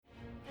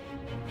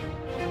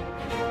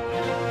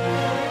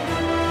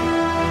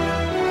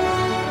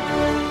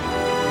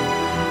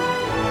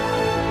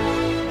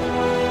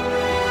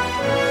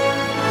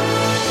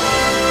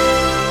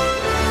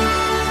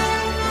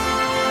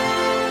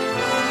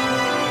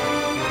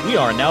We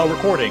are now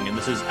recording, and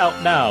this is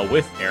Out Now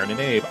with Aaron and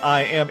Abe.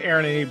 I am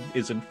Aaron, and Abe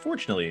is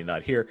unfortunately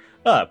not here,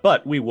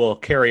 but we will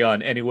carry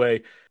on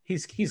anyway.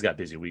 He's got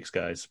busy weeks,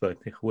 guys, but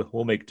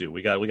we'll make do.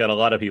 We got a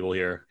lot of people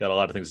here, got a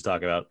lot of things to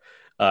talk about.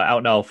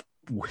 Out Now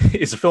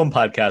is a film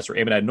podcast where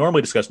Abe and I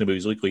normally discuss new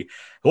movies weekly.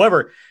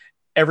 However,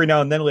 every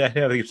now and then we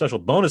have these special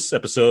bonus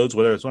episodes,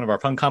 whether it's one of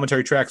our fun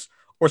commentary tracks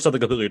or something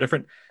completely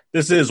different.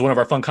 This is one of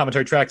our fun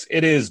commentary tracks.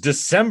 It is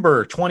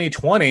December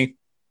 2020,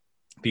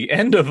 the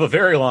end of a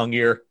very long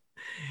year.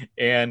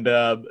 And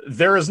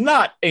there is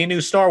not a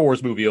new Star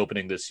Wars movie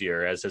opening this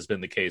year, as has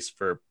been the case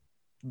for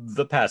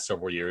the past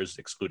several years,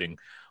 excluding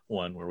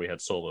one where we had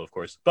Solo, of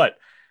course. But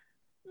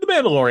The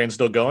Mandalorian's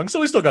still going, so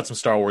we still got some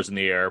Star Wars in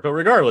the air. But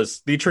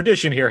regardless, the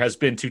tradition here has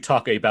been to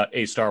talk about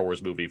a Star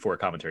Wars movie for a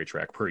commentary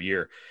track per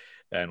year.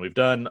 And we've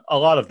done a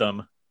lot of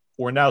them.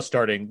 We're now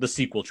starting the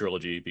sequel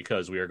trilogy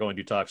because we are going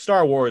to talk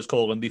Star Wars,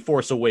 The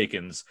Force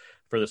Awakens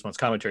for this month's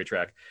commentary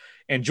track.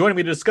 And joining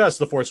me to discuss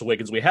The Force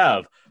Awakens, we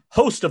have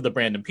host of the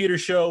Brandon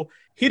Peters Show.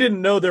 He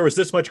didn't know there was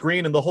this much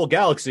green in the whole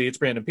galaxy. It's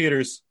Brandon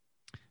Peters.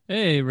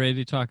 Hey, ready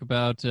to talk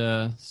about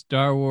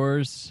Star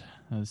Wars,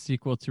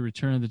 sequel to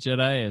Return of the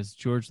Jedi, as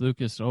George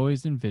Lucas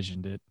always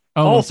envisioned it.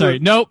 Oh, also, sorry.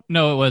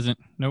 No, it wasn't.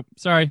 Nope.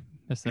 Sorry.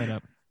 Messed that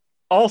up.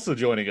 Also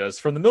joining us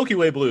from the Milky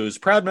Way Blues,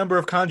 proud member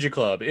of Kanji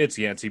Club, it's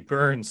Yancey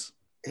Burns.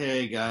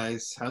 Hey,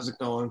 guys. How's it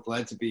going?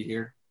 Glad to be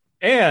here.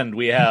 And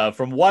we have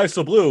from Why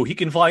So Blue, He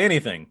Can Fly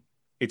Anything,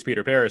 it's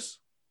Peter Paris.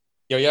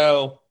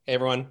 Yo. Hey,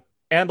 everyone.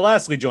 And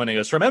lastly, joining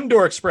us from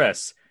Mdor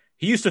Express,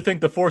 he used to think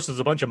the Force was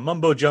a bunch of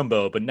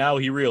mumbo-jumbo, but now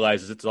he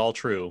realizes it's all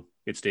true.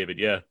 It's David,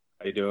 yeah.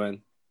 How you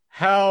doing?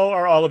 How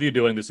are all of you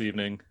doing this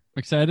evening?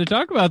 Excited to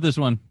talk about this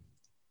one.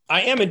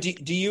 I am. And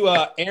do you,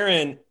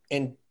 Aaron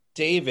and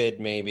David,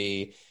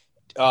 maybe,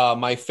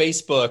 my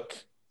Facebook,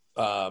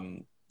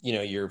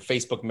 your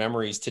Facebook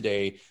memories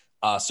today.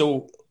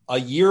 So a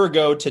year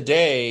ago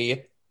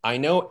today, I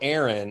know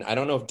Aaron, I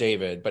don't know if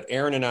David, but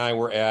Aaron and I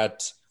were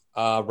at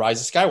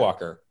Rise of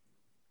Skywalker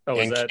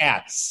and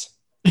Cats.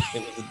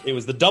 It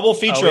was the double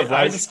feature of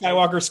Rise of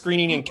Skywalker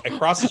screening and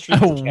across the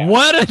street.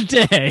 What a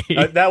day!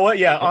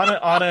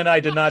 Anna and I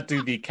did not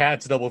do the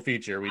Cats double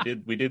feature.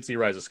 We did see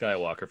Rise of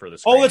Skywalker for the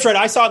screen. Oh, that's right.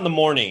 I saw it in the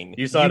morning.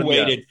 You saw it.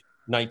 Waited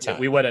nighttime. Yeah,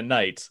 we went at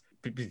night.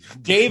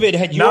 David,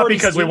 had you not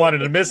because we wanted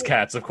to miss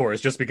Cats, of course,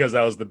 just because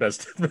that was the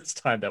best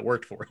time that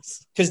worked for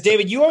us. Because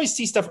David, you always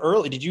see stuff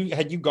early.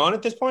 Had you gone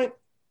at this point?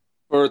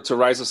 Or to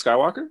Rise of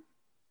Skywalker?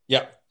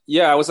 Yeah.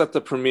 Yeah, I was at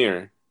the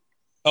premiere.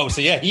 Oh,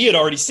 so yeah, he had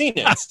already seen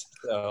it.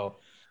 So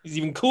he's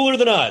even cooler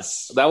than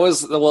us. That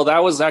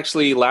was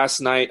actually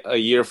last night, a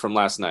year from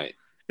last night.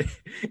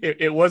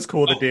 It was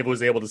cool that David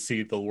was able to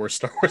see the worst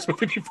Star Wars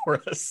movie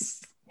before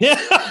us.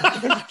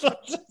 Yeah.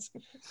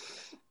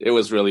 It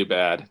was really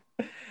bad.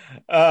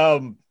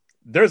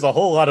 There's a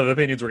whole lot of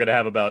opinions we're going to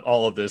have about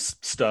all of this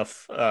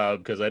stuff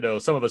because I know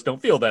some of us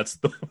don't feel that's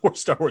the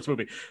worst Star Wars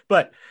movie,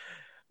 but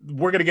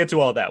we're going to get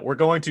to all that. We're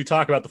going to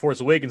talk about The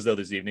Force Awakens, though,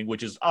 this evening,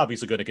 which is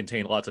obviously going to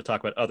contain lots of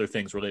talk about other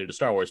things related to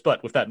Star Wars.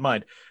 But with that in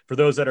mind, for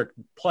those that are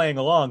playing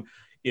along,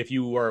 if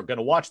you are going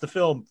to watch the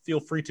film,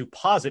 feel free to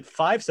pause it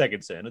 5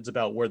 seconds in. It's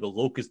about where the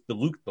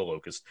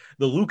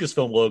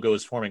Lucasfilm logo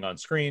is forming on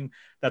screen.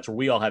 That's where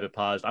we all have it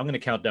paused. I'm going to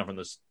count down from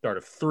the start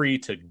of 3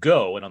 to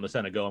go. And on the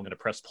sound of go, I'm going to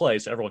press play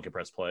so everyone can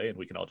press play and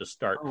we can all just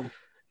start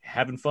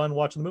having fun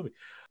watching the movie.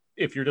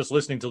 If you're just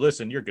listening to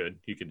listen, you're good.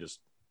 You can just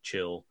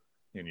chill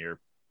in your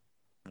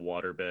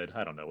waterbed.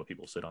 I don't know what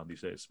people sit on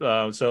these days.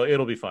 So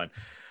it'll be fine.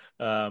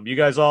 You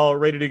guys all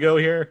ready to go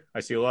here?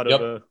 I see a lot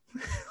of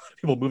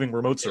people moving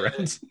remotes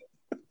around.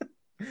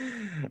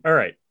 All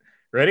right.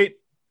 Ready?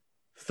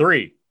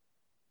 3,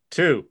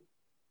 2,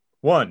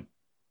 1.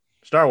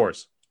 Star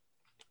Wars.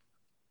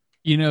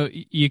 You know,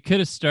 you could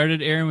have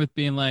started, Aaron, with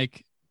being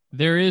like,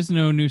 there is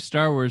no new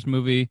Star Wars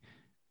movie,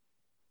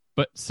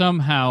 but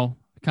somehow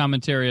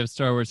commentary of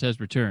Star Wars has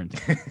returned.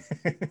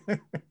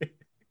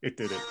 It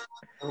did it.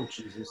 Oh,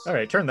 Jesus. All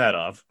right, turn that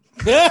off.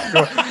 You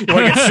want to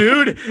get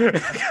sued?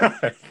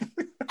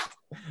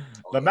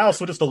 The mouse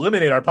will just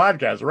eliminate our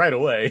podcast right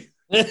away.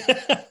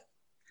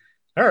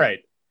 All right.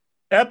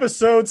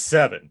 Episode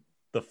 7,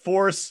 The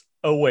Force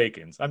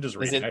Awakens. I'm just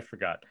reading. I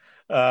forgot.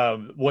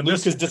 When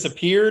Luke has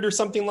disappeared or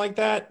something like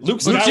that. Luke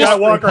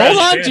Skywalker.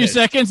 Hold on 2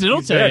 seconds.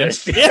 It'll tell you.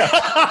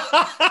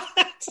 Yeah.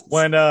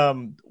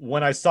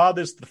 When I saw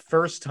this the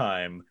first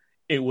time,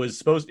 it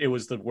was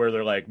where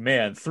they're like,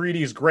 man,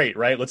 3D is great,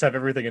 right? Let's have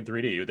everything in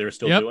 3D. They were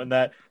still doing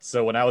that.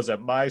 So when I was at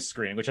my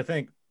screen, which I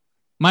think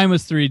mine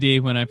was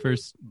 3D when I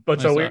first.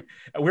 But so we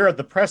were at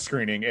the press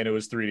screening and it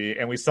was 3D,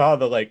 and we saw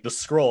the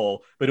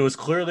scroll, but it was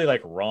clearly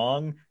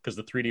wrong because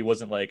the 3D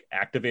wasn't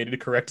activated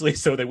correctly.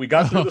 So that we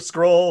got through the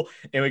scroll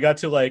and we got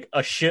to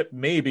a ship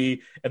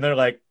maybe, and they're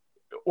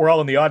we're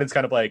all in the audience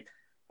kind of I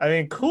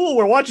mean, cool,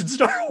 we're watching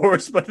Star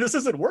Wars, but this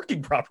isn't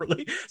working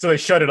properly. So they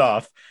shut it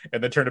off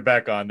and then turned it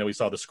back on. Then we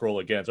saw the scroll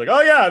again. It's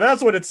oh, yeah,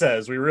 that's what it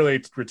says. We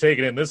really were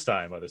taking in this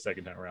time, the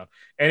second time around.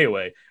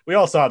 Anyway, we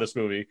all saw this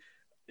movie,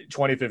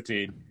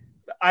 2015.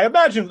 I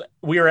imagine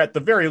we are at the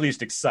very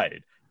least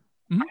excited.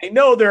 I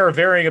know there are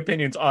varying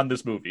opinions on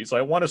this movie, so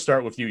I want to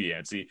start with you,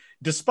 Yancey.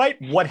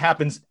 Despite what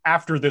happens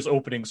after this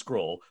opening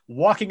scroll,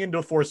 walking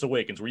into Force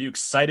Awakens, were you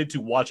excited to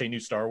watch a new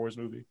Star Wars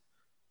movie?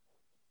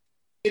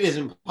 It is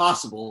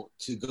impossible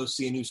to go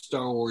see a new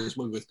Star Wars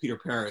movie with Peter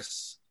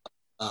Paris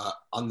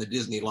on the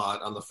Disney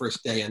lot on the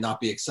first day and not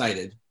be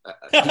excited.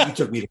 He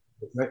took me to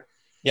right?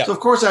 Yeah. So, of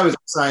course, I was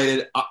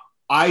excited.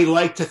 I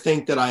like to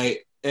think that I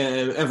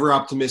am ever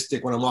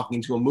optimistic when I'm walking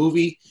into a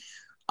movie.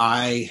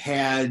 I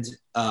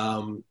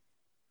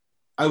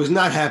was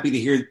not happy to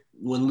hear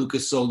when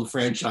Lucas sold the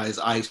franchise.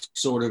 I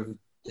sort of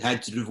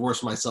had to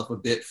divorce myself a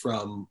bit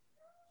from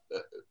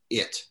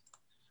it.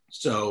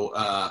 So,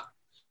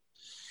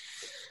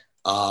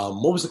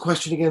 what was the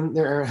question again?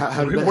 There,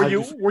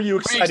 were you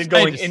excited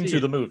going into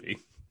the movie?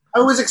 I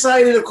was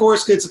excited, of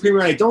course, because it's a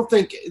premiere. I don't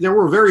think there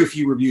were very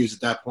few reviews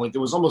at that point.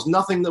 There was almost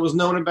nothing that was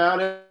known about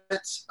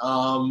it.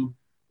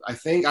 I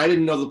think I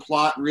didn't know the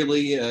plot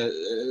really.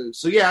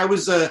 So yeah,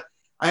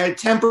 I had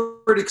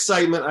tempered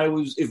excitement.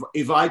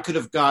 If I could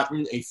have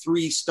gotten a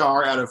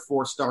 3-star out of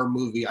 4-star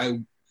movie,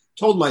 I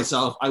told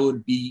myself I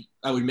would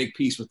make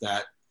peace with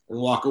that and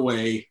walk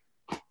away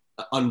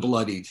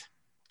unbloodied.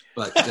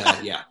 But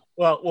yeah.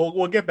 Well,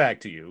 we'll get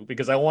back to you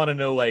because I want to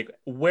know at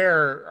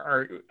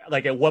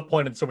what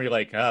point in somebody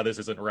like, this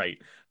isn't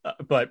right.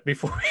 But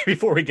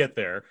before we get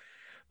there,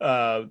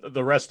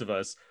 the rest of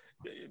us,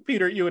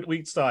 Peter,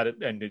 we saw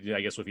it, and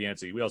I guess with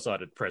Yancey, we all saw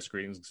it at press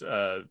screenings.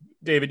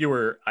 David, you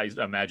were, I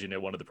imagine,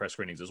 at one of the press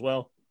screenings as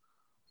well.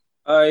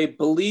 I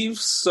believe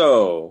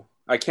so.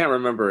 I can't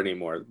remember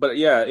anymore, but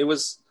yeah, it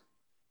was.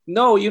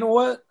 No, you know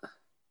what?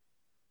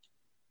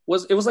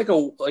 It was like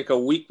a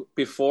week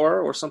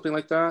before or something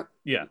like that?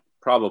 Yeah,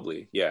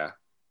 probably. Yeah,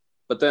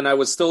 but then I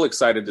was still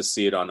excited to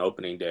see it on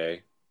opening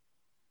day,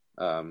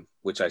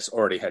 which I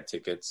already had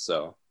tickets.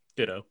 So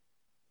ditto.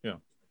 Yeah.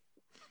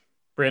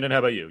 Brandon, how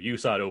about you? You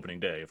saw it opening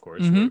day, of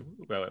course.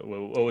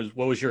 Mm-hmm.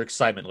 What was your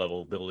excitement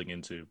level building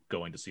into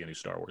going to see a new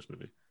Star Wars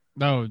movie?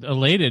 Oh,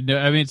 elated.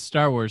 I mean, it's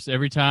Star Wars.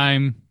 Every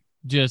time,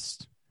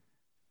 just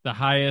the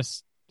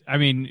highest. I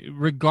mean,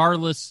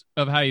 regardless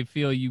of how you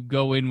feel, you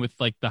go in with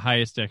like the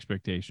highest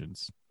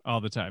expectations all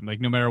the time.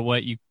 Like no matter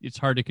what, it's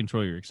hard to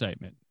control your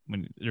excitement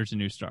when there's a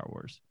new Star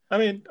Wars. I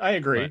mean, I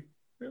agree.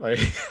 I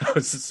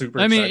was super.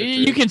 I mean,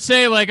 excited you can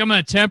say like I'm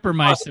going to temper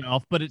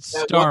myself, but it's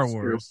Star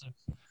Wars,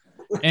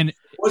 and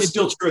it's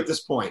still true at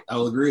this point. I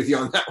will agree with you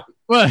on that one.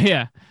 Well,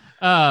 yeah,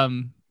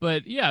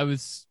 but yeah, I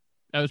was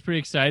pretty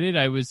excited.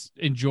 I was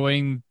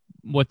enjoying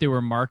what they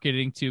were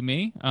marketing to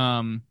me.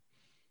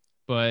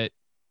 But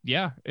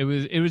yeah, it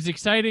was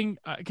exciting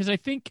because I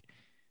think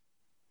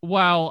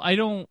while I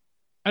don't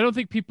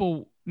think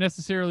people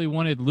necessarily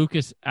wanted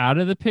Lucas out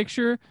of the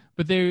picture,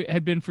 but they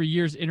had been for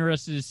years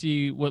interested to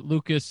see what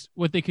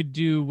they could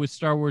do with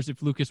Star Wars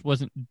if Lucas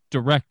wasn't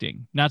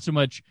directing. Not so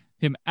much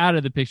him out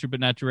of the picture, but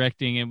not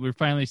directing. And we're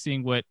finally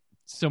seeing what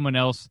someone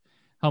else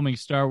helming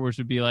Star Wars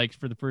would be like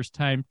for the first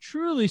time,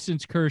 truly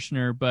since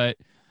Kershner. But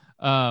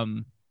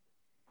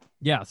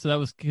yeah, so that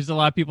was because a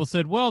lot of people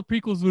said, well,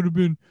 prequels would have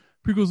been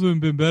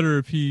better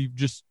if he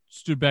just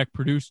stood back,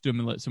 produced them,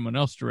 and let someone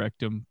else direct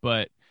them.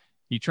 But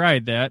he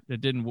tried that.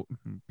 It didn't.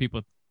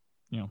 People,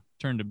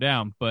 turned him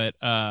down. But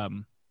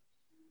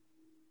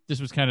this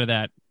was kind of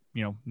that,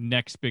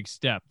 next big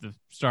step. The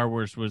Star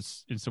Wars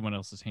was in someone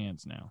else's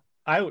hands now.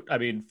 I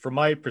mean, from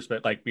my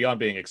perspective, like beyond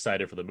being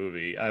excited for the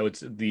movie,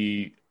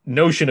 the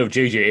notion of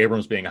J.J.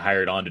 Abrams being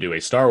hired on to do a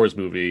Star Wars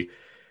movie.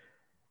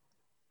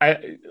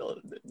 I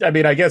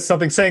mean, I guess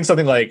saying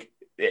something like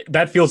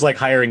that feels like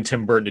hiring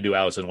Tim Burton to do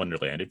Alice in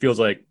Wonderland. It feels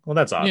like, well,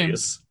 that's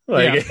obvious.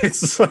 Yeah.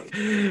 It's like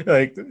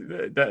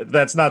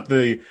that's not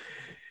the.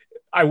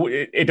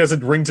 It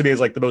doesn't ring to me as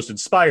like the most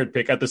inspired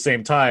pick. At the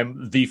same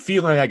time, the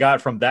feeling I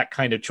got from that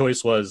kind of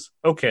choice was,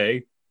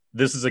 okay,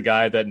 this is a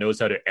guy that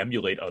knows how to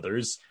emulate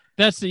others.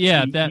 He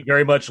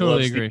very much totally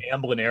loves agree. the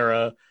Amblin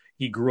era.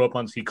 He grew up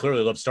he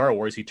clearly loved Star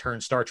Wars. He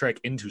turned Star Trek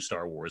into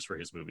Star Wars for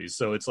his movies.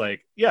 So it's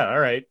like, yeah, all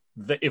right.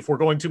 If we're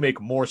going to make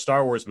more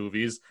Star Wars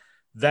movies,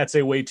 that's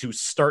a way to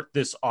start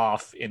this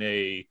off in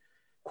a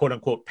quote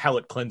unquote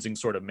palate cleansing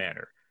sort of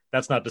manner.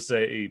 That's not to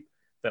say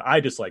that I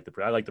dislike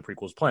I like the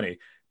prequels plenty,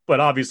 but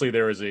obviously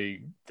there is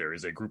a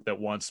group that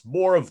wants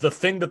more of the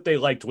thing that they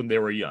liked when they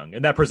were young.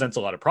 And that presents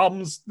a lot of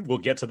problems. We'll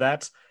get to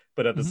that.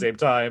 But at the same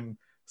time,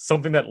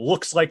 something that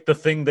looks like the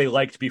thing they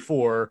liked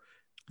before.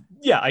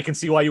 Yeah, I can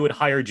see why you would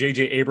hire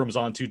J.J. Abrams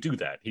on to do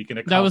that. He can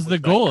accomplish that was the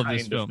goal of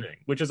this film,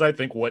 which is, I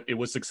think, what it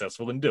was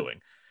successful in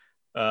doing.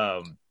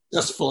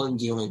 Successful in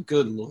doing,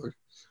 good Lord.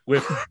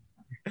 With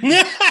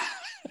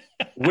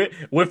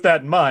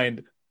that in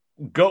mind,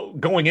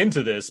 going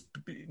into this,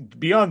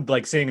 beyond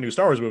like seeing a new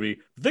Star Wars movie,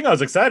 the thing I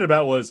was excited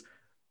about was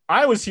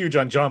I was huge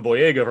on John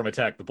Boyega from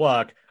Attack the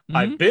Block. Mm-hmm.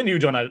 I've been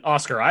huge on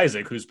Oscar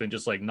Isaac, who's been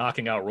just like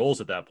knocking out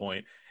roles at that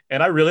point,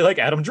 and I really like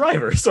Adam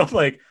Driver. So I'm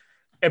like.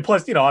 And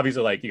plus,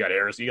 obviously, like, you got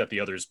Eris, you got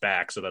the others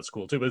back, so that's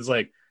cool, too. But it's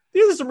like,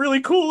 these are some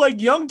really cool,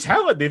 like, young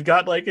talent they've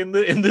got, like, in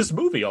this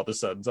movie all of a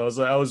sudden. So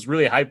I was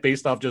really hyped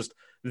based off just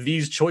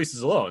these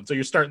choices alone. So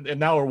you're starting, and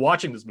now we're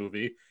watching this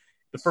movie.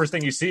 The first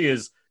thing you see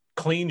is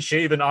clean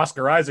shaven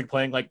Oscar Isaac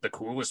playing like the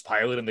coolest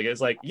pilot in the game.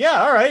 It's like,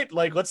 yeah, all right,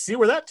 like let's see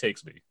where that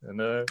takes me.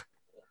 And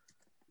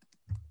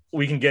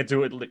we can get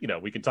to it. You know,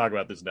 we can talk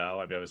about this now.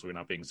 I mean, obviously, we're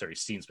not being very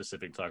scene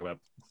specific. Talk about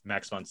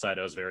Max von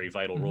Sydow's very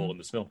vital role in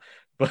this film,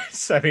 but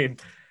I mean,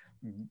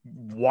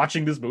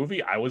 watching this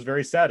movie, I was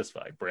very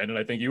satisfied. Brandon,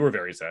 I think you were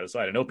very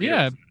satisfied. I know Peter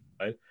was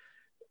satisfied.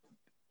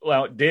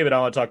 Well, David,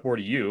 I want to talk more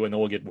to you, and then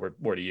we'll get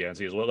more to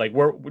Yancey as well. Like,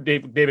 where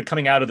David,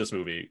 coming out of this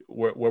movie,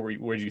 where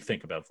did you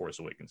think about Force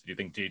Awakens? Do you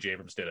think J.J.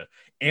 Abrams did an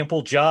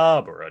ample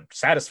job or a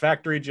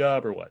satisfactory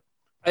job or what?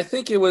 I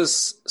think it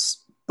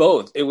was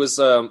both. It was,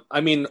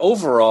 I mean,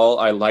 overall,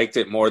 I liked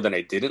it more than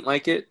I didn't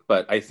like it,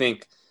 but I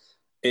think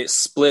it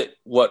split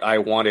what I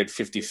wanted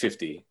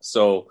 50-50.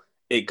 So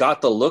it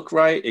got the look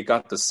right, it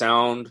got the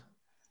sound,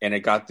 and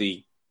it got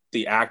the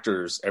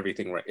actors,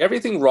 everything right.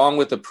 Everything wrong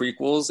with the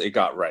prequels, it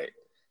got right.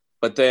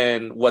 But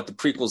then what the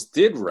prequels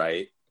did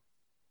right,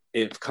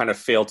 it kind of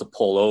failed to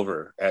pull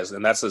over,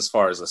 and that's as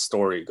far as the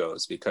story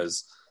goes,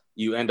 because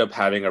you end up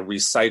having a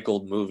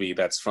recycled movie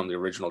that's from the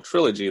original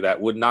trilogy that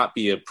would not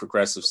be a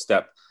progressive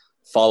step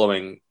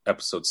following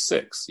episode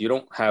 6. You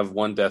don't have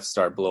one Death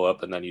Star blow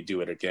up and then you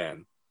do it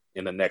again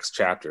in the next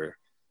chapter.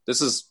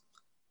 This is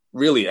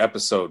really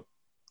episode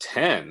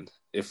 10,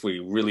 if we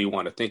really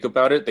want to think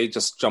about it. They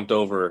just jumped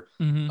over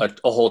a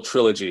whole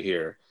trilogy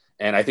here.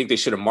 And I think they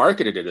should have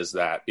marketed it as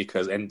that,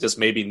 and just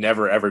maybe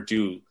never ever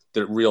do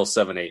the real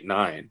 7, 8,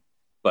 9,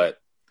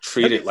 but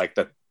treat it like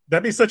that.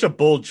 That'd be such a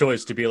bold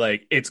choice to be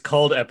like, it's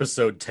called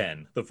episode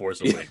 10, The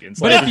Force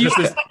Awakens. But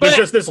there's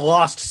just this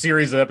lost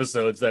series of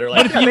episodes that are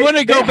like, but if you want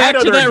to go back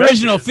to that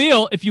original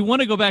feel,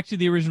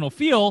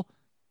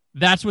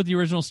 that's what the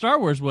original Star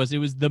Wars was. It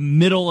was the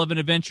middle of an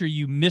adventure.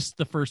 You missed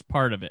the first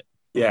part of it.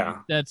 Yeah.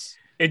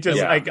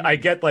 I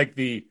get like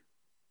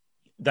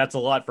that's a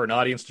lot for an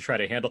audience to try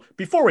to handle.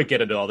 Before we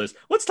get into all this,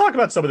 let's talk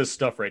about some of this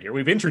stuff right here.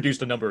 We've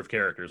introduced a number of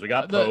characters. We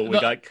got Poe, we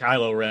got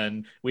Kylo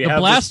Ren, we have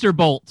blaster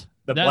bolt.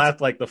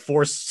 The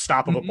force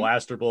stop of a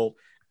blaster bolt.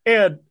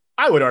 And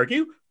I would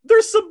argue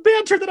there's some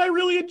banter that I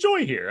really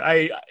enjoy here.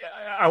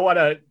 I want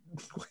to,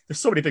 there's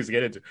so many things to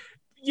get into.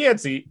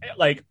 Yancey,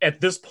 like at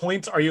this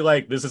point, are you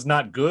like, this is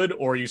not good,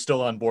 or are you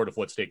still on board of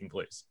what's taking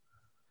place?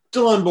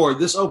 Still on board.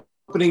 This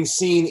opening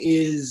scene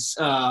is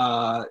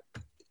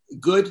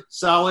good,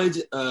 solid.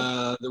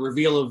 The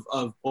reveal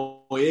of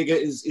Boyega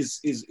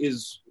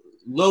is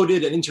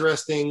loaded and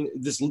interesting.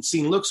 This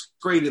scene looks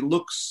great. It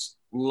looks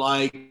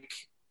like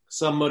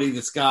somebody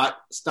that's got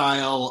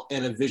style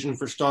and a vision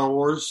for Star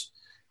Wars.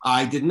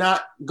 I did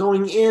not,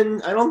 going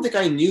in, I don't think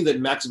I knew that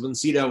Max von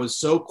Sydow was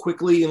so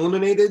quickly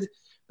eliminated,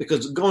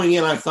 because going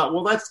in I thought,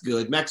 well, that's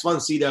good. Max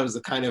von Sydow is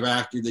the kind of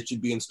actor that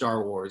should be in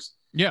Star Wars.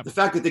 Yeah. The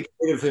fact that they get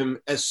rid of him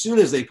as soon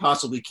as they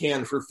possibly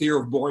can for fear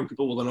of boring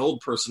people with an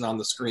old person on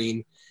the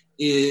screen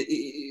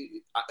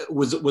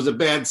was a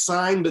bad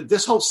sign, but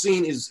this whole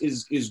scene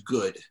is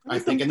good. I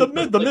think the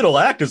middle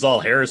act is all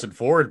Harrison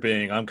Ford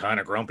being, I'm kind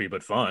of grumpy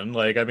but fun.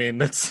 Like, I mean,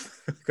 that's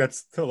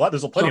a lot.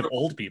 There's plenty of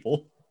old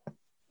people.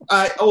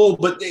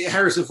 But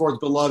Harrison Ford's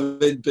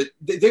beloved. But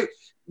they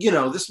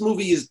this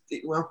movie is,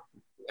 well,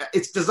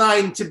 it's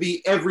designed to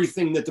be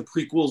everything that the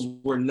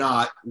prequels were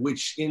not,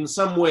 which in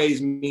some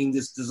ways means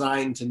it's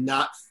designed to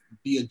not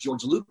be a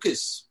George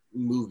Lucas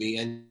movie.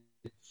 And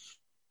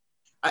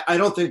I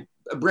don't think,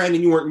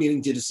 Brandon, you weren't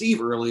meaning to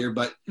deceive earlier,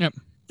 but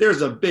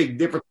there's a big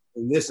difference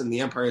in this and The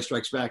Empire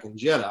Strikes Back and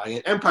Jedi.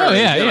 And Empire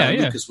and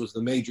Jedi, Lucas was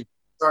the major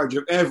charge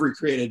of every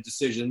creative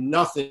decision.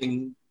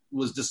 Nothing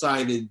was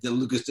decided that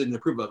Lucas didn't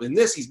approve of. In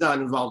this, he's not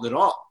involved at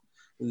all.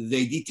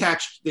 They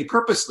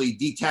purposely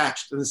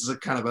detached, and this is a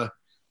kind of a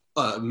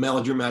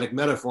melodramatic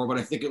metaphor, but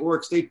I think it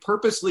works. They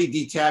purposely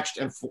detached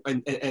and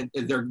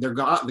they're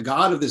God, the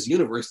God of this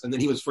universe, and then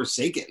he was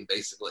forsaken.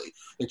 Basically,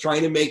 they're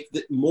trying to make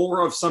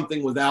more of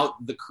something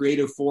without the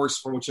creative force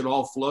from which it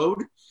all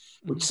flowed,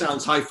 which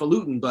sounds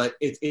highfalutin, but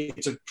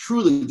it's a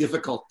truly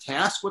difficult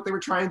task what they were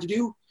trying to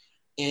do.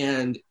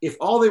 And if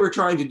all they were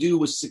trying to do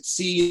was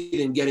succeed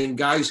in getting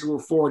guys who were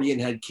 40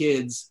 and had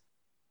kids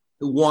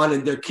who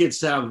wanted their kids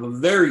to have a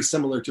very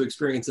similar to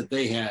experience that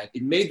they had,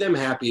 it made them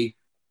happy.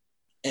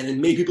 And it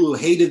made people who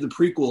hated the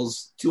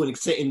prequels to an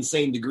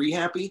insane degree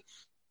happy.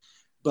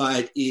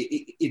 But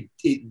it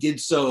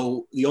did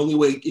so. The only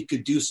way it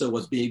could do so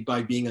was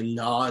by being a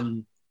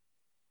nothing.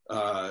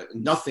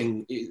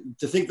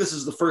 To think this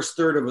is the first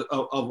third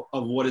of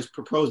what is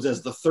proposed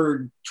as the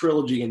third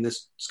trilogy in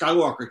this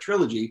Skywalker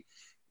trilogy,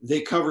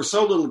 they cover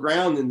so little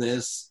ground in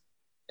this.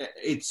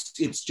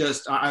 It's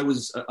just, I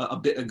was a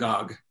bit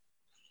agog.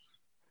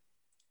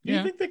 Do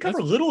you think they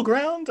cover little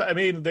ground? I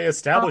mean, they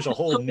establish a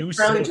whole new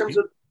set in terms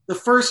of the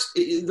first,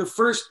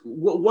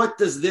 what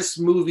does this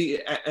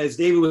movie, as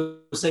David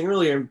was saying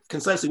earlier,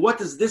 concisely, what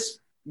does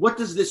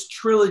this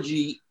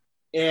trilogy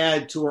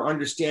add to our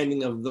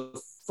understanding of the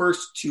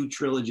first two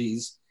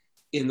trilogies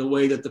in the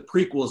way that the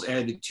prequels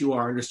added to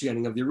our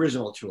understanding of the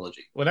original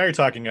trilogy? Well, now you're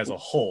talking as a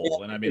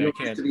whole, and I mean, I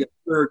can't. To be a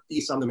third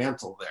piece on the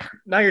mantle there.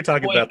 Now you're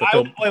talking about the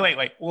film.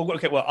 Wait. Well,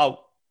 okay.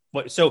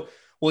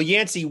 Well,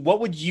 Yancey, what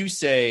would you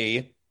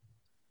say?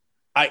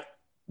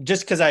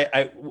 just because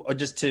I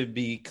just to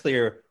be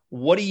clear,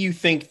 what do you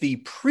think the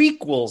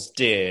prequels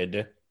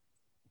did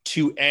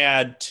to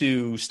add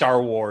to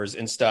Star Wars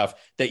and stuff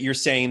that you're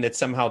saying that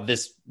somehow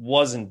this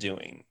wasn't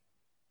doing?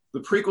 The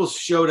prequels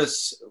showed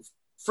us,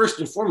 first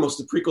and foremost,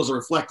 the prequels are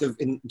reflective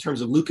in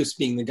terms of Lucas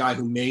being the guy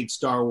who made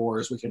Star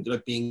Wars, which ended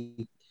up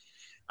being.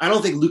 I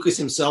don't think Lucas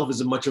himself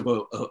is much of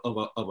a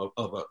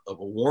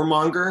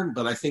warmonger,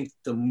 but I think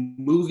the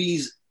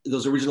movies,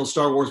 those original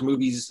Star Wars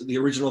movies, the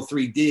original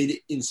three, did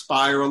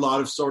inspire a lot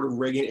of sort of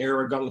Reagan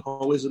era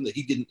gung-hoism that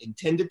he didn't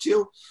intend it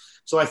to.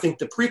 So I think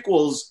the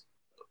prequels,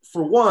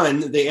 for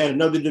one, they add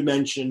another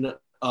dimension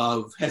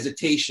of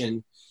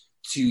hesitation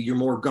to your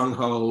more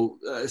gung-ho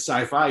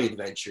sci-fi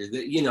adventure.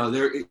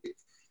 The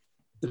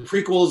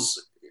prequels,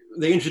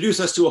 they introduce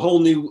us to a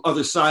whole new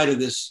other side of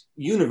this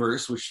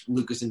universe, which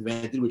Lucas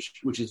invented,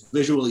 which is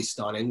visually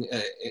stunning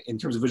in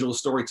terms of visual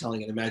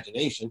storytelling and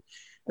imagination.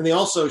 And they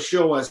also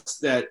show us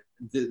that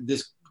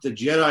the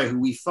Jedi who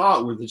we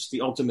thought were just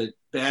the ultimate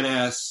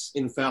badass,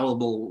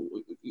 infallible,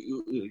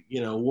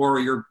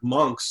 warrior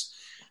monks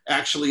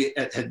actually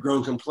had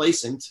grown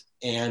complacent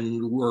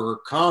and were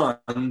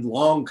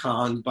long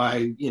conned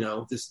by,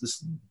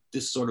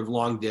 this sort of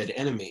long dead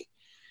enemy.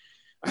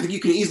 I think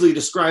you can easily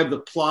describe the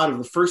plot of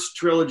the first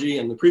trilogy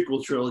and the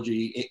prequel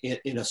trilogy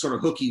in a sort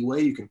of hooky way.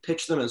 You can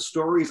pitch them as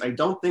stories. I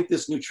don't think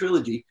this new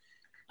trilogy,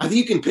 I think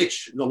you can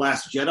pitch The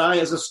Last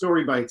Jedi as a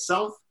story by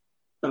itself,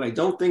 but I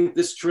don't think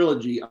this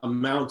trilogy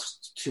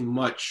amounts to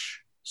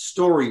much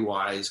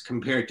story-wise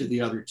compared to the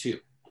other two.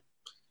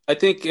 I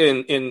think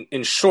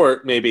in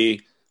short,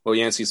 maybe what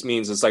Yancey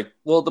means is like,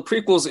 well, the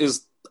prequels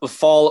is the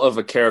fall of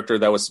a character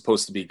that was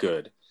supposed to be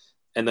good.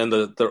 And then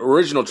the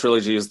original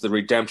trilogy is the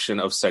redemption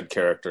of said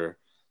character.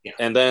 Yeah.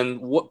 And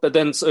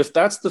then so if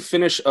that's the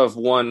finish of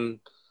one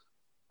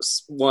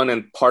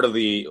and part of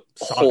the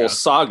whole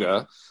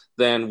saga,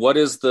 then what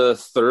is the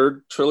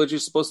third trilogy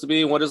supposed to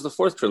be? And what is the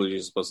fourth trilogy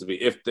supposed to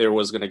be if there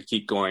was going to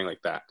keep going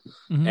like that?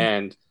 Mm-hmm.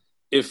 And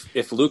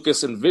if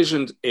Lucas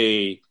envisioned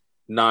a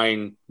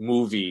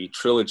 9-movie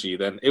trilogy,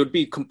 then it would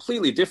be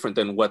completely different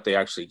than what they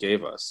actually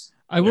gave us.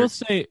 I will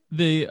say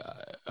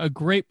a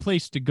great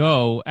place to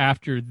go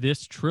after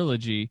this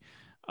trilogy,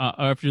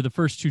 after the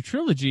first two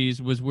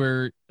trilogies, was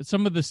where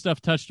some of the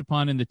stuff touched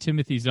upon in the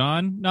Timothy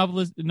Zahn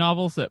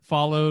novels that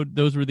followed.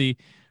 Those were the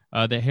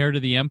Heir to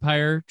the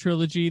Empire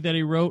trilogy that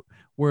he wrote,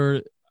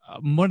 where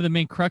one of the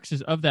main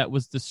cruxes of that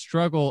was the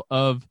struggle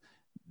of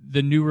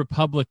the New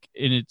Republic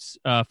in its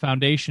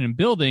foundation and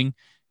building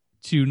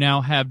to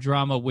now have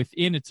drama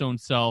within its own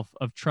self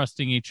of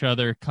trusting each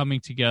other, coming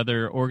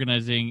together,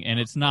 organizing, and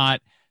it's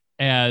not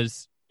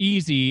as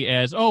easy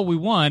as, oh, we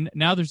won.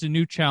 Now there's a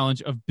new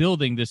challenge of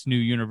building this new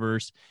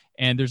universe,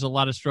 and there's a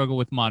lot of struggle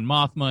with Mon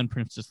Mothma and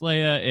Princess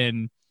Leia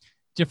and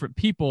different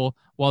people,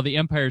 while the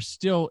Empire's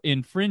still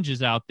in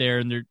fringes out there,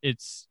 and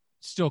it's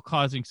still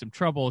causing some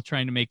trouble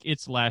trying to make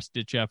its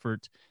last-ditch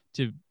effort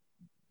to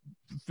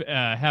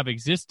have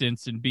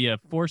existence and be a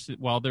force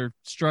while they're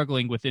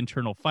struggling with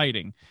internal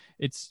fighting.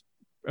 It's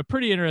a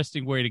pretty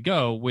interesting way to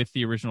go with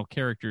the original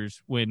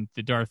characters when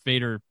the Darth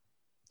Vader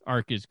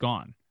arc is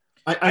gone.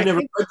 I never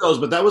read those,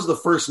 but that was the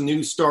first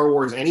new Star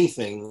Wars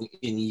anything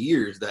in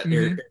years, that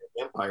Heir to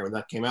the Empire, when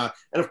that came out.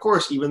 And of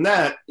course, even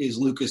that is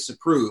Lucas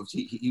approved.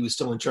 He was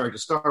still in charge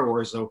of Star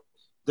Wars, so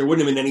there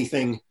wouldn't have been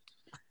anything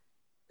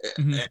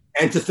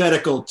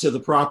antithetical to the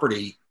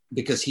property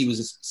because he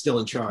was still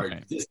in charge.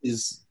 Right. This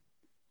is,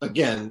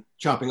 again,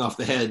 chopping off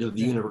the head of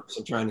the universe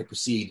and trying to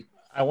proceed.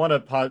 I want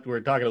to. We're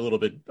talking a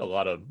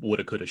lot of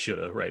woulda, coulda,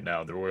 shoulda right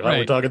now.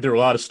 We're talking through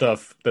a lot of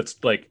stuff that's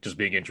like just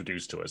being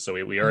introduced to us. So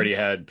we already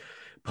had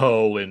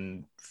Poe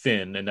and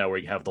Finn, and now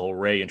we have the whole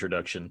Rey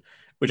introduction,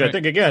 which I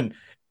think, again,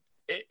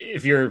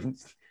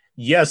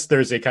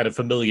 there's a kind of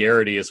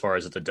familiarity as far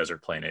as it's a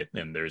desert planet,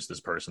 and there's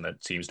this person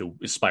that seems to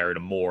aspire to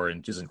more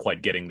and isn't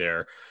quite getting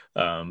there.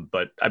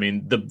 But I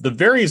mean, the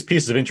various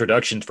pieces of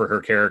introductions for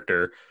her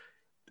character,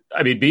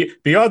 I mean,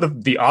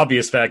 beyond the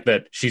obvious fact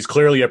that she's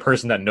clearly a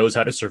person that knows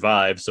how to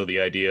survive, so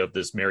the idea of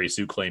this Mary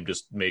Sue claim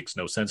just makes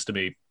no sense to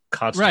me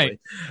constantly.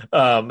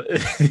 Right.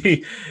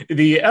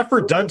 The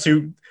effort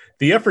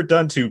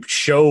done to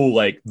show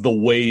like the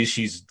ways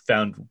she's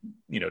found,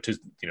 to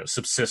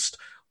subsist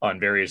on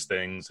various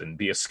things and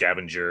be a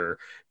scavenger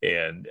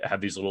and have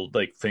these little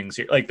like things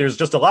here. Like there's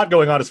just a lot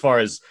going on as far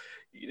as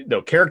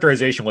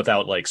characterization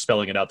without like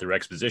spelling it out through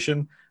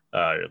exposition,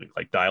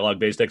 like dialogue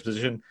based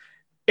exposition.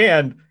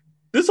 And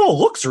this all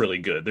looks really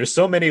good. There's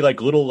so many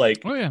like little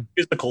like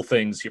physical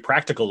things,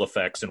 practical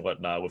effects and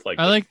whatnot. With like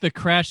like the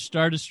crashed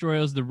Star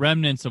Destroyers, the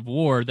remnants of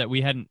war that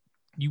we hadn't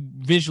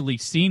visually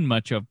seen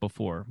much of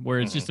before, where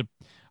it's just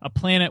a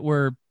planet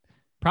where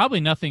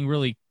probably nothing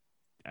really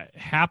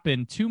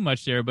happened too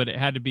much there, but it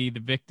had to be the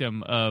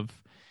victim of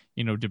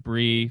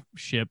debris,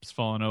 ships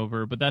falling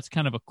over. But that's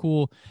kind of a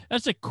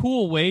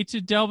cool way to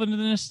delve into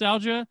the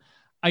nostalgia.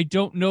 I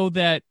don't know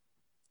that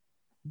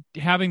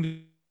having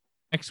the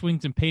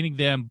X-Wings and painting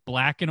them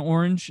black and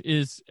orange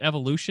is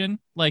evolution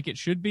like it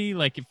should be.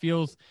 Like it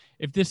feels,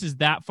 if this is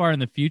that far in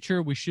the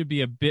future, we should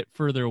be a bit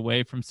further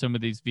away from some of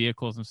these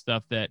vehicles and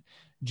stuff that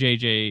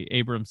J.J.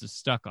 Abrams is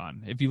stuck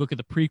on. If you look at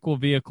the prequel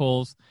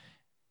vehicles,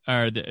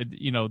 or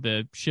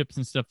the ships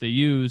and stuff they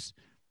use,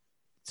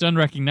 it's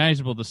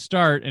unrecognizable to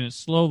start, and it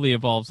slowly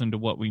evolves into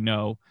what we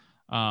know.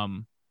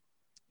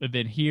 But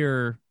then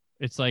here,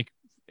 it's like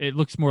it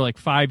looks more like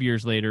 5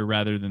 years later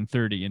rather than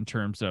 30 in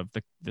terms of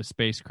the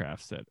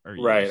spacecrafts that are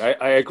used. Right,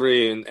 I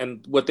agree.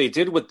 And what they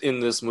did in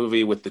this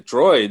movie with the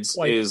droids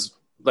is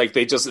like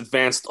they just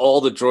advanced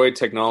all the droid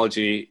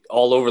technology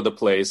all over the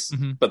place,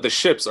 but the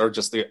ships are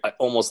just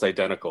almost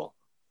identical.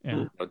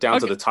 Yeah.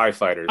 Down to the TIE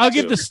fighters. I'll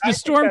give the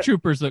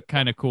stormtroopers look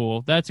kind of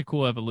cool. That's a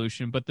cool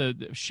evolution, but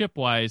the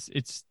ship-wise,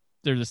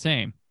 they're the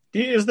same.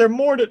 Is there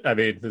more to? I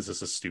mean, this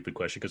is a stupid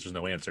question because there's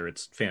no answer.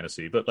 It's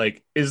fantasy, but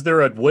like, is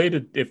there a way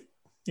to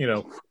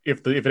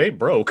if it ain't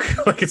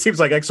broke, like it seems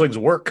like X-wings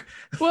work.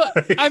 Well,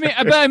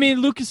 I mean,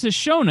 Lucas has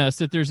shown us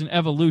that there's an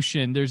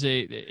evolution.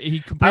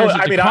 He compares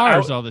it to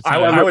cars all the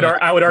time.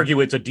 I would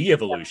argue it's a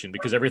de-evolution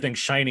because everything's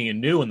shiny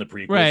and new in the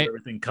prequels. Right.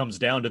 Everything comes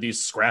down to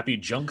these scrappy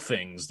junk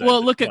things.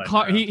 Look at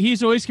car.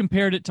 He's always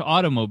compared it to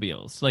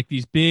automobiles, like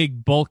these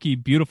big, bulky,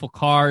 beautiful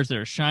cars that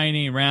are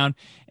shiny around.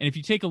 And if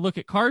you take a look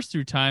at cars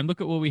through time,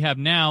 look at what we have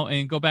now,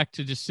 and go back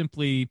to just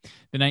simply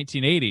the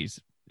 1980s,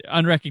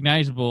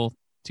 unrecognizable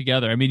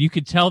together. I mean, you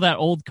could tell that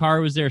old car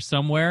was there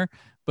somewhere,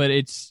 but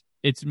it's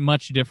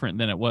much different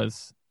than it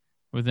was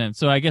then.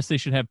 So I guess they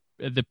should have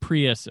the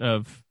Prius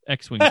of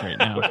X-Wings right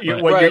now.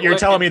 You're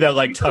telling me that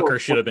like Tucker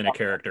should have been a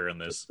character in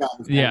this.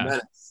 Yeah.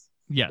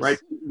 Yes. Right.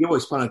 You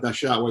always find out that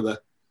shot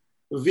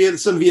where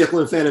some vehicle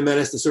in Phantom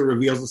Menace that sort of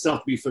reveals itself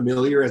to be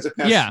familiar as it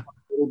passes a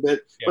little bit,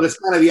 but it's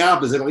kind of the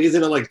opposite. Like,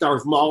 isn't it like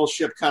Darth Maul's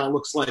ship kind of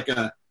looks like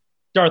a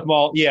Darth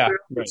Maul,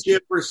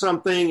 ship or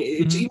something?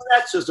 It's even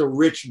that's just a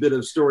rich bit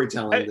of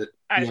storytelling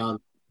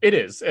it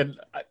is. And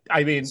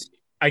I mean,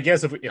 I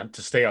guess if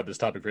to stay on this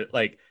topic,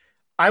 like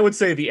I would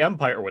say the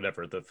Empire or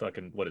whatever, the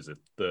fucking what is it,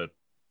 the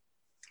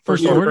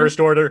First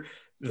Order.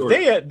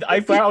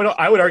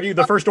 I would argue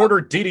the First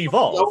Order did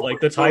evolve. Like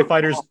the TIE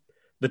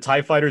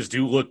fighters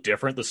do look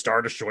different. The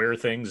Star Destroyer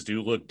things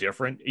do look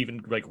different.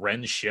 Even like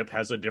Ren's ship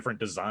has a different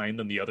design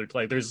than the other.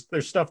 Like there's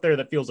stuff there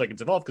that feels like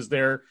it's evolved because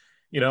they're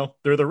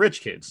the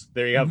rich kids.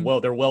 They have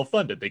they're well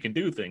funded. They can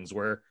do things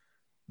where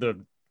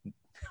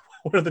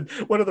what are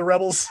the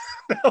rebels?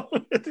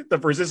 The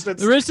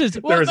Resistance.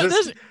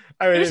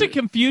 There's a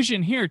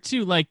confusion here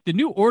too. Like the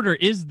New Order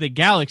is the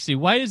galaxy.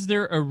 Why is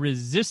there a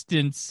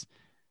resistance?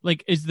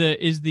 Like is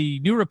the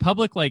New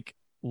Republic like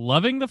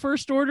loving the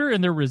First Order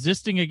and they're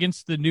resisting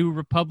against the New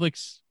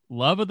Republic's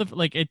love of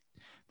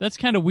that's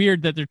kind of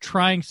weird that they're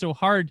trying so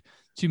hard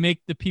to make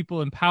the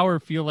people in power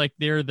feel like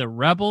they're the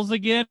rebels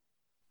again.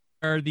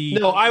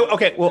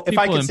 If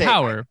I can say,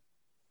 power.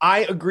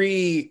 I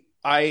agree.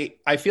 I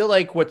feel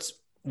like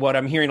what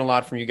I'm hearing a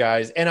lot from you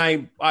guys, and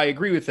I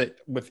agree with it,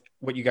 with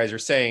what you guys are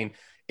saying.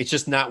 It's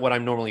just not what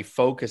I'm normally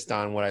focused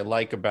on. What I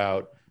like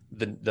about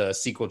the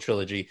sequel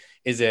trilogy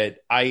is that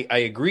I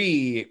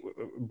agree,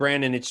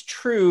 Brandon. It's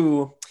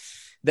true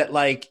that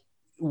like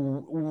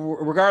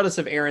regardless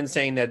of Aaron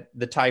saying that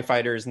the TIE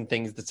fighters and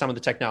things, that some of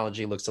the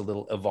technology looks a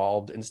little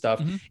evolved and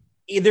stuff.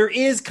 There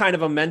is kind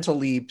of a mental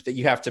leap that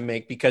you have to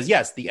make because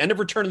yes, the end of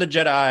Return of the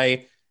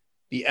Jedi,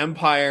 the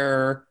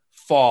Empire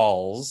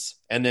falls,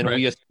 and then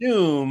we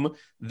assume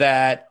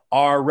that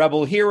our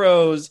rebel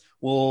heroes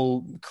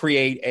will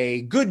create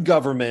a good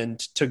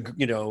government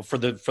to for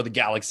the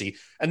galaxy,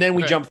 and then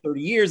we jump 30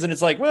 years and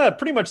it's like, well, it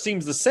pretty much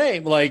seems the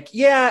same. Like,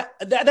 yeah,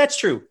 that's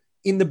true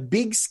in the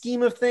big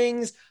scheme of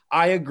things.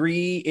 I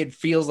agree, it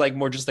feels like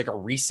more just like a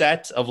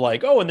reset of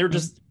like, oh, and they're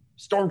just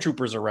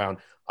stormtroopers around.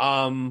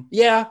 I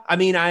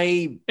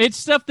mean, it's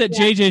stuff that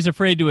JJ's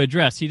afraid to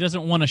address. He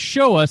doesn't want to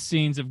show us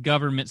scenes of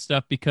government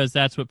stuff because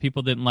that's what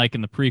people didn't like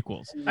in the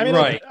prequels. I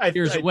mean,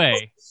 here's a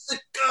way.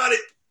 Got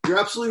it. You're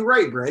absolutely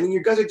right, Brandon.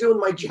 You guys are doing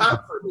my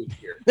job for me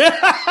here.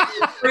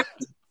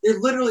 They're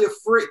literally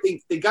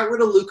afraid. They got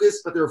rid of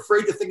Lucas, but they're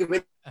afraid to think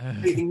of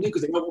anything new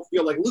because they won't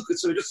feel like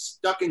Lucas, so they're just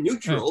stuck in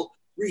neutral.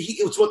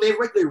 It's what they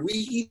write. They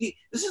reheat.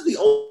 This is the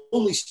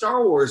only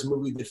Star Wars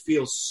movie that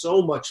feels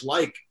so much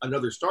like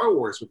another Star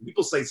Wars. When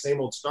people say same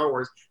old Star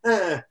Wars,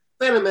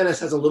 Phantom Menace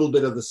has a little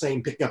bit of the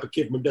same. Pick up a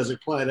kid from a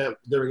desert planet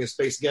during a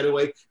space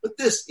getaway, but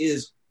this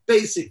is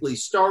basically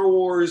Star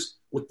Wars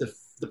with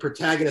the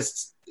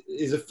protagonist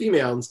is a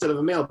female instead of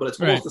a male, but it's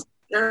almost the same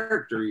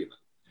character even.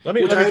 I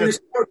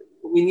understand.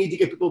 We need to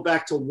get people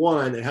back to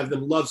one and have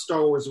them love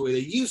Star Wars the way they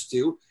used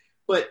to.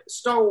 But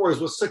Star Wars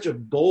was such a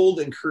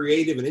bold and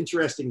creative and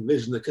interesting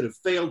vision that could have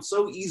failed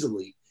so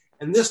easily.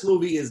 And this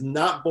movie is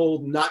not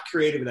bold, not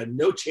creative, and had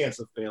no chance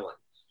of failing.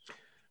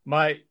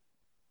 I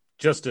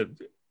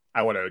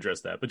want to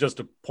address that, but just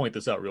to point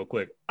this out real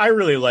quick, I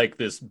really like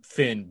this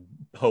Finn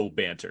Poe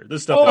banter.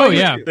 This stuff.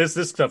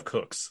 This stuff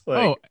cooks.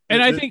 I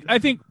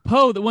think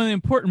Poe. One of the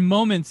important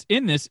moments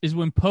in this is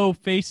when Poe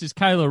faces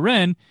Kylo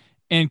Ren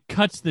and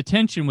cuts the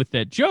tension with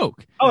that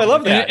joke. Oh, I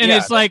love that. And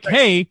it's like,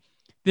 hey,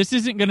 this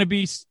isn't going to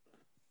be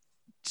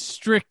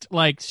strict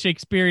like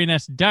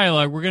Shakespearean-esque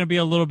dialogue. We're going to be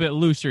a little bit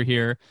looser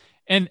here.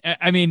 And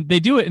I mean, they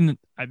do it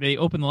they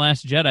open The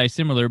Last Jedi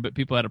similar, but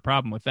people had a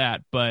problem with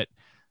that. But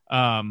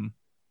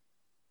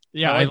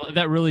Yeah,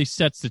 that really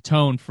sets the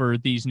tone for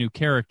these new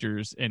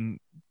characters and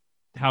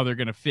how they're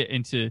going to fit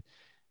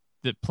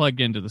plugged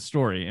into the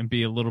story and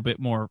be a little bit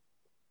more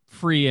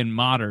free and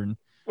modern.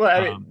 Well,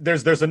 I mean,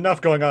 there's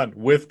enough going on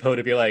with Poe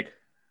to be like,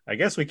 I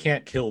guess we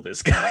can't kill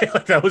this guy.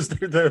 Like that was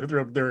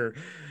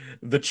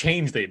the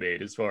change they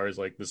made as far as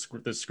like the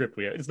script.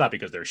 It's not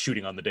because they're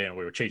shooting on the day and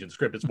we were changing the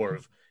script. It's more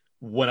of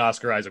when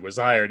Oscar Isaac was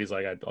hired, he's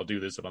like, I'll do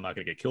this if I'm not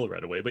going to get killed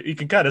right away. But you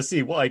can kind of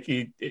see, like,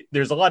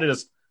 there's a lot of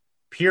just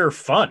pure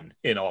fun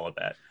in all of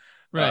that.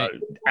 Right.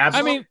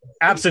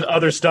 Absent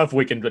other stuff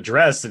we can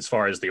address as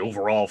far as the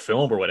overall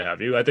film or what have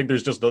you, I think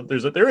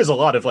there is a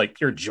lot of like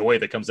pure joy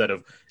that comes out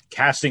of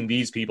casting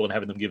these people and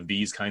having them give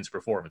these kinds of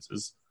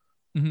performances.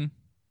 Mm-hmm.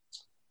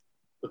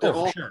 But they're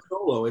all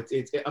solo.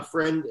 It's a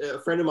friend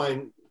of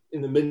mine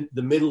in the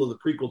middle of the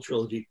prequel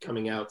trilogy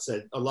coming out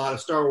said a lot of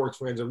Star Wars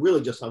fans are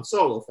really just Han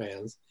Solo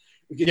fans.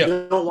 If you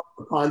don't want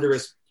the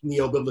ponderous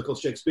neo-biblical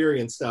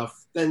Shakespearean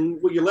stuff, then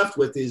what you're left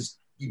with is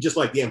you just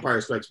like The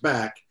Empire Strikes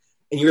Back.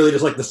 And you really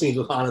just like the scenes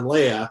with Han and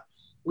Leia,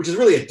 which is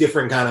really a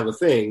different kind of a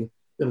thing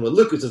than what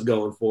Lucas is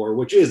going for,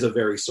 which is a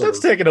very That's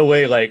taken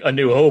away like A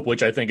New Hope,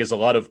 which I think is a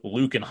lot of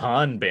Luke and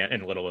Han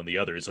and little in the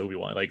others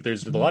Obi-Wan. Like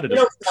there's a lot of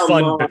just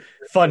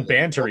fun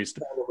bantery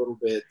stuff. A little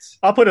bit.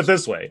 I'll put it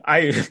this way: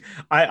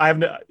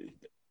 I'm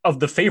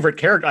of the favorite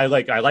character. I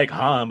like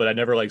Han, but I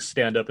never like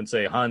stand up and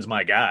say Han's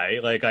my guy.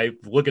 Like I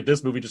look at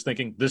this movie just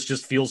thinking this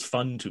just feels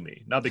fun to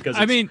me, not because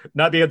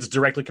it's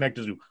directly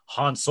connected to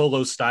Han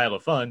Solo's style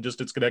of fun. Just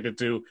it's connected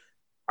to.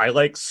 I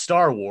like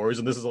Star Wars,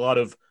 and this is a lot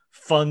of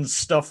fun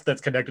stuff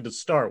that's connected to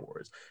Star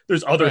Wars.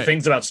 There's other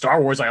things about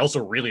Star Wars I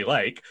also really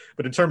like,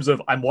 but in terms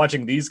of I'm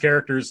watching these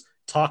characters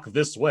talk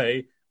this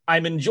way,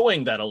 I'm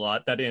enjoying that a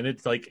lot. And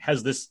it's like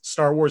has this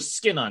Star Wars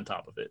skin on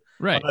top of it.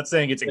 Right. I'm not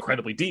saying it's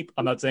incredibly deep.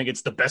 I'm not saying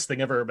it's the best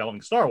thing ever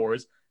about Star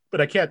Wars,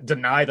 but I can't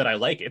deny that I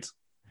like it.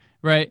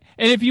 Right.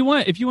 And if you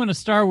want a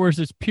Star Wars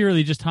that's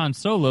purely just Han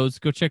Solos,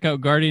 go check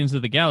out Guardians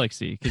of the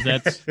Galaxy because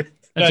that's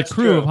a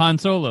crew of Han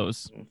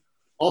Solos.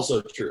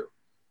 Also true.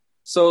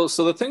 So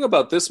the thing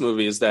about this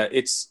movie is that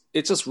it's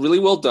just really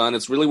well done.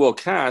 It's really well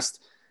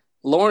cast.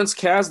 Lawrence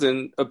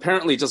Kasdan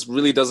apparently just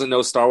really doesn't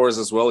know Star Wars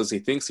as well as he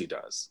thinks he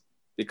does,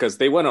 because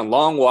they went on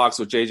long walks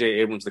with J.J.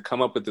 Abrams to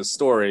come up with this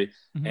story,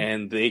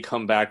 and they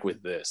come back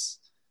with this.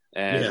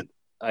 And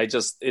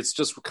it's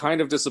just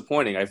kind of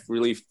disappointing. I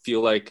really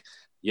feel like,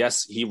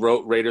 yes, he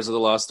wrote Raiders of the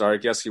Lost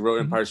Ark. Yes, he wrote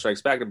Empire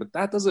Strikes Back, but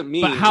that doesn't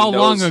mean. But how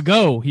long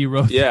ago he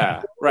wrote?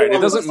 Yeah, right.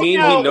 It doesn't mean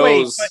he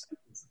knows.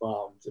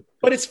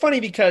 But it's funny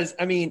because,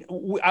 I mean,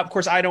 of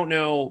course, I don't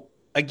know.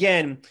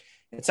 Again,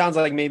 it sounds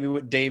like maybe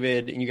what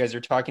David and you guys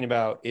are talking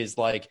about is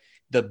like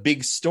the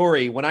big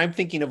story. When I'm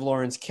thinking of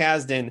Lawrence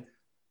Kasdan,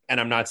 and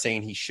I'm not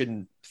saying he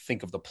shouldn't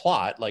think of the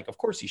plot, like, of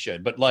course he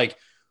should, but like,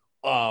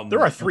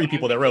 there are three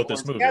people that wrote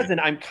this movie. Kasdan,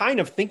 I'm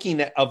kind of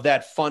thinking of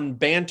that fun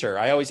banter.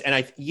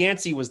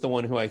 Yancey was the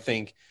one who I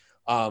think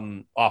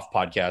off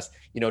podcast,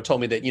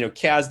 told me that,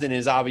 Kasdan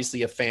is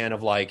obviously a fan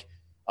of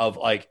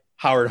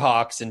Howard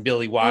Hawks and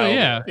Billy Wilder.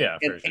 Oh, yeah.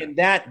 And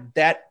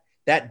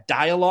that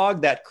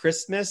dialogue, that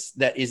Christmas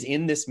that is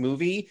in this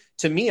movie,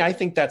 to me, I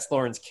think that's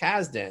Lawrence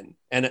Kasdan.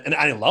 And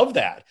I love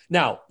that.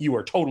 Now, you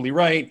are totally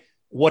right.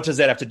 What does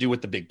that have to do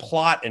with the big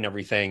plot and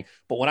everything?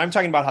 But when I'm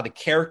talking about how the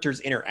characters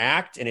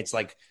interact and it's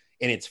like,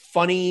 and it's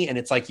funny and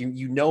it's like,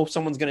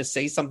 someone's going to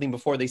say something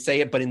before they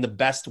say it, but in the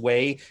best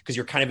way, because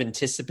you're kind of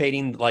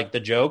anticipating like the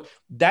joke,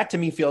 that to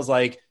me feels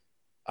like,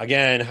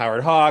 again,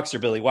 Howard Hawks or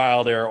Billy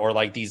Wilder, or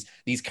like these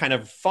kind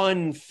of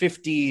fun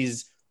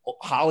 50s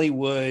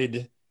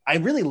Hollywood. I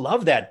really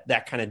love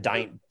that kind of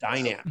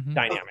dynamic.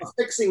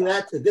 Fixing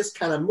that to this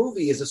kind of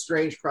movie is a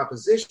strange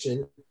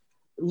proposition.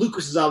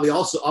 Lucas is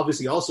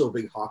obviously also a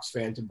big Hawks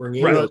fan to bring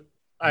in. Right.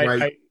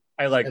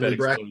 I like that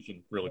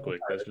explosion really quick.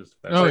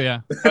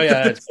 Yeah.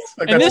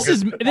 And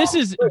this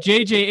is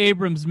J.J.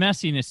 Abrams'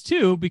 messiness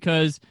too,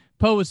 because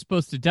Poe was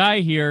supposed to die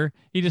here.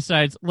 He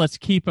decides, let's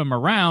keep him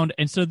around.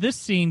 And so this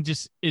scene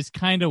just is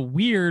kind of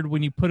weird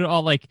when you put it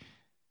all like,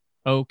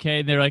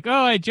 okay. And they're like, oh,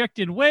 I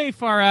ejected way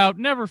far out,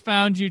 never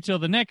found you till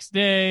the next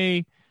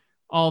day.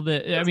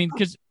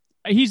 Because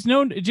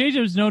JJ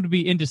was known to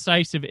be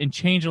indecisive and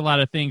change a lot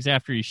of things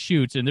after he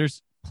shoots. And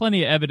there's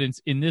plenty of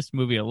evidence in this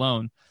movie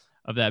alone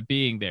of that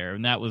being there.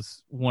 And that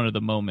was one of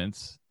the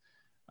moments.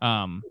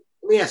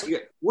 Let me ask you,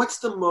 what's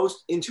the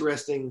most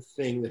interesting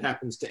thing that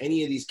happens to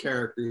any of these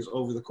characters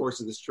over the course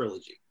of this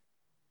trilogy?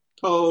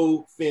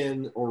 Poe,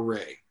 Finn, or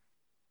Rey?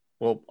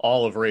 Well,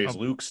 all of Rey's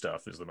Luke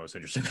stuff is the most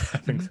interesting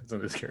thing to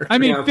this character. I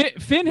mean,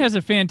 Finn has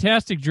a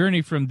fantastic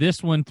journey from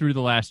this one through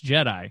The Last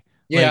Jedi.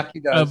 Yeah, he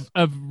does.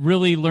 Of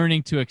really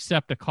learning to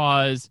accept a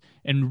cause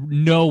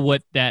and know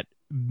what that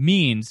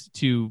means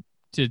to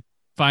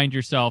find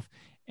yourself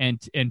and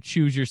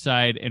choose your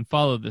side and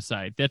follow the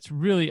side. That's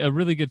really a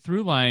really good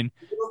through line.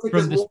 You don't think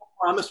there's more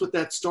promise with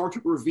that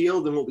Stormtrooper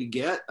reveal than what we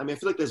get? I mean, I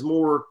feel like there's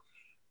more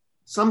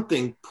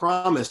something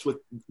promised with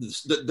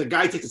the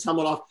guy takes his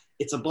helmet off.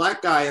 It's a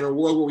black guy in a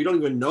world where we don't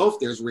even know if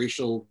there's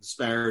racial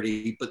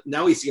disparity, but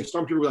now we see a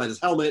Stormtrooper without his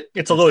helmet.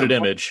 It's a loaded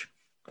image.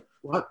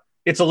 What?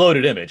 It's a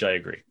loaded image. I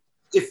agree.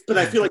 But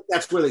I feel like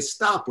that's where they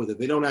stop with it.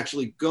 They don't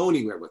actually go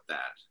anywhere with that.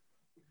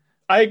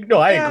 I agree.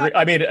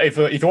 I mean, if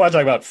you want to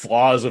talk about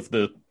flaws of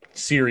the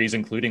series,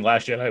 including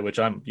Last Jedi, which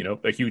I'm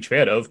a huge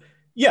fan of,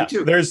 yeah,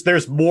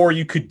 there's more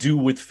you could do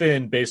with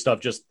Finn based off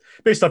just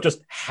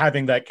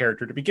having that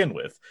character to begin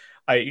with.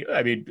 I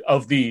mean,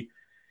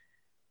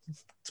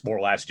 it's more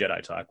Last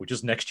Jedi talk, which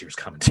is next year's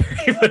commentary.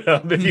 But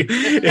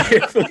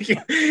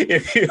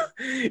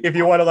if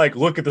you want to like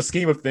look at the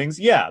scheme of things,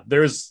 yeah,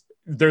 there's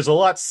a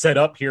lot set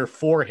up here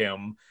for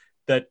him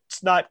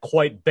that's not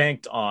quite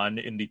banked on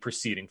in the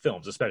preceding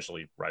films,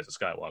 especially Rise of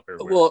Skywalker.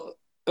 Well,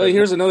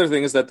 here's another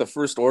thing: is that the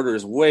First Order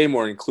is way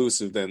more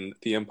inclusive than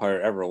the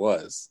Empire ever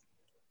was.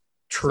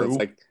 True.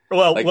 So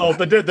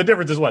the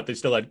difference is what they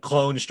still had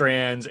clone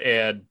strands,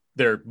 and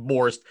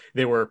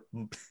they were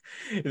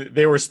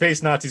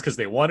space Nazis because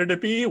they wanted to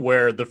be.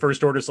 Where the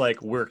First Order's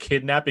like, we're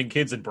kidnapping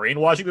kids and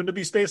brainwashing them to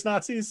be space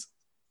Nazis.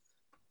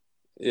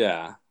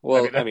 Yeah.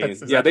 Well,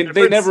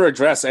 they never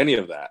address any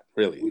of that,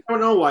 really. We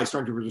don't know why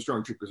stormtroopers are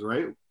stormtroopers,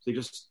 right?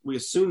 We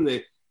assume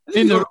they.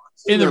 In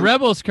the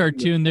Rebels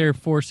cartoon, they're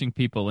forcing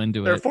people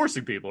into it. They're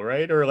forcing people,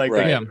 right? Or like,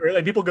 or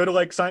like people go to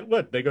like sign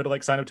up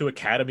to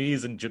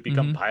academies and just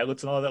become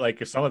pilots and all that.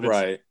 Like some of it's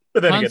right.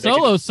 But then Han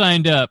Solo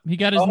signed up. He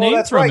got his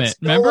name from it.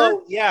 Solo,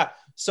 remember? Yeah,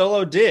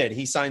 Solo did.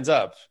 He signs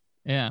up.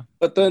 Yeah.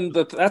 But then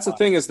that's the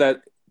thing is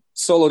that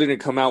Solo didn't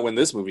come out when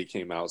this movie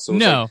came out. So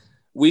no. Like,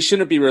 we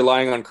shouldn't be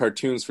relying on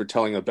cartoons for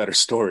telling a better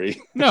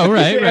story. No,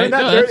 right.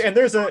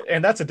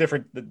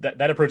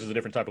 That approach is a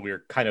different topic we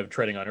were kind of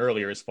treading on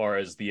earlier, as far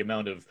as the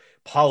amount of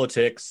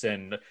politics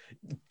and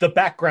the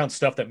background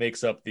stuff that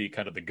makes up the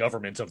kind of the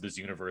government of this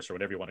universe, or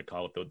whatever you want to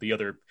call it. The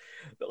other,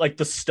 like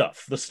the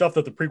stuff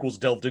that the prequels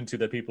delved into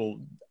that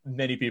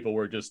many people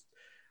were just,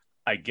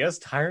 I guess,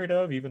 tired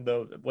of, even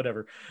though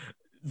whatever.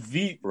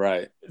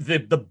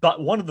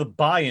 One of the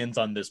buy-ins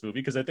on this movie,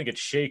 because I think it's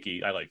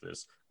shaky. I like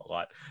this a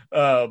lot.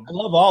 I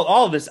love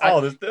all of this.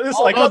 This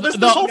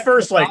whole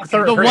first like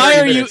third.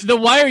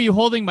 Why are you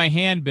holding my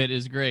hand bit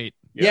is great.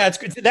 Yeah, it's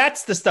good.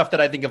 That's the stuff that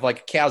I think of,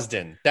 like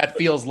Kasdan. That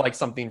feels like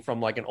something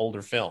from like an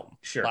older film.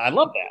 Sure, I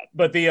love that.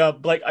 But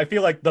I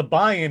feel like the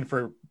buy-in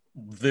for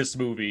this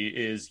movie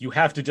is you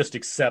have to just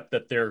accept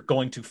that they're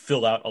going to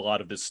fill out a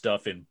lot of this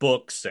stuff in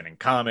books and in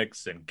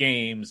comics and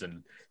games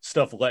and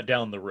stuff let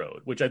down the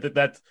road, which I think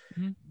that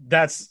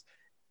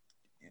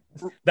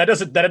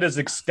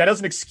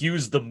doesn't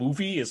excuse the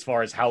movie as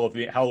far as how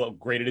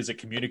great it is at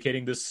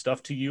communicating this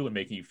stuff to you and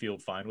making you feel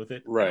fine with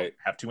it. Right.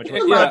 Have too much.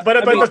 Yeah,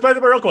 but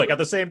real quick, at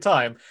the same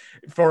time,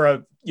 for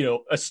a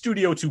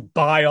studio to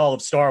buy all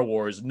of Star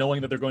Wars,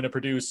 knowing that they're going to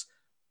produce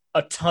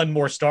a ton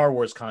more Star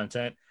Wars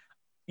content,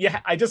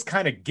 yeah, I just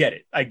kind of get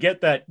it. I get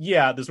that.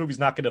 Yeah, this movie's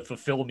not going to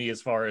fulfill me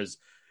as far as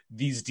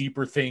these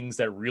deeper things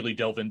that really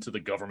delve into the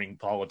governing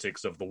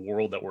politics of the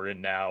world that we're in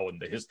now, and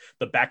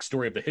the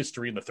backstory of the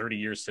history in the 30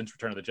 years since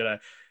Return of the Jedi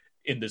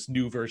in this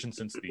new version,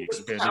 since the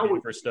expanded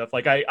universe stuff.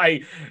 Like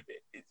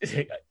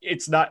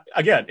it's not,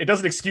 again, it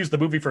doesn't excuse the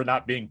movie for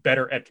not being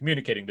better at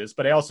communicating this,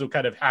 but I also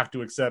kind of have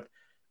to accept,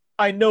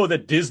 I know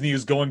that Disney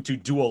is going to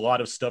do a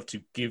lot of stuff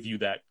to give you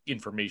that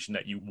information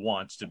that you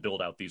want to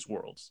build out these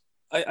worlds.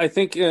 I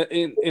think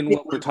in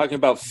what we're talking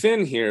about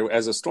Finn here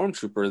as a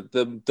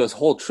stormtrooper, the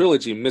whole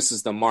trilogy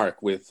misses the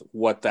mark with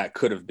what that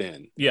could have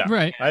been. Yeah,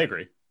 right. I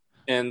agree.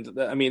 And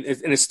I mean,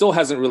 it still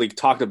hasn't really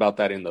talked about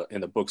that in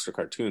the books or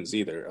cartoons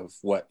either, of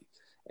what.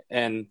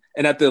 And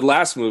at the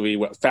last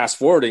movie, fast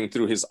forwarding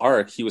through his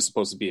arc, he was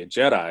supposed to be a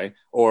Jedi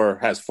or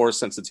has Force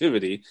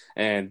sensitivity,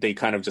 and they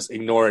kind of just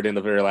ignore it in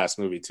the very last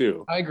movie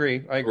too. I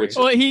agree.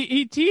 Well,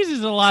 he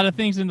teases a lot of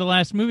things in the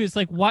last movie. It's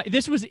like, why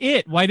this was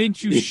it? Why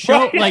didn't you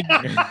show like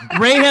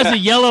Rey has a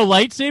yellow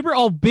lightsaber?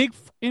 Oh, big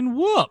and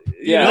whoop.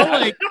 Yeah.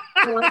 Like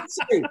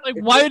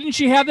why didn't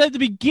she have that at the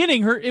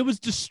beginning? It was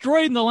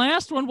destroyed in the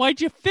last one. Why'd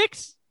you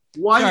fix?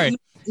 Why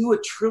do a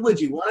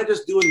trilogy? Why not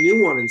just do a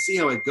new one and see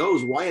how it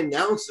goes? Why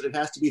announce that it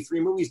has to be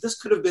 3 movies?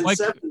 This could have been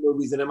 7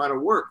 movies and it might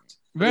have worked.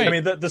 Right. I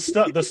mean,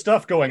 the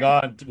stuff going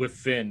on with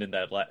Finn and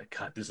that.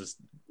 God,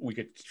 we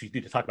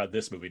need to talk about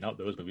this movie, not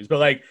those movies. But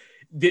like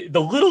the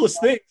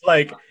littlest things,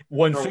 like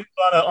when Finn's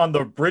on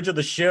the bridge of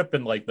the ship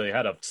and like they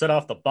had to set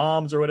off the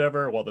bombs or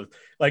whatever. Well,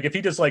 if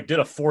he just like did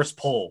a force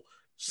pull,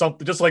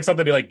 something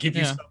to like give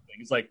you something.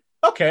 It's like,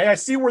 okay, I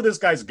see where this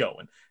guy's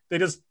going. They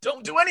just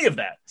don't do any of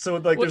that. So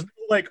like, there's no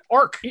like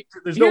arc.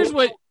 Here's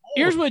what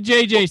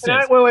JJ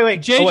says.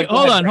 Wait.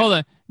 Hold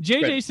on.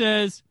 JJ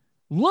says,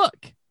 look,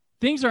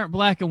 things aren't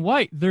black and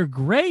white. They're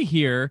gray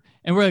here.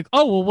 And we're like,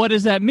 oh, well, what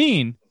does that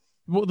mean?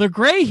 Well, they're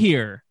gray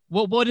here.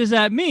 Well, what does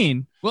that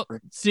mean? Well,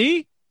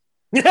 see,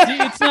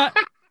 it's not.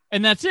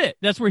 And that's it.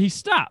 That's where he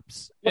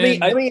stops.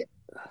 I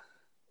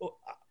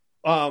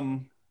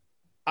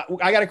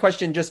got a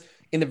question. Just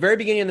in the very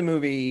beginning of the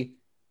movie,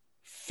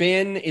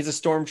 Finn is a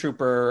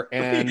stormtrooper,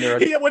 and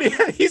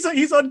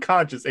he's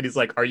unconscious, and he's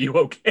like, "Are you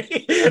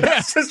okay?"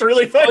 That's just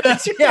really funny.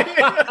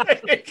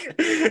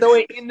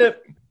 So in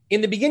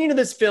the beginning of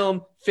this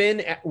film,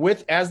 Finn,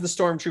 as the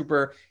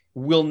stormtrooper,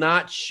 will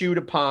not shoot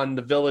upon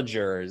the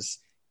villagers,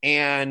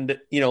 and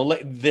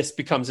this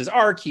becomes his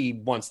arc. He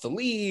wants to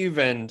leave,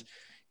 and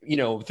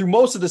through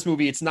most of this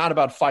movie, it's not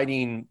about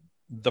fighting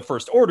the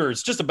First Order.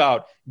 It's just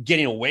about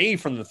getting away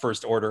from the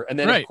First Order, and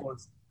then of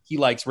course he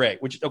likes Rey.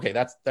 Which okay,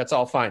 that's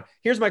all fine.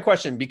 Here's my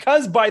question: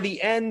 because by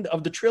the end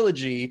of the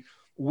trilogy,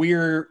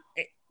 we're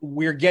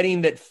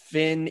getting that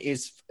Finn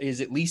is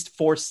at least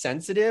Force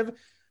sensitive.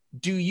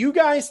 Do you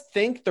guys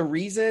think the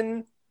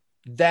reason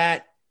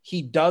that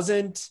he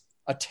doesn't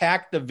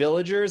attack the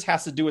villagers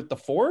has to do with the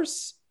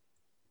Force?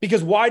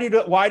 Because why do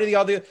the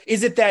other?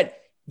 Is it that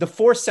the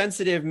Force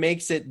sensitive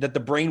makes it that the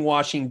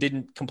brainwashing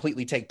didn't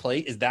completely take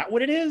place? Is that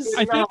what it is?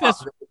 I think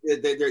that's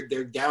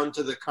they're down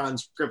to the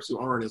conscripts who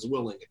aren't as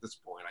willing at this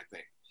point. I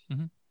think,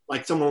 Mm-hmm.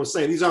 Someone was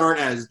saying, these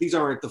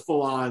aren't the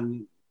full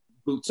on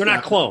boots. They're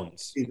not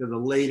clones. These are the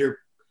later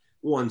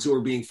ones who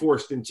are being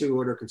forced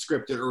into it or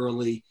conscripted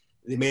early.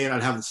 They may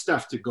not have the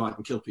stuff to go out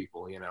and kill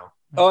people.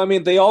 Oh, I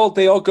mean, they all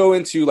go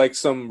into like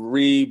some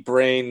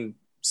re-brain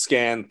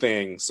scan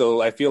thing.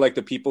 So I feel like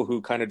the people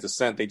who kind of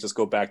dissent, they just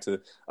go back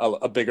to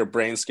a bigger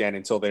brain scan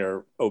until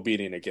they're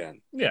obedient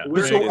again. Yeah.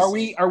 So are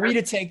we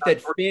to take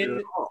that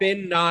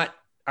Finn not?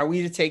 Are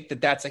we to take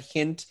that that's a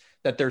hint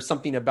that there's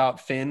something about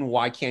Finn?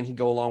 Why can't he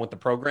go along with the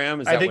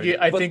program? I think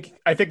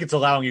it's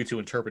allowing you to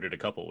interpret it a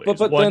couple ways.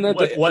 But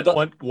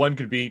one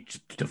could be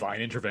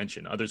divine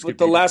intervention. Others could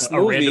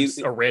be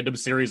a random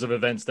series of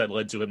events that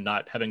led to him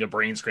not having a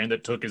brain scan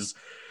that took its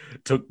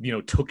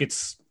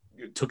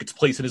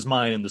place in his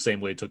mind in the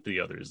same way it took the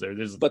others.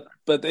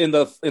 But in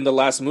the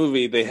last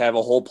movie, they have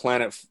a whole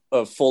planet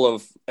full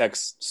of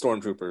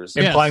ex-stormtroopers,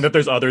 implying that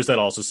there's others that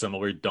also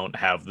similar don't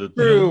have the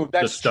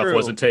stuff true.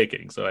 Wasn't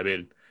taking. So I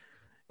mean,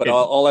 but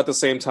all at the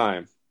same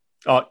time.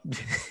 Yeah,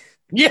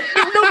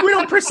 we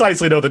don't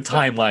precisely know the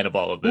timeline of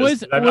all of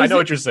this. I know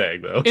what you're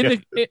saying, though.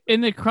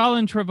 In the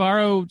Colin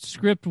Trevorrow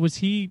script, was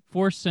he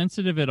Force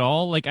sensitive at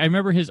all? Like, I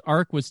remember his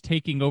arc was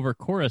taking over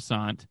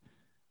Coruscant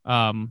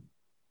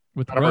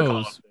with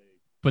Rose,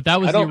 but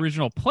that was the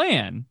original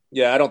plan.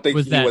 Yeah, I don't think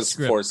he was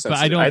Force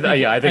sensitive.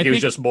 I think he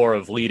was just more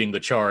of leading the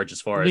charge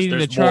as far as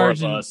there's more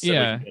of us, so we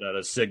can get out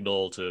a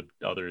signal to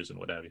others and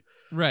what have you.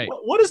 Right.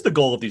 What is the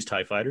goal of these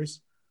TIE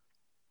fighters?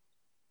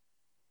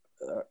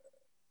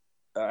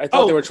 I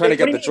thought they were trying to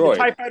get the droid.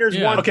 The TIE fighters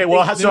want. Okay,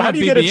 well, so how do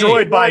you get a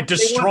droid by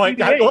destroying?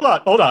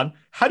 Hold on.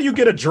 How do you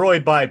get a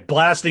droid by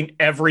blasting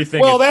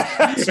everything? Well,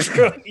 that's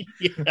true.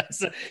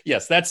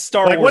 Yes, that's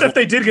Star Wars. What if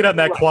they did get on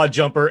that quad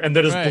jumper and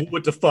then just blew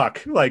it to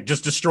fuck? Like,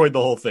 just destroyed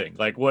the whole thing?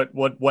 Like, what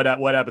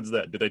happens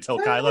then? Do they tell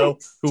Kylo?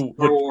 Star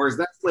Wars.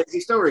 That's lazy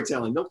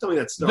storytelling. Don't tell me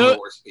that's Star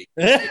Wars speak.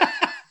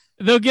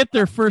 They'll get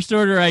their first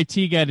order IT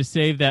guy to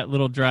save that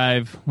little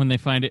drive when they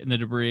find it in the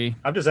debris.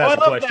 I'm just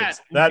asking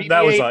questions.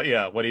 That was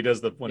when he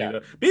does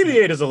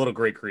BB-8 is a little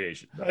great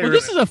creation.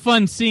 This is a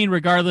fun scene,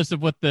 regardless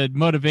of what the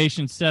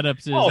motivation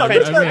setups is.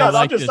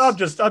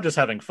 I'm just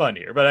having fun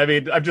here, but I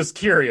mean, I'm just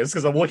curious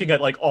because I'm looking at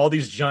like all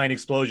these giant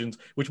explosions,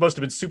 which must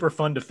have been super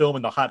fun to film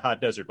in the hot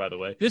desert. By the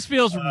way, this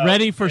feels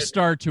ready for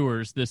Star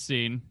Tours. This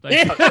scene,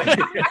 this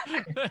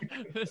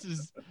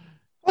is.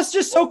 It's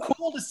just so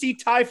cool to see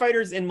TIE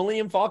fighters and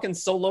Millennium Falcon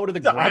so low to the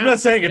ground. I'm not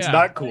saying it's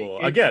not cool.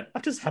 Again,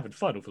 I'm just having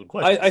fun with the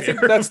questions. I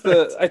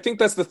think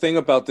that's the thing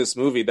about this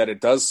movie that it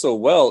does so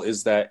well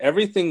is that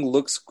everything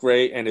looks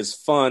great and is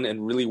fun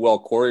and really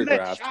well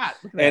choreographed.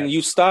 And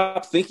you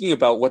stop thinking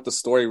about what the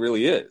story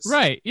really is.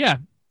 Right. Yeah.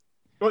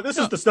 Well, this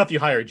is the stuff you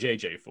hire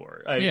JJ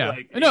for.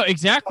 No,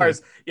 exactly.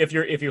 As if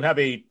you have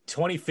a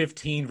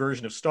 2015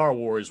 version of Star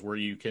Wars where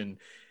you can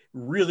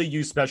really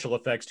use special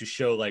effects to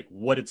show like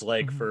what it's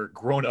like for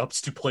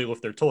grown-ups to play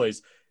with their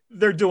toys,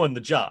 they're doing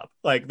the job.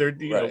 Like they're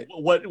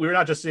we're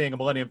not just seeing a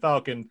Millennium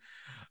Falcon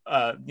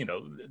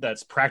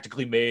that's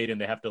practically made and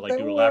they have to like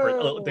do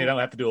elaborate, they don't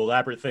have to do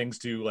elaborate things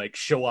to like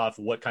show off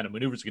what kind of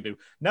maneuvers you can do.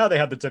 Now they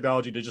have the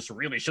technology to just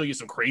really show you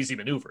some crazy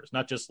maneuvers,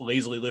 not just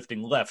lazily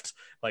lifting left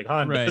like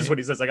Han does when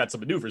he says I got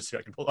some maneuvers here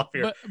I can pull off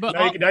here. But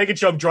now you can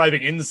show him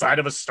driving inside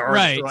of a Star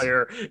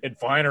Destroyer and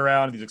flying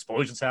around and these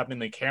explosions happening.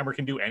 The camera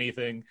can do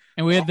anything.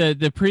 And we had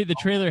the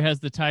trailer has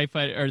the TIE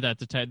fighter, or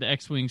the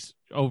X-Wings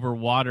over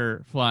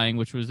water flying,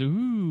 which was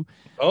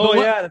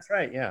that's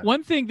right. Yeah.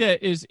 One thing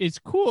that is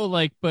cool,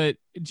 like, but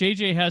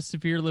JJ has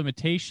severe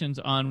limitations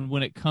on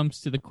when it comes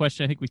to the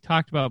question I think we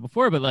talked about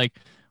before, but like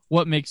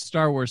what makes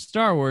Star Wars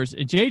Star Wars?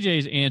 And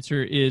JJ's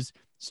answer is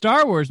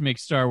Star Wars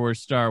makes Star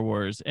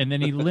Wars, and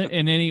then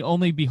he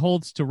only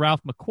beholds to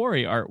Ralph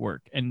McQuarrie artwork,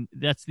 and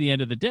that's the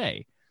end of the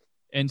day.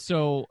 And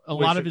so a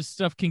lot of his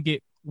stuff can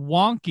get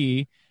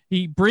wonky.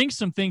 He brings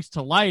some things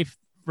to life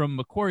from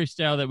McQuarrie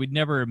style that we'd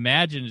never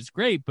imagined is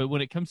great, but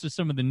when it comes to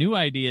some of the new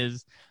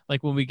ideas,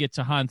 like when we get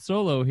to Han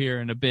Solo here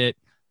in a bit,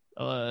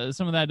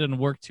 some of that doesn't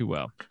work too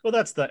well. Well,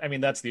 that's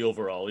the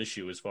overall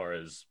issue as far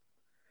as.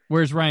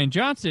 Whereas Rian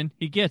Johnson,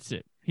 he gets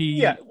it.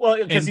 Yeah, well,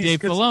 and because Dave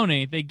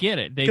Filoni, they get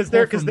it. They pull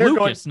they're from going-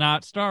 Lucas,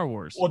 not Star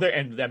Wars. well,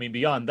 and I mean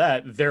beyond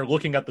that, they're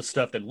looking at the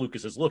stuff that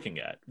Lucas is looking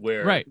at.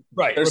 Where Right.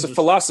 There's a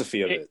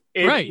philosophy of it.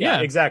 Right,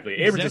 yeah. exactly.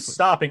 Abrams is Exactly.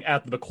 stopping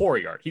at the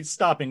McQuarrie arc. He's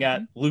stopping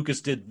at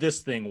Lucas did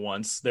this thing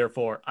once,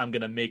 therefore I'm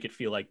going to make it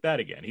feel like that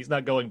again. He's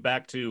not going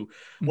back to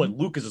what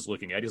Lucas is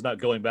looking at. He's not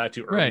going back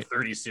to early Right.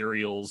 30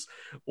 serials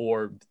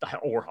or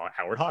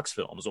Howard Hawks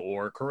films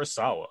or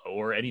Kurosawa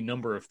or any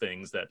number of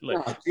things that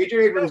like J.J.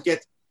 Abrams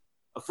gets,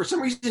 for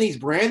some reason, he's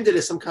branded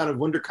as some kind of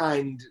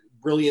wunderkind,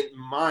 brilliant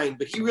mind,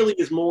 but he really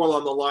is more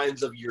along the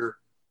lines of your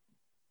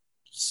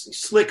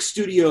slick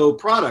studio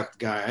product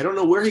guy. I don't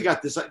know where he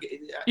got this.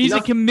 He's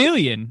a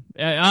chameleon.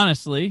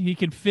 Honestly, he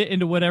can fit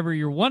into whatever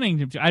you're wanting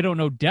him to. I don't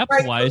know depth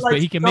wise, Right,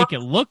 but he can make it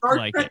look Star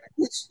like Trek,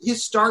 it.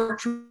 His Star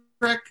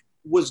Trek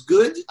was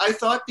good, I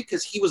thought,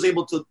 because he was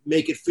able to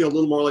make it feel a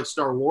little more like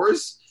Star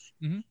Wars.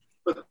 Mhm.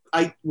 But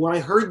when I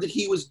heard that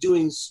he was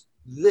doing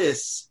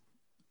this,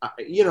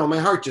 my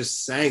heart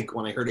just sank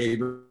when I heard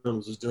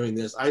Abrams was doing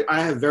this.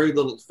 I have very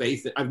little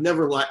faith. I've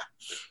never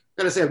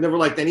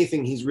liked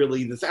anything he's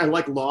really. I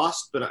like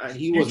Lost, but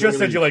he was. You just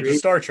said you liked the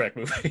Star Trek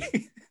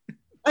movie.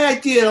 I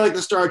did. I like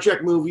the Star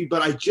Trek movie,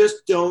 but I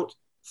just don't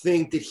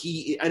think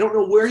that I don't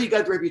know where he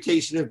got the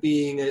reputation of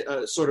being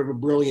a sort of a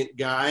brilliant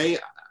guy.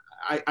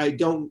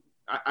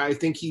 I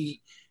think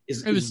he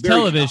is. It was very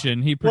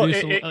television. He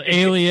produced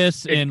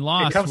Alias and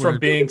Lost. It comes from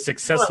being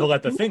successful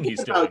at the thing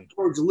he's doing.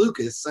 George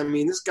Lucas. I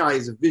mean, this guy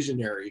is a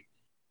visionary,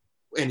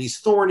 and he's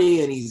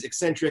thorny and he's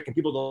eccentric, and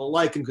people don't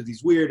like him because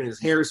he's weird and his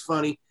hair is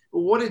funny. But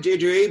what did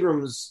J.J.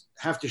 Abrams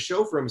have to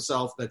show for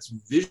himself that's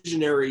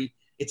visionary?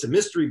 It's a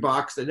mystery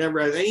box that never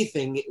has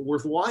anything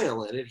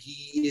worthwhile in it.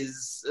 He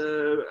is.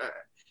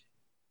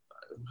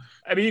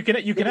 I mean, you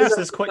can ask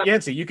this question,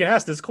 Yancey. You can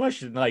ask this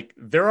question. Like,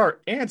 there are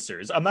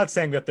answers. I'm not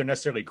saying that they're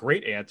necessarily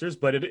great answers,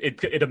 but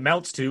it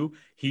amounts to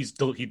he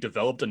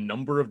developed a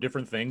number of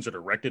different things or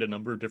directed a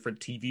number of different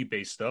TV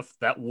based stuff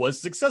that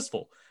was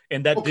successful,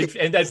 and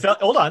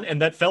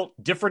that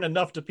felt different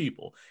enough to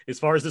people. As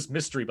far as this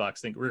mystery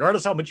box thing,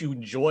 regardless how much you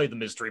enjoy the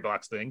mystery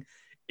box thing,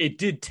 it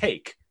did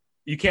take.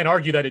 You can't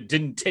argue that it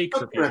didn't take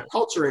for people. A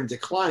culture in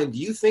decline. Do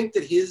you think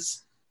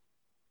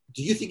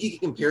he can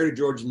compare to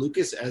George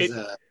Lucas as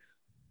a?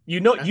 You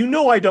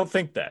know, I don't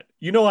think that.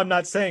 I'm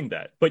not saying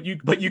that, but you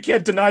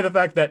can't deny the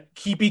fact that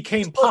he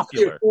became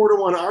popular. A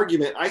 4-1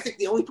 argument. I think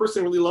the only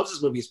person who really loves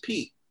this movie is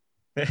Pete.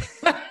 Am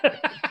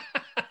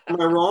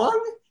I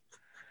wrong?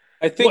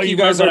 I think you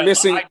guys are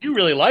missing. I do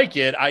really like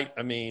it. I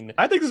mean,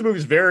 I think this movie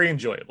is very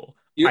enjoyable.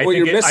 What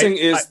you're missing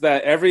is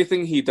that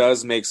everything he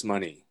does makes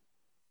money.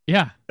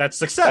 Yeah, that's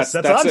success.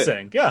 That's what I'm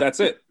saying. Yeah, that's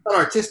it.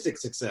 Artistic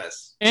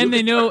success. And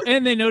they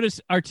notice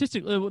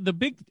artistic. The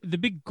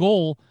big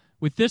goal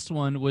with this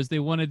one was they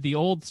wanted the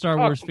old Star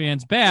Wars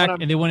fans back,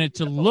 and they wanted it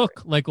to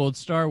look like old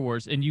Star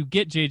Wars. And you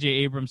get J.J.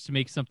 Abrams to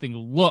make something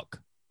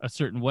look a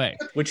certain way,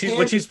 which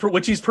he's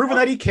proven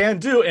that he can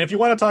do. And if you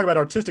want to talk about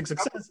artistic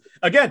success,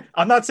 again,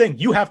 I'm not saying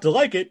you have to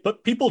like it,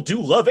 but people do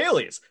love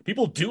Alias.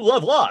 People do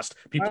love Lost.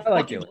 People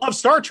love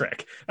Star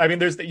Trek. I mean,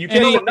 you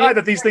can't deny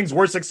that these things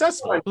were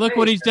successful. Look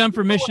what he's done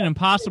for Mission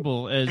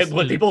Impossible.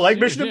 People like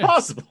Mission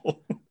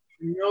Impossible.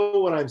 You know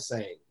what I'm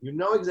saying. You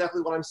know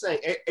exactly what I'm saying.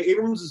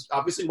 Abrams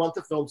obviously went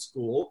to film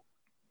school,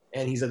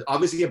 and he's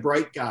obviously a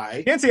bright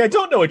guy. Nancy, I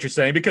don't know what you're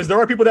saying because there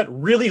are people that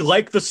really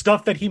like the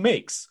stuff that he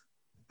makes.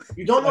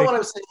 You don't know what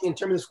I'm saying in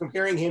terms of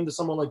comparing him to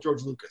someone like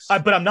George Lucas.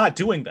 But I'm not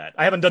doing that.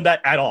 I haven't done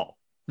that at all.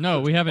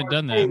 No, we haven't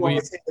done that.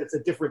 It's a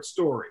different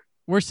story.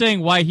 We're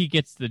saying why he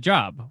gets the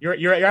job.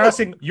 You're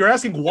asking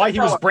why he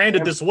was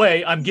branded this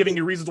way. I'm giving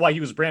you reasons why he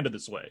was branded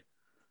this way.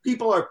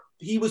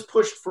 He was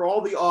pushed for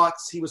all the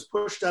aughts. He was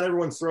pushed down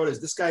everyone's throat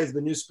as this guy is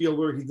the new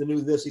Spielberg. He's the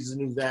new this. He's the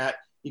new that.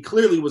 He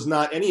clearly was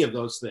not any of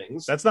those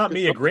things. That's not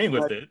me agreeing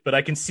with it, but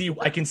I can see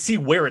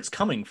where it's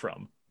coming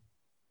from.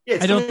 Yeah,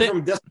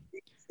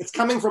 it's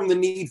coming from the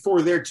need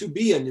for there to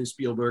be a new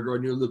Spielberg or a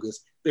new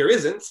Lucas. There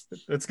isn't.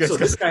 It's because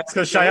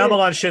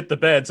Shyamalan shit the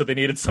bed, so they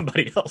needed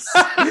somebody else.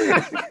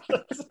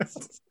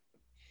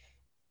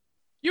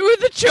 You were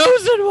the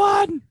chosen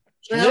one.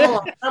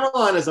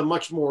 Shyamalan is a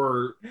much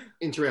more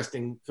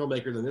interesting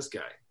filmmaker than this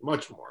guy.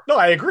 Much more. No,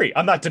 I agree.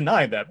 I'm not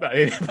denying that.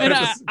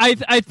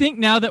 I think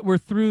now that we're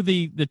through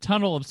the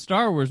tunnel of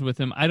Star Wars with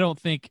him, I don't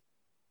think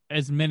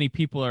as many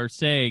people are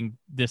saying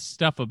this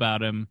stuff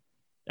about him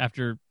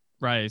after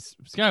Rise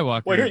of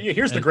Skywalker. Well,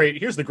 here's the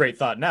great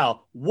thought.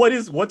 Now,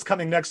 what's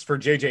coming next for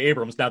J.J.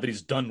 Abrams now that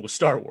he's done with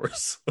Star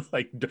Wars?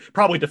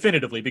 Probably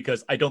definitively,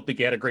 because I don't think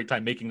he had a great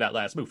time making that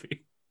last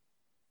movie.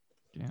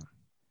 Yeah.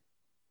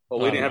 Well,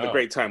 we didn't have a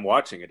great time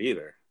watching it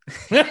either.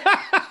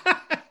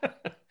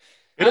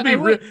 It'll be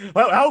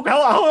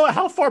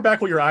how far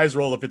back will your eyes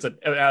roll if it's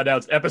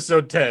announced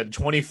episode 10,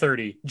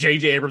 2030?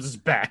 J.J. Abrams is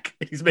back.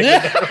 He's making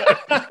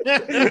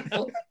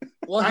that.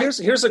 Well,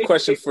 here's a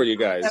question for you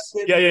guys.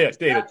 Yeah,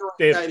 David.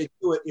 To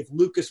do it if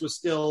Lucas was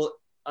still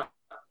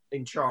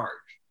in charge.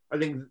 I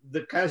think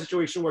the kind of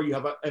situation where you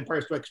have an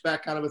Empire Strikes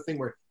Back kind of a thing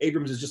where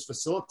Abrams is just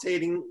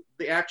facilitating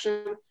the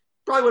action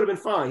probably would have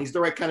been fine. He's the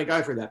right kind of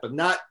guy for that, but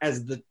not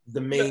as the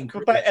main.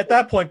 But at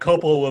that point,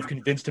 Coppola will have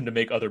convinced him to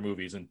make other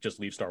movies and just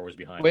leave Star Wars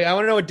behind. Wait, I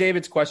want to know what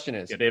David's question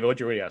is. Yeah, David, what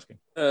are you asking?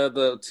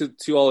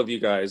 To all of you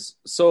guys.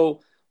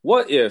 So,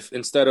 what if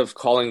instead of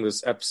calling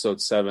this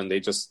Episode 7, they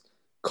just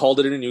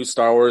called it a new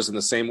Star Wars and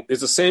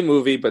it's the same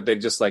movie, but they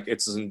just like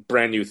it's a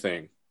brand new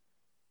thing?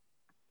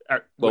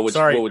 Are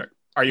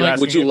you asking?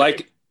 Would you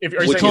like? If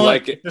Would you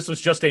like it? This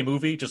was just a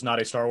movie, just not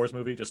a Star Wars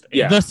movie, just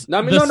Yeah.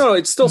 No,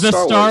 it's still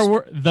Star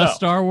Wars.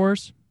 Star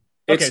Wars.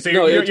 Okay, so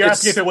you're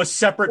asking if it was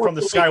separate from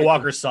the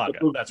Skywalker saga.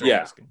 That's what you're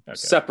asking. Okay.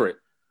 Separate.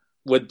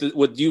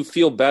 Would you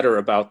feel better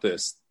about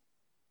this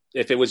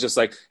if it was just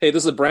like, hey,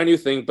 this is a brand new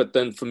thing, but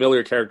then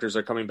familiar characters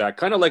are coming back,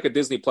 kind of like a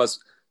Disney Plus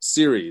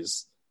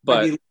series? But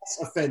I'd be less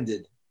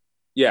offended.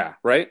 Yeah,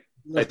 right.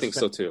 Less I think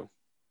so too.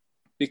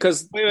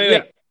 Because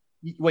wait.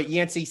 What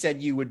Yancey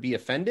said, you would be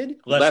offended?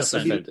 Less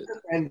offended.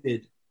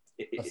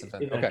 Less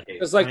offended. Okay.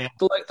 It's like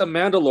the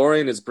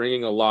Mandalorian is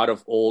bringing a lot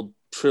of old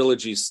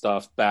trilogy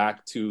stuff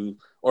back to,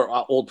 or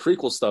old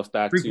prequel stuff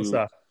back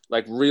to,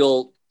 like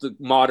real the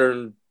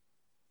modern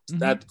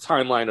that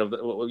timeline of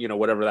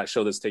whatever that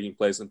show that's taking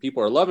place, and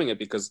people are loving it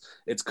because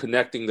it's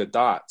connecting the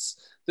dots.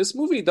 This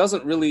movie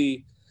doesn't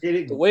really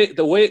the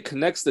way it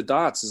connects the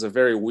dots is a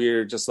very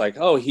weird, just like,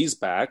 oh, he's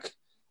back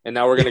and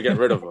now we're gonna get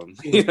rid of him.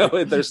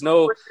 There's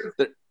no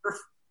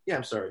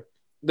I'm sorry.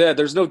 Yeah,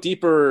 there's no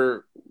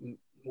deeper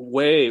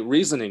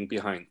reasoning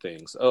behind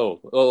things.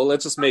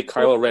 Let's just make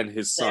Kylo Ren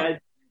his son.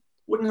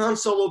 Wouldn't Han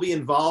Solo be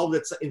involved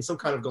in some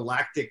kind of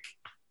galactic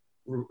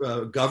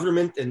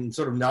government and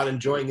sort of not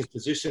enjoying his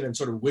position and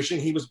sort of wishing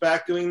he was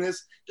back doing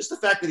this? Just the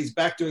fact that he's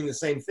back doing the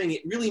same thing,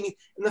 it really means,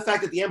 and the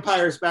fact that the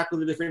Empire is back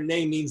with a different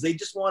name means they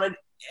just wanted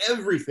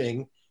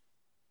everything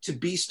to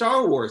be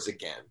Star Wars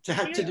again.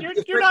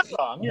 You're not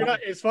wrong. You're not,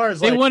 as far as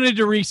they wanted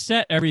to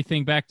reset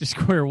everything back to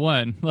square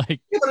one. But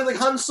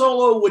Han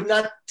Solo would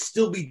not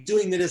still be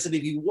doing this, and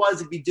if he was,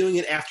 he'd be doing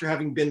it after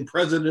having been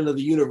president of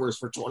the universe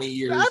for 20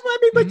 years.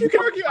 But you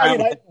can argue.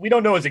 We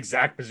don't know his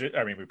exact position.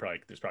 I mean, there's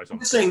probably something. I'm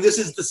just saying this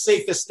is the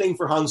safest thing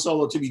for Han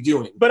Solo to be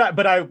doing.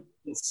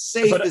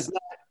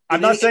 I'm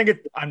not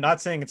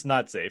saying it's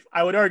not safe.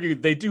 I would argue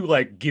they do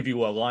give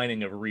you a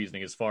lining of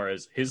reasoning as far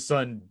as his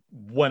son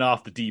went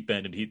off the deep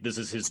end and this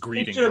is his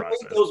grieving process.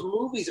 Those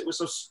movies, it was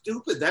so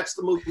stupid. That's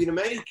the movie to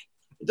make.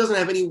 It doesn't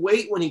have any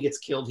weight when he gets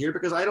killed here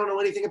because I don't know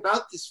anything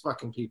about these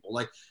fucking people.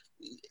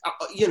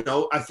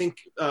 I think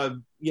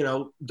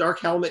Dark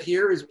Helmet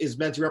here is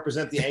meant to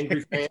represent the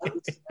angry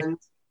fans,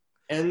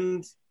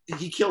 and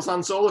he kills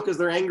Han Solo because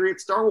they're angry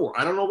at Star Wars.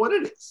 I don't know what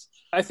it is.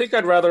 I think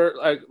I'd rather,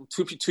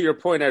 to your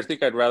point, I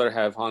think I'd rather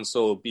have Han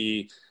Solo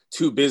be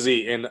too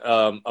busy in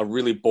a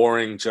really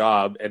boring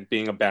job and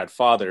being a bad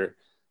father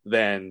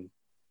than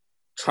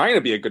trying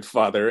to be a good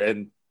father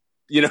and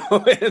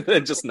and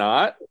then just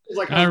not.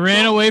 I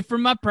ran away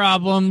from my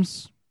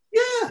problems.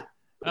 Yeah.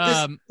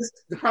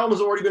 The problem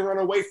has already been run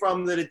away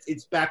from. That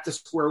it's back to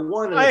square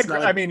one. I agree.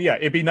 I mean, yeah,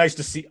 it'd be nice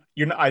to see.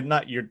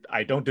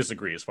 I don't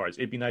disagree as far as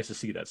it'd be nice to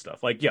see that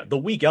stuff.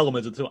 The weak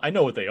elements of I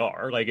know what they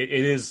are. It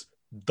is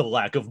the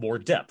lack of more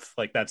depth.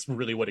 That's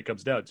really what it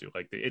comes down to.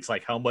 It's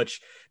how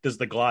much does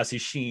the glossy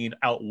sheen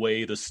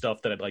outweigh the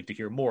stuff that I'd like to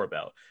hear more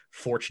about?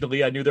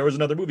 Fortunately, I knew there was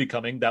another movie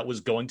coming that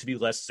was going to be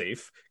less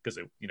safe because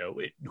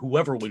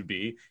whoever would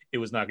be, it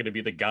was not going to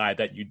be the guy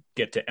that you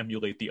get to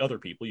emulate the other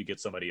people. You get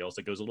somebody else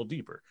that goes a little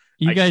deeper.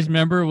 You guys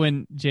remember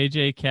when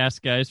JJ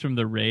cast guys from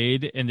The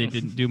Raid and they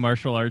didn't do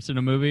martial arts in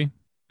a movie?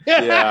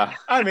 Yeah.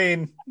 I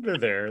mean, they're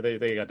there.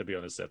 They got to be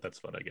on the set. That's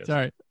fun, I guess.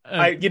 Sorry.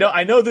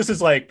 I know this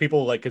is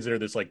people consider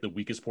this the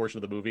weakest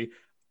portion of the movie.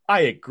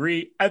 I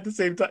agree. At the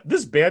same time,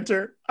 this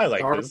banter, I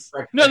like this.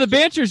 No, the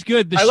banter's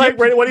good. I like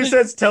when he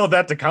says, "Tell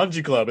that to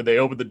Kanji Club," and they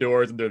open the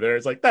doors and they're there.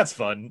 It's that's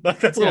fun.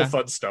 That's little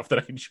fun stuff that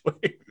I enjoy.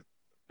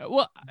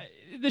 Well,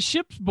 the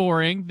ship's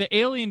boring. The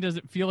alien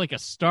doesn't feel like a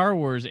Star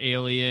Wars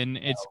alien.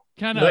 It's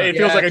kind of. It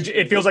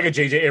feels like a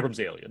J.J. Abrams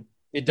alien.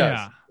 It does.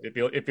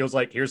 Yeah. It feels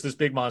like here's this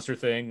big monster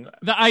thing.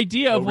 The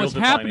idea of what's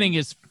happening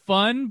is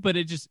fun, but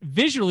it just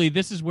visually,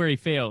 this is where he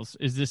fails.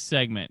 Is this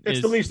segment?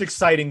 It's the least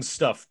exciting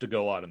stuff to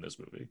go on in this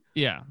movie.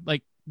 Yeah,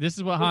 this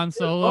is what Han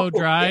Solo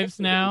drives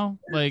now.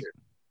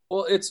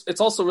 Well, it's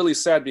also really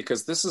sad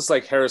because this is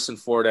Harrison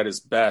Ford at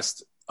his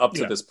best up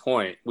to this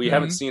point. We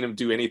haven't seen him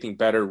do anything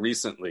better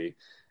recently,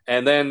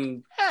 and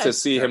then to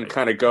see him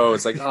kind of go,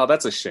 it's oh,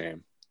 that's a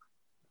shame.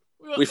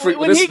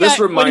 When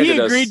he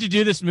agreed to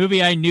do this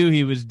movie, I knew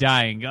he was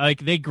dying.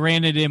 They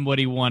granted him what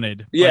he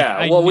wanted.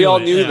 Yeah, we all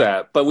knew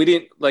that, but we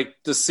didn't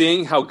to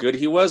seeing how good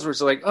he was. We're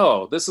just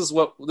oh, this is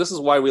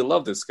why we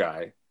love this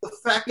guy. The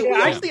fact that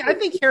I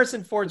think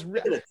Harrison Ford's.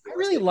 I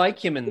really like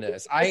him in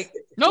this.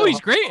 He's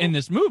great in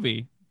this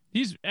movie.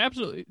 He's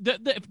absolutely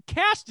the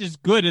cast is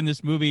good in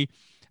this movie.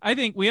 I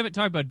think we haven't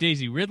talked about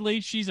Daisy Ridley.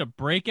 She's a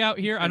breakout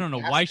here. I don't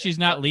know why she's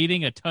not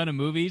leading a ton of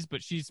movies,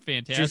 but she's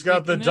fantastic. She's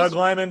got the Doug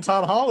Liman,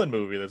 Tom Holland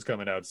movie that's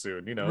coming out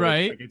soon.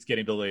 Right? It's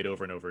getting delayed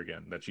over and over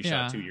again. That she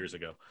shot 2 years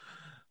ago.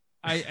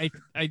 I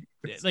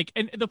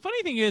and the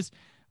funny thing is,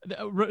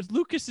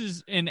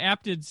 Lucas's and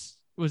Apted's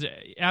was it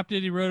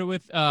Apted he wrote it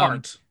with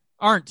Art.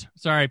 Arndt.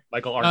 Sorry,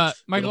 Michael Arndt.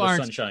 Michael Little Miss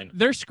Arndt. Sunshine.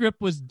 Their script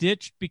was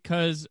ditched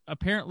because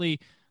apparently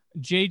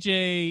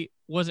JJ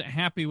wasn't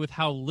happy with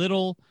how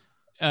little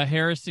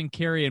Harrison,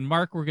 Carey, and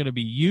Mark were going to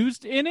be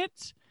used in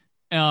it.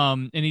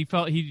 And he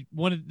felt he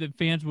wanted the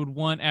fans would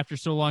want after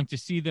so long to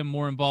see them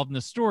more involved in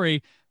the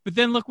story. But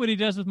then look what he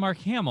does with Mark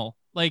Hamill.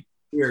 Like,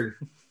 Weird.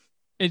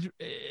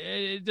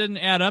 it doesn't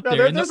add up No,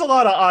 there. there's a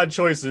lot of odd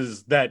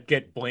choices that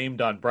get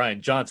blamed on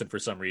Bryan Johnson for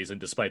some reason,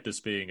 despite this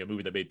being a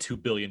movie that made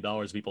 $2 billion.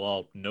 People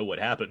all know what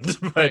happened,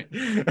 but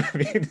I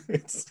mean,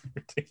 it's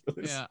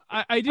ridiculous. Yeah,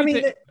 I do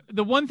think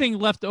the one thing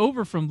left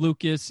over from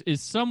Lucas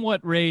is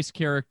somewhat Ray's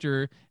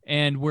character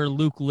and where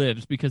Luke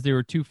lives, because they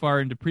were too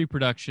far into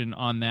pre-production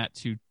on that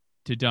to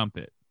dump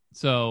it.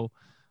 So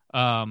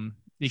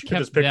they Should have kept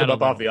just picked that him up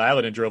alone. off the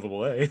island and drove him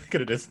away.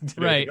 Could have just did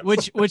Right, anything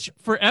else. which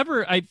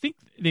forever, I think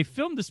they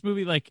filmed this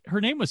movie like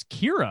her name was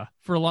Kira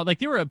for a lot. Like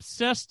they were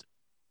obsessed.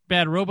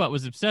 Bad Robot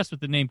was obsessed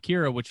with the name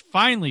Kira, which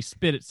finally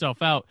spit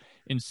itself out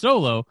in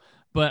Solo.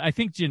 But I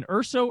think Jyn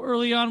Erso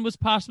early on was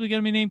possibly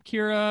going to be named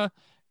Kira.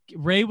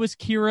 Ray was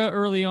Kira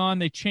early on.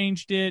 They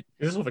changed it.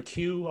 Is this with a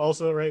Q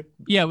also, right?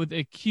 Yeah, with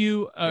a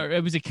Q.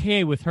 It was a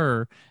K with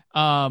her.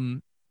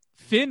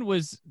 Finn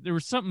there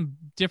was something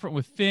different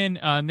with Finn.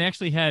 They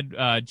actually had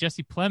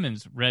Jesse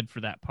Plemons read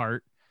for that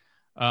part.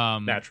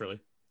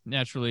 Naturally.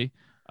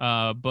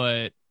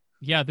 But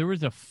yeah, there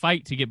was a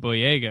fight to get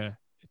Boyega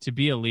to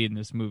be a lead in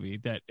this movie.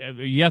 That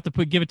you have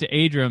to give it to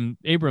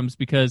Abrams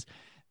because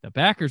the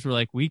backers were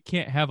like, we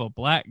can't have a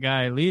black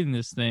guy leading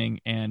this thing,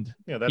 and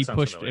Yeah, that he sounds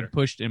pushed familiar. and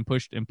pushed and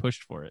pushed and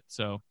pushed for it.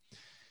 So,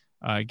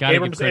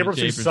 Abrams who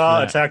for saw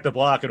that. Attack the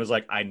Block and was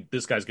like,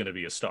 this guy's going to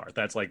be a star.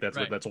 That's Right.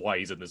 why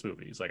he's in this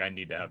movie. He's like, I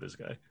need to have this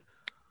guy.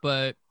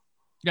 But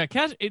yeah,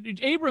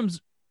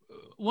 Abrams,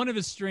 one of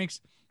his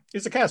strengths,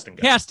 He's a casting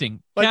guy.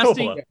 casting, Like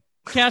casting, Coppola.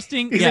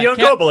 casting. He's yeah, a young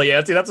Coppola,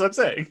 yeah. See, that's what I'm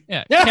saying.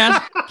 Yeah,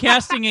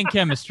 casting and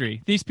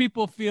chemistry. These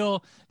people,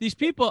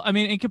 I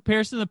mean, in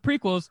comparison to the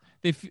prequels,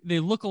 they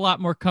look a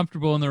lot more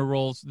comfortable in their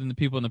roles than the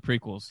people in the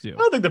prequels do. I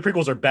don't think the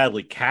prequels are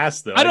badly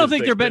cast, though. I don't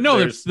think they're bad. that No,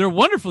 there's- they're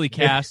wonderfully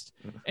cast,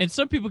 and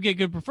some people get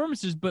good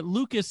performances, but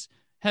Lucas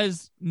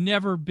has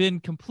never been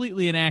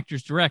completely an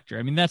actor's director.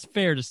 I mean, that's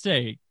fair to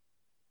say.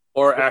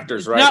 Or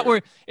actors, It's right?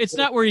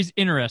 not where he's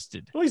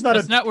interested. Well, he's not.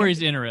 That's not where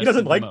he's interested. He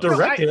doesn't like the most.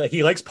 directing.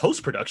 He likes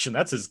post production.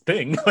 That's his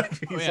thing. Like,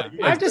 he's yeah.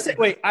 like, I have to say,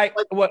 wait. I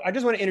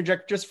just want to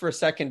interject just for a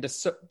second to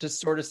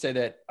sort of say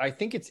that I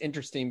think it's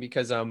interesting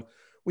because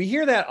we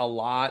hear that a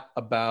lot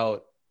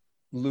about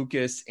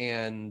Lucas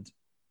and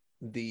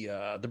the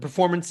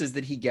performances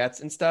that he gets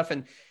and stuff,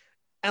 and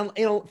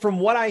you know, from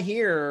what I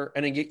hear,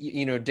 and I get,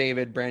 you know,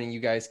 David, Brandon, you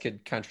guys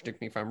could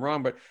contradict me if I'm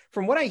wrong, but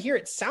from what I hear,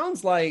 it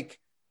sounds like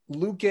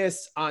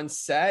Lucas on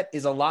set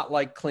is a lot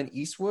like Clint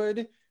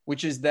Eastwood,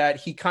 which is that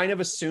he kind of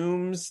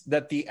assumes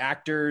that the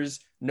actors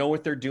know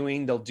what they're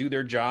doing. They'll do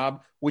their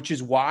job, which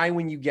is why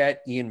when you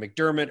get Ian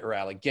McDermott or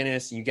Alec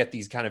Guinness and you get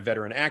these kind of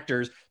veteran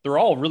actors, they're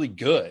all really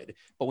good.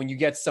 But when you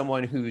get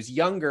someone who's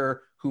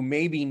younger, who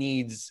maybe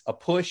needs a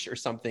push or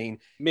something,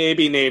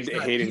 Maybe named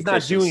Hayden he's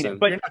not doing Christensen. it.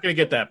 But you're not going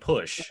to get that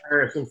push.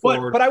 Harrison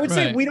Ford. but I would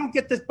say Right. we don't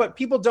get this, but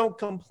people don't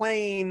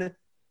complain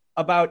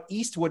about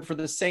Eastwood for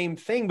the same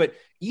thing. But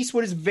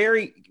Eastwood is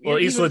very Well,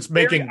 he's Eastwood's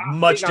very making big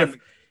much on-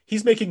 different.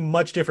 He's making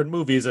much different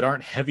movies that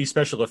aren't heavy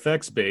special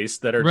effects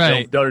based, that are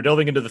Right. that are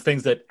delving into the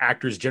things that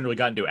actors generally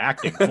got into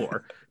acting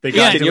for. They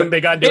Yeah,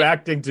 got into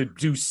acting to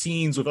do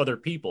scenes with other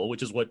people,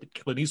 which is what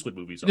Clint Eastwood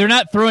movies are. They're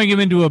not throwing him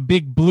into a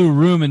big blue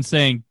room and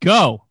saying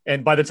 "Go."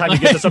 And by the time you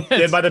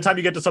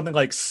get to something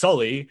like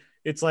Sully,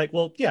 it's like,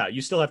 well, yeah, you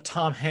still have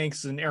Tom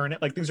Hanks and Aaron.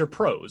 Like, these are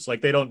pros.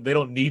 Like, they don't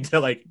need to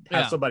like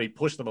have Yeah. somebody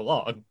push them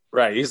along.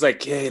 Right. He's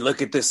like, hey,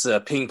 look at this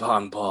ping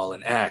pong ball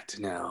and act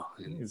now.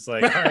 It's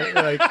like, all right,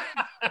 like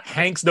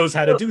Hanks knows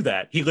how to do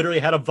that. He literally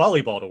had a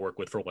volleyball to work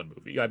with for one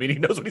movie. I mean, he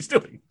knows what he's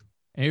doing.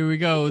 Here we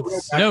go with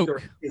Back to-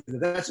 Snoke.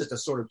 That's just a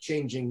sort of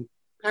changing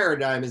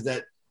paradigm. Is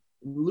that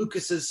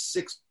Lucas's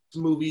sixth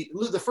movie?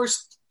 The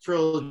first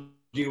trilogy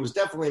was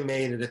definitely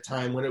made at a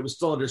time when it was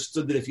still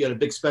understood that if you had a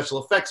big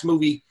special effects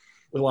movie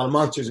with a lot of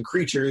monsters and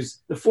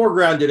creatures, the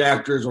foregrounded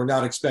actors were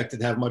not expected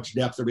to have much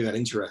depth or be that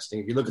interesting.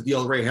 If you look at the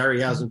old Ray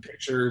Harryhausen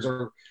pictures,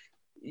 or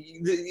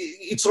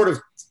it's sort of,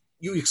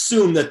 you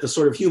assume that the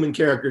sort of human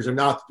characters are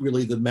not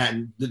really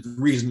the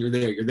reason you're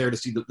there. You're there to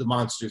see the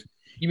monsters.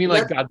 You mean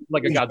like a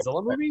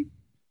Godzilla movie?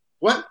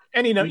 What?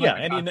 Any Like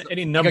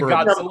number a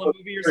of Godzilla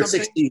movie or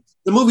something? 60s.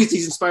 The movies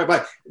he's inspired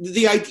by.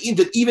 The idea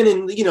that even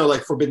in,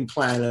 like Forbidden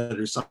Planet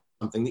or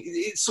something,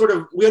 it's sort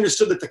of, we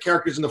understood that the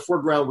characters in the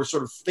foreground were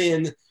sort of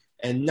thin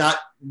and not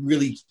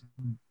really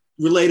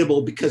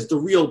relatable, because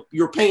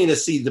you're paying to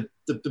see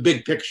the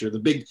big picture,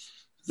 the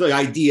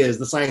ideas,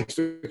 the science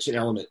fiction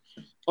element.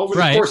 Over the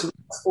Right. course of the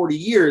last 40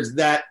 years,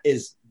 that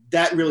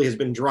really has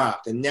been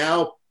dropped. And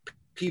now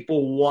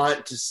people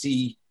want to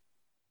see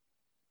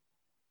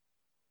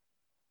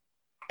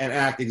and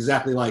act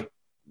exactly like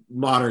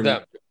modern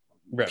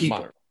people.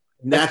 Modern.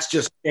 And that's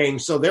just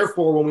changed. So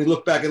therefore, when we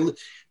look back,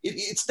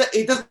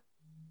 it doesn't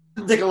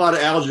take a lot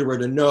of algebra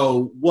to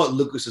know what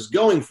Lucas is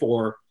going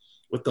for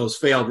with those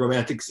failed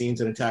romantic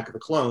scenes in Attack of the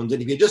Clones.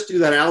 And if you just do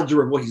that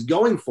algebra of what he's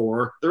going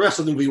for, the rest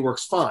of the movie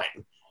works fine.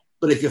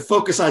 But if you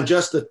focus on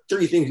just the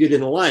 3 things you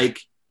didn't like,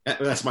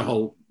 that's my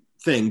whole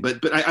thing. But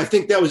I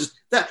think that was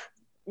that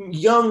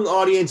young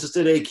audiences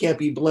today can't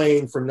be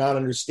blamed for not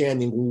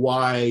understanding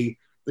why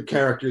the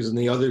characters in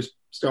the other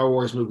Star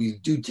Wars movies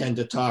do tend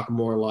to talk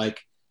more like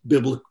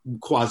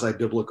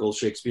quasi-biblical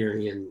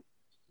Shakespearean,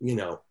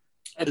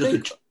 I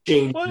think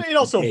change. Well, it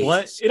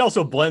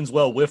also blends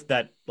well with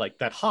that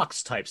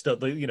Hawks type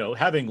stuff.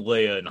 Having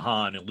Leia and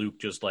Han and Luke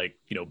just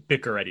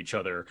bicker at each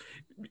other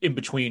in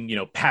between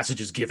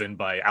passages given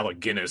by Alec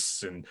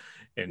Guinness and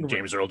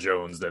James Earl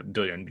Jones and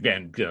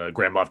Grand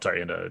Moff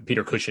Tarkin and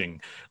Peter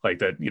Cushing, like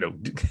that.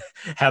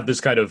 Have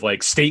this kind of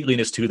like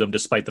stateliness to them,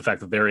 despite the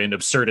fact that they're in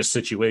absurdist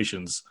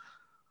situations.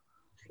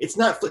 It's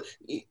not.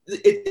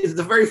 It's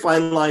a very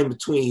fine line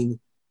between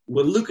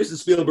what Lucas and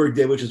Spielberg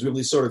did, which is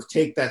really sort of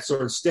take that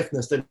sort of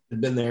stiffness that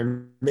had been there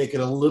and make it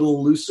a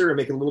little looser and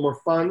make it a little more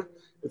fun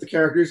with the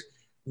characters.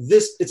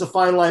 It's a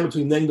fine line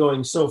between then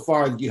going so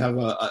far that you have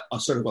a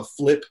sort of a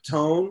flip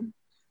tone.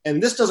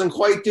 And this doesn't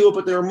quite do it,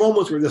 but there are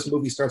moments where this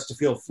movie starts to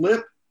feel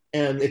flip,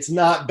 and it's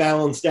not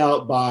balanced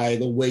out by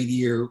the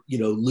weightier,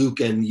 Luke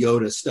and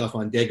Yoda stuff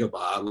on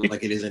Dagobah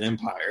like it is in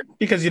Empire.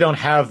 Because you don't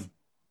have,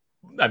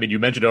 you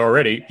mentioned it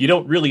already, you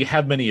don't really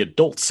have many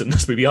adults in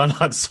this movie on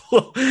Han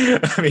Solo.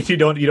 You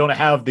don't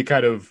have the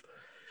kind of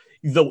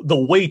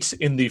the weight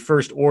in the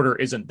First Order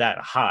isn't that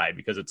high,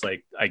 because it's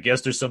like, I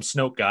guess there's some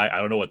Snoke guy, I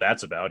don't know what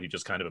that's about, he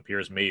just kind of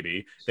appears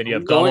maybe. Then you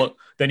have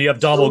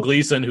Domhnall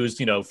Gleeson, who's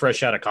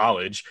fresh out of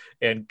college,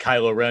 and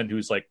Kylo Ren,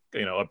 who's like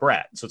a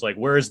brat. So it's like,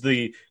 where is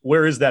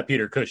that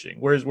Peter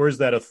Cushing? Where's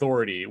that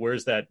authority?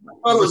 Where's that?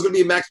 Oh, it was going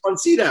to be Max von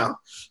Sydow.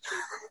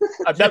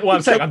 That's what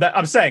I'm saying.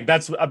 I'm saying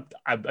I'm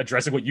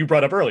addressing what you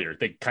brought up earlier.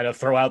 They kind of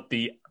throw out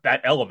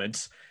that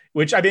element,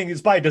 which I think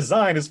is by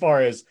design, as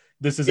far as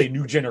this is a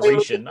new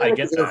generation. I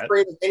get They're that.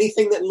 afraid of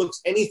anything that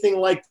looks anything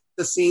like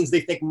the scenes they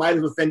think might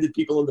have offended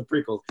people in the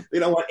prequels. They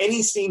don't want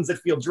any scenes that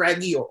feel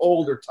draggy or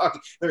old or talky.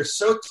 They're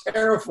so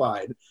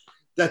terrified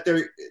that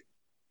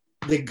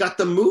they got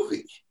the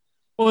movie.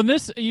 Well, in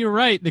this, you're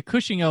right. The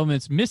Cushing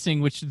element's missing,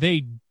 which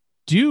they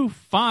do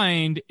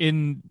find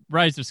in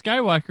Rise of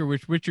Skywalker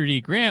with Richard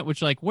E. Grant,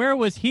 which, like, where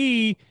was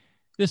he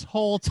this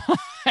whole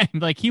time?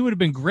 Like, he would have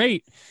been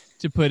great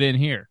to put in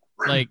here.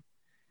 Like,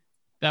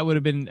 that would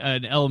have been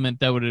an element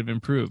that would have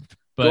improved.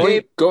 But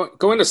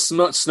going to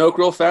Snoke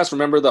real fast.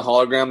 Remember the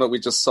hologram that we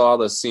just saw,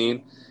 the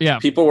scene? Yeah.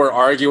 People were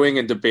arguing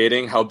and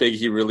debating how big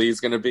he really is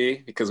going to be,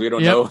 because we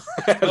don't know.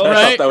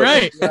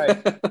 Right.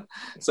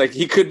 It's like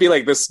he could be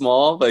like this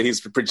small, but he's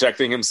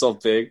projecting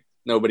himself big.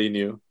 Nobody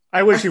knew.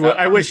 I wish he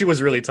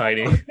was really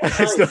tiny.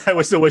 I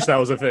still wish that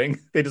was a thing.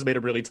 They just made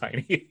him really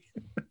tiny.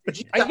 Did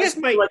you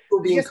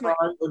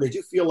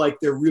feel like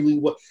they're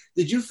really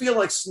did you feel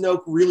like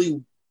Snoke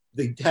really,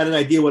 they had an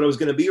idea what it was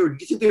going to be, or do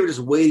you think they were just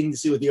waiting to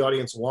see what the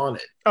audience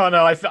wanted? Oh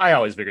no, I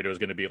always figured it was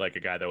going to be like a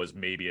guy that was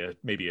maybe a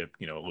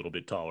a little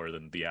bit taller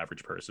than the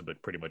average person,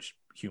 but pretty much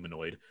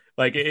humanoid.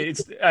 Like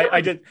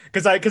I did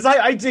because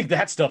I dig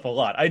that stuff a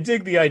lot. I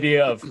dig the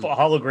idea of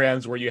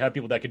holograms where you have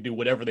people that can do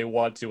whatever they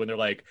want to, and they're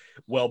like,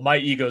 well, my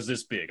ego's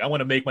this big, I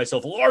want to make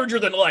myself larger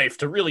than life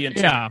to really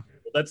intimidate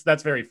people.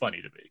 That's very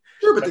funny to me.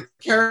 Sure, but the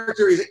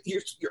character is,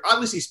 you're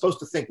obviously supposed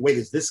to think, wait,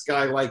 is this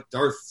guy like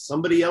Darth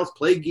somebody else,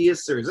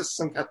 Plagueis, or is this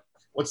some kind,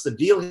 what's the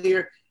deal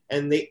here?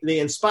 And they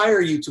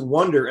inspire you to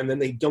wonder, and then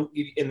they don't,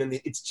 and then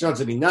it turns out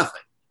to be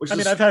nothing.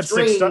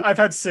 I've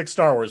had 6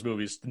 Star Wars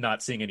movies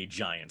not seeing any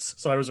giants,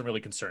 so I wasn't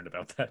really concerned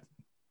about that.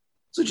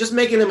 So just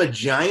making him a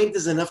giant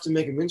is enough to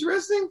make him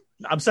interesting?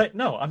 I'm saying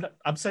no. I'm not.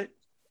 I'm saying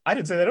I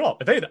didn't say that at all.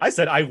 If anything, I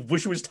said I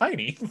wish it was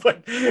tiny,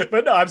 but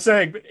no. I'm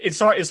saying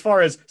as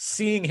far as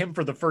seeing him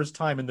for the first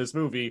time in this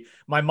movie,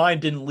 my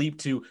mind didn't leap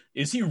to,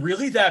 is he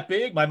really that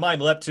big? My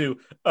mind leapt to,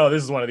 oh,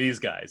 this is one of these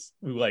guys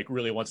who like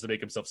really wants to make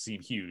himself seem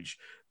huge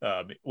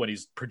when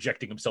he's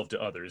projecting himself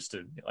to others,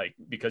 to like,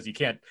 because he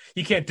can't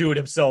do it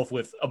himself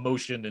with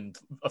emotion and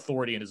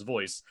authority in his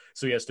voice,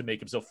 so he has to make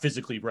himself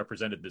physically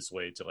represented this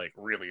way to like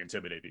really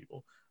intimidate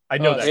people. I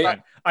know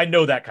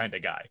that kind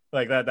of guy.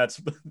 Like that's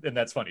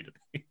funny to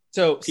me.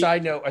 So,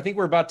 side note, I think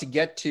we're about to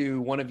get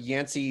to one of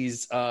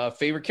Yancey's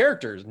favorite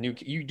characters.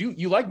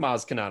 You like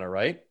Maz Kanata,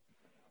 right?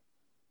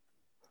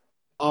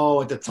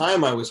 Oh, at the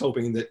time I was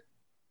hoping that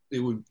it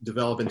would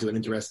develop into an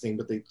interesting,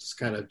 but they just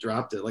kind of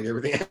dropped it like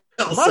everything else.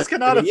 The Maz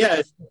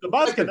Kanata,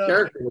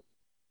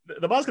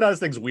 the Maz Kanata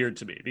thing's weird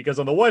to me, because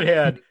on the one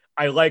hand,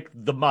 I like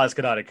the Maz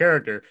Kanata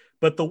character,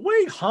 but the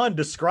way Han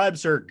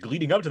describes her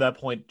leading up to that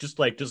point just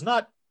like does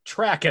not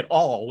track at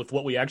all with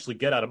what we actually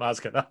get out of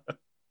Maz Kanata.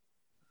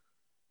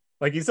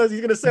 Like, he says he's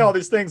going to say all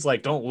these things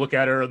like, don't look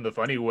at her in the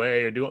funny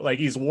way, or do it like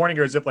he's warning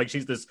her as if like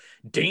she's this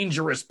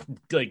dangerous,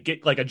 like,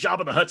 get like a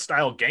Jabba the Hutt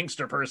style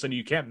gangster person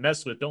you can't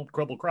mess with, don't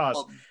crumble cross.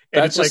 Well,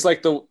 that's just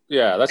like the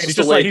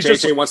way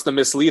JJ wants to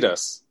mislead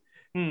us.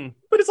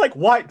 But it's like,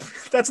 why?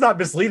 That's not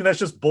misleading. That's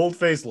just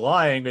bold-faced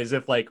lying, as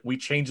if like we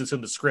changed this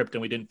in the script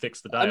and we didn't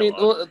fix the dialogue.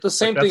 I mean, the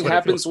same thing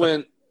happens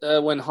when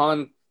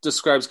Han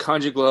describes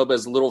Kanji Globe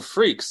as little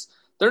freaks.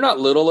 They're not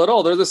little at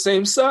all. They're the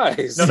same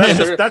size. No,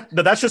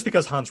 that's just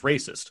because Han's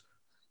racist.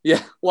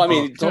 Yeah, well, I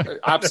mean,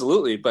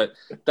 absolutely, but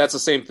that's the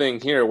same thing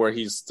here, where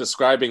he's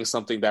describing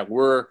something that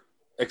we're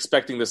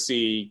expecting to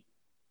see,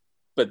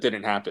 but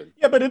didn't happen.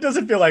 Yeah, but it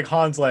doesn't feel like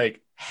Han's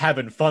like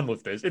having fun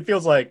with this. It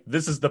feels like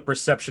this is the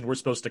perception we're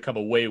supposed to come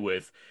away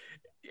with,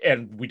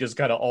 and we just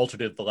kind of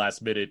altered it at the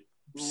last minute,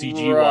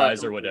 CG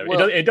wise or whatever.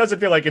 Well, it doesn't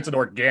feel like it's an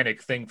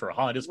organic thing for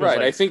Han. It feels right.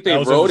 Like I think they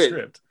wrote it.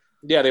 Script.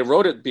 Yeah, they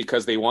wrote it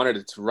because they wanted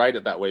it to write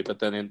it that way, but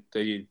then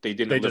they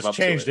didn't. They just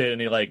changed it,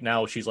 and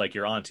now she's like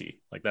your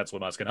auntie. Like that's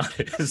what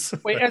Maskanata is.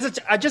 Wait,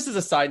 just as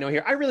a side note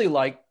here, I really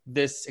like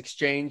this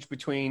exchange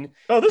between.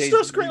 Oh, this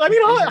stuff's great. I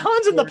mean,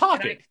 Han's in the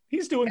pocket.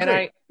 He's doing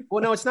great.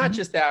 No, it's not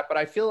just that, but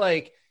I feel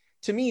like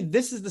to me,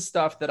 this is the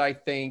stuff that I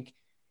think,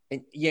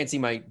 and Yancey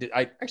might.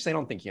 I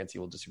don't think Yancey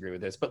will disagree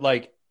with this, but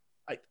like,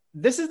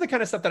 this is the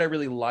kind of stuff that I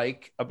really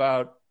like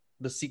about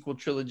the sequel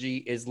trilogy.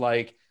 Is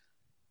like.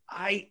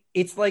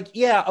 It's like,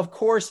 yeah, of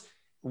course,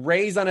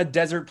 Rey's on a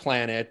desert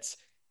planet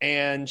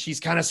and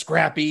she's kind of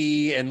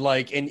scrappy and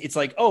it's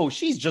like, oh,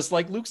 she's just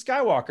like Luke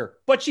Skywalker,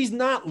 but she's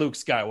not Luke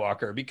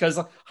Skywalker because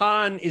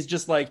Han is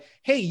just like,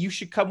 hey, you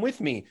should come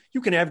with me. You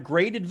can have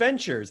great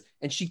adventures.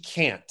 And she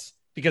can't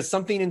because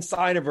something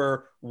inside of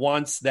her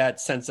wants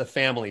that sense of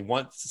family.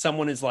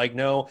 Someone is like,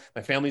 no,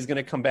 my family's going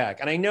to come back.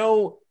 And I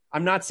know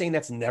I'm not saying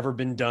that's never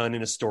been done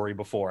in a story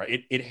before.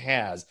 It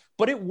has,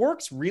 but it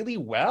works really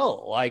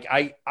well. Like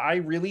I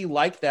really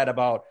like that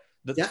about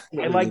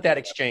I like that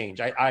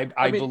exchange.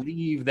 I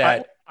believe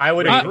that I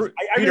would agree.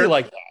 I really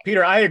like that.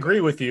 Peter, I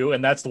agree with you,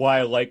 and that's why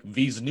I like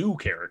these new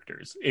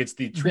characters. It's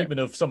the treatment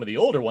of some of the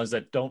older ones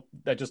that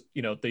just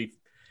they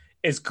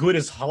as good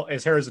as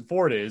Harrison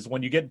Ford is.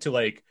 When you get to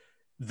like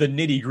the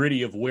nitty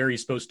gritty of where he's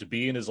supposed to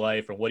be in his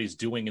life and what he's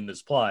doing in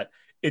this plot,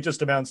 it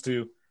just amounts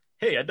to,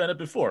 hey, I've done it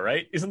before,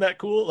 right? Isn't that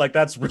cool? Like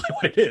that's really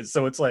what it is.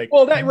 So it's like,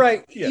 well, that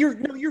right. Yeah.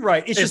 You're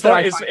right. It's as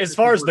just as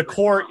far as the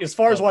core, as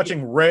far as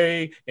watching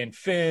Rey and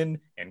Finn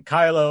and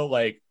Kylo,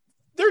 like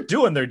they're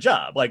doing their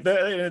job. Like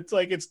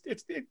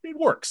it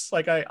works.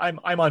 Like I'm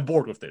on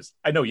board with this.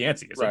 I know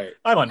Yancey is. Right.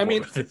 I'm on board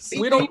with this.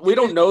 We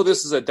don't know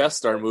this is a Death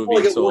Star movie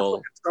until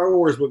like a Star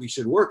Wars movie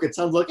should work. It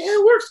sounds like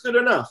it works good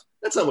enough.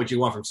 That's not what you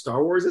want from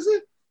Star Wars, is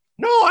it?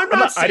 No, I'm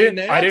not saying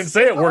that. I didn't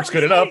say it works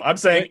good enough. I'm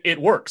saying it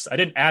works. I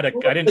didn't add a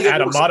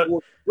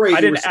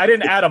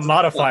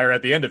modifier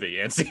at the end of it,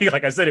 Yancey.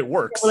 Like I said, it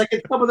works. But I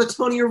can tell by the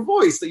tone of your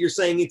voice that you're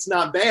saying it's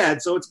not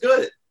bad, so it's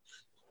good.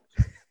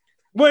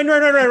 Well,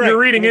 right. You're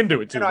reading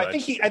into it too much.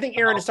 I think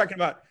Aaron is talking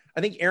about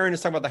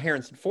the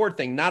Harrison Ford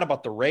thing, not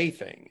about the Rey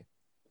thing.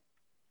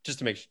 Just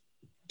to make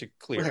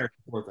clear.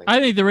 I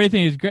think the Rey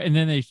thing is great, and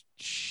then they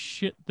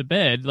shit the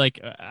bed. Like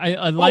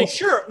I like. Oh,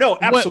 sure, no,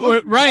 absolutely.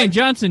 What Rian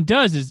Johnson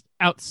does is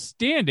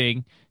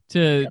outstanding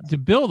to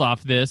build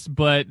off this,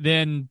 but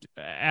then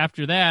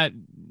after that,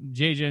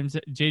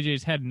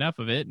 JJ's had enough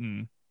of it,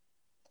 and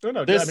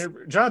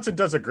Johnson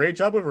does a great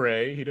job with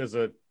Rey. He does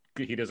a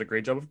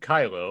great job with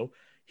Kylo.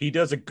 He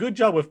does a good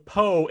job with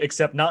Poe,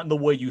 except not in the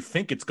way you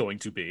think it's going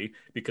to be,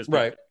 because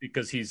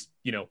he's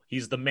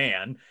he's the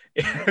man,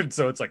 and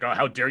so it's like, oh,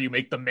 how dare you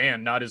make the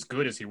man not as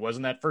good as he was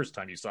in that first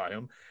time you saw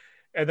him,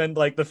 and then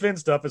like the Finn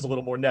stuff is a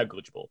little more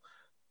negligible,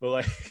 but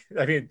like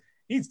I mean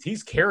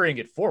he's carrying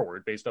it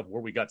forward based off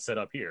where we got set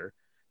up here,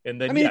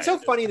 and then I mean it's so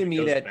funny to me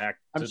that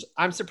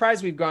I'm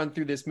surprised we've gone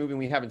through this movie and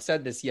we haven't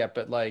said this yet,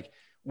 but like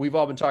we've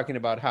all been talking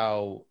about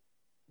how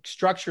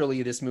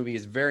structurally this movie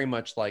is very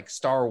much like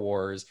Star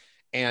Wars.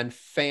 And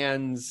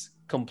fans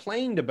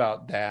complained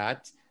about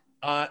that.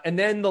 And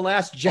then The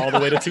Last Jedi... all the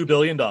way to $2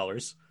 billion.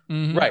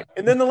 Mm-hmm. Right.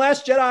 And then The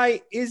Last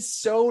Jedi is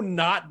so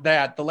not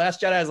that. The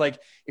Last Jedi is like,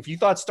 if you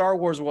thought Star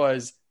Wars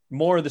was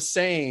more the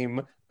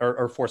same,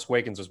 or Force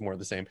Awakens was more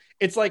the same,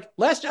 it's like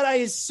Last Jedi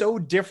is so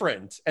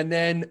different. And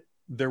then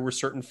there were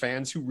certain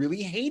fans who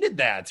really hated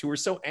that, who were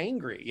so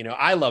angry.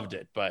 I loved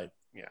it, but...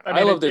 Yeah,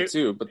 I loved it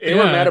too, but they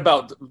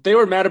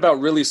were mad about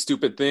really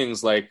stupid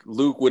things like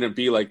Luke wouldn't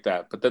be like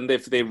that. But then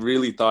if they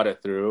really thought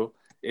it through,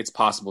 it's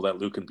possible that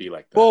Luke can be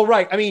like that. Well,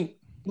 right. I mean,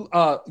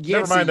 Yancey,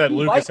 never mind that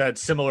Lucas had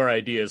similar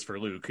ideas for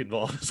Luke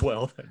involved as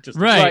well.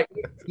 Right.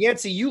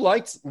 Yancey, you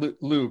liked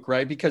Luke,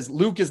 right? Because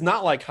Luke is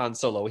not like Han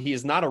Solo. He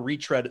is not a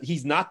retread.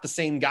 He's not the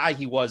same guy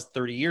he was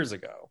 30 years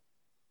ago.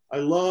 I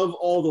love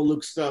all the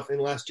Luke stuff in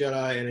Last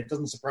Jedi, and it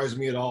doesn't surprise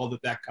me at all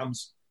that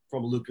comes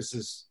from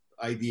Lucas's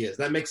ideas.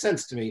 That makes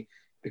sense to me.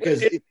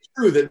 Because it's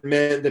true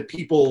that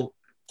people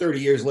 30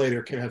 years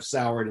later can have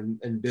soured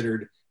and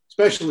bittered,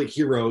 especially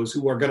heroes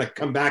who are going to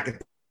come back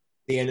at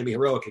the end and be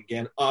heroic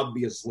again,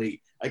 obviously.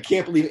 I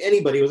can't believe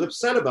anybody was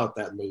upset about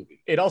that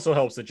movie. It also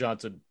helps that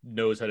Johnson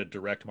knows how to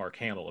direct Mark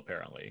Hamill,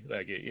 apparently.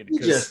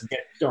 Just get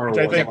Star Wars.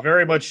 Which I think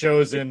very much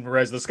shows in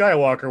Rise of the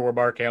Skywalker, where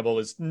Mark Hamill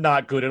is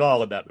not good at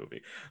all in that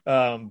movie.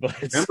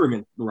 But remember him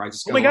in Rise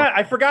of Skywalker. Oh my God,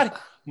 I forgot.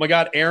 Oh my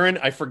God, Aaron,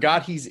 I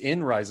forgot he's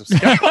in Rise of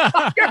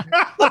Skywalker.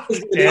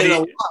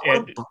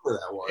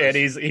 and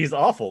he's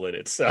awful in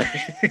it. So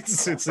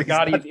he's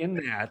in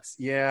that.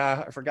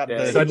 Yeah, I forgot.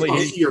 Suddenly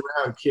he's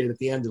around kid at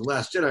the end of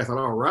Last Jedi. I thought,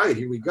 all right,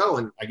 here we go.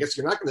 And I guess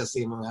you're not going to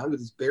see him around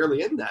because he's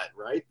barely in that,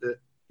 right?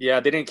 Yeah,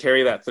 they didn't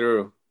carry that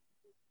through.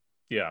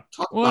 Yeah.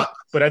 Well,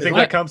 But I think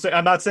What? that comes.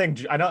 I'm not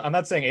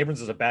saying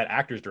Abrams is a bad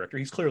actors director.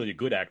 He's clearly a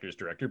good actors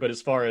director. But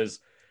as far as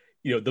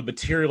the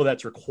material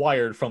that's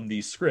required from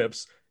these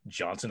scripts,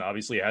 Johnson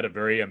obviously had a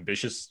very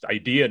ambitious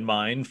idea in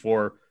mind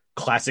for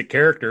classic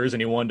characters,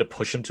 and he wanted to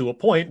push them to a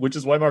point, which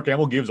is why Mark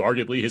Hamill gives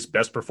arguably his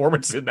best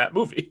performance in that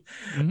movie.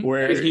 Mhm.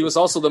 Where He was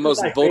also the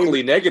most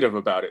vocally negative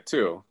about it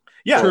too.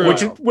 yeah, True.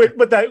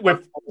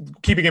 with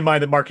keeping in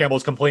mind that Mark Hamill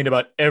has complained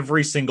about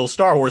every single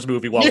Star Wars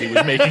movie while he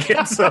was making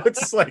it, so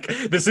it's like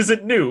this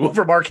isn't new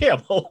for Mark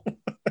Hamill.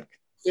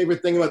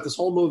 Favorite thing about this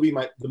whole movie,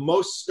 the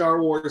most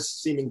Star Wars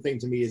seeming thing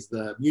to me is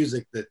the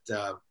music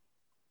that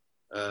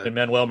And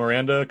Manuel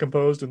Miranda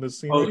composed in this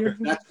scene. Right here.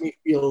 that to me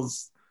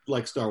feels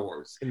like Star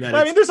Wars. In that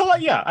I mean, there's a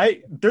lot. Yeah,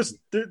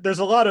 there's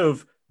a lot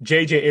of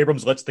J.J.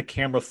 Abrams lets the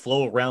camera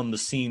flow around the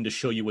scene to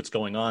show you what's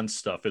going on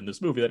stuff in this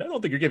movie that I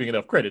don't think you're giving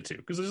enough credit to.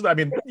 Because the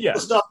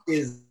stuff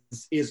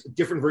is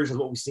different versions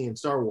of what we see in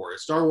Star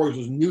Wars. Star Wars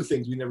was new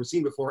things we've never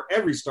seen before.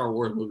 Every Star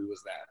Wars movie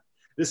was that.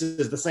 This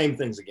is the same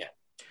things again.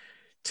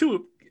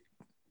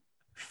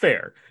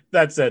 Fair.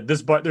 That said,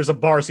 there's a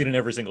bar scene in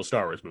every single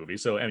Star Wars movie.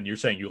 So, and you're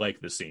saying you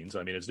like this scene, so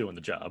I mean, it's doing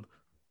the job.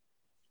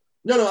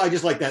 No, I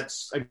just like that.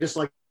 I just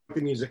like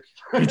the music.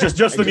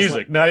 just the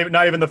music,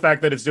 not even the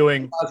fact that it's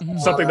doing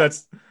something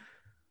that's.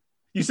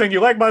 You saying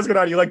you like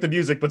Maz you like the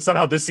music, but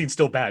somehow this scene's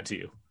still bad to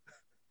you.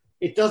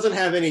 It doesn't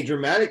have any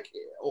dramatic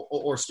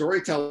or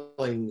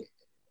storytelling.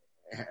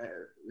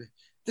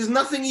 There's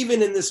nothing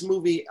even in this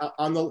movie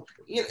on the.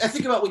 I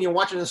think about when you're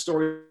watching a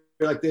story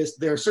like this,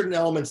 there are certain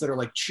elements that are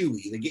like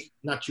Chewie. They get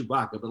not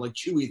Chewbacca, but like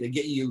Chewie. They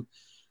get you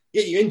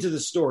into the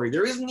story.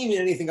 There isn't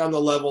even anything on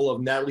the level of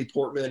Natalie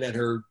Portman and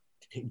her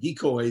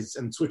decoys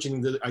and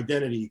switching the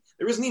identity.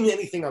 There isn't even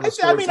anything on the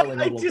storytelling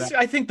level.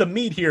 I think the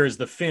meat here is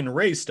the Finn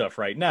Ray stuff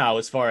right now.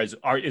 As far as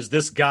is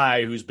this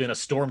guy who's been a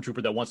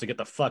stormtrooper that wants to get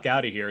the fuck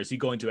out of here? Is he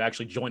going to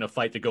actually join a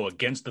fight to go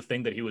against the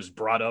thing that he was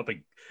brought up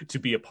to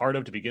be a part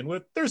of to begin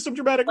with? There's some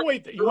dramatic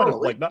weight that you want to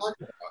like. Not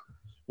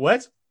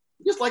what?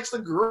 He just likes the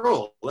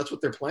girl. That's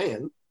what they're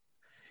playing.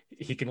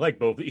 He can like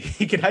both.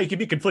 He can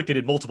be conflicted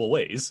in multiple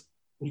ways.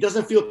 He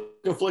doesn't feel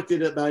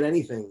conflicted about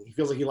anything. He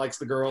feels like he likes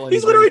the girl. And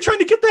he's literally trying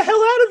to get the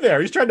hell out of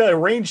there. He's trying to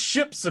arrange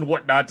ships and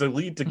whatnot to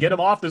get him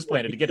off this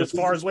planet, to get as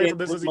far away from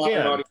this as he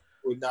can.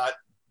 Would not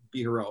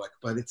be heroic,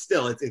 but it's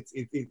still and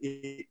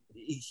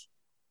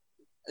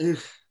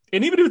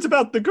even if it's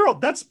about the girl,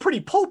 that's pretty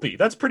pulpy.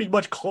 That's pretty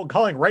much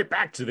calling right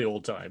back to the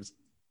old times.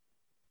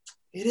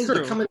 It is,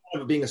 but coming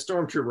out of being a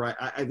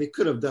stormtrooper, they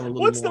could have done a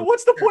little more.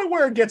 What's the point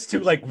where it gets to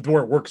like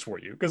where it works for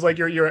you? Because like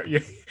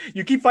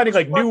you keep finding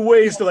like new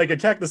ways to like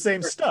attack the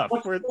same stuff.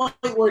 What's the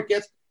point where it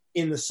gets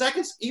in the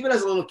seconds? Even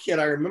as a little kid,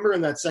 I remember in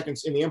that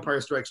seconds in The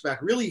Empire Strikes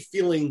Back, really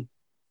feeling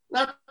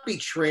not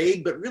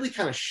betrayed, but really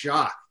kind of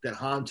shocked that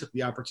Han took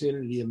the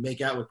opportunity to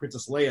make out with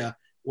Princess Leia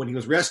when he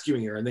was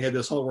rescuing her, and they had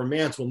this whole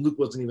romance when Luke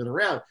wasn't even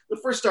around. The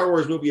first Star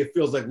Wars movie, it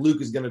feels like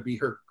Luke is going to be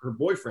her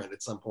boyfriend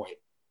at some point.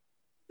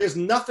 There's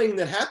nothing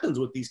that happens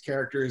with these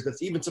characters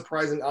that's even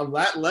surprising on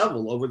that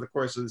level over the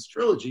course of this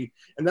trilogy.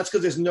 And that's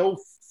because there's no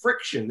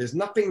friction. There's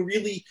nothing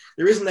really,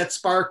 there isn't that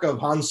spark of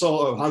Han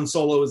Solo. Han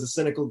Solo is a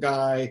cynical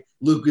guy.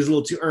 Luke is a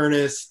little too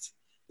earnest.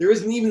 There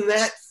isn't even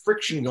that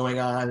friction going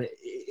on.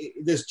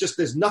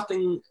 There's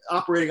nothing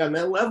operating on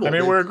that level. I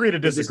mean, we're agree to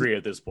disagree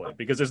at this point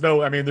because there's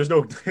no,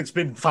 it's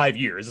been 5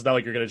 years. It's not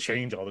like you're going to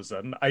change all of a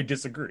sudden. I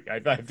disagree.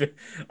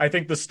 I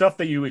think the stuff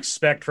that you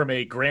expect from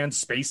a grand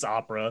space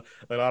opera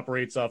that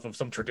operates off of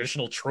some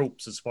traditional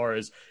tropes as far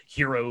as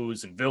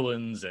heroes and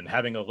villains and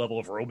having a level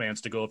of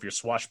romance to go with your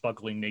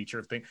swashbuckling nature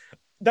of thing,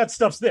 that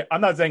stuff's there.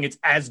 I'm not saying it's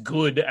as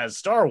good as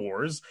Star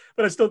Wars,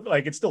 but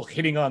it's still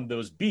hitting on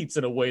those beats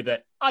in a way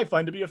that I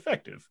find to be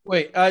effective.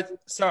 Wait,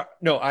 sorry,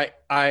 no,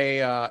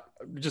 I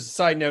just a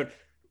side note,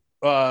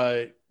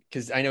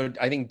 because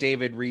I think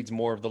David reads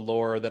more of the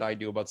lore that I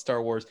do about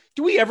Star Wars.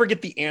 Do we ever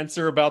get the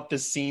answer about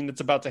this scene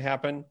that's about to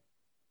happen?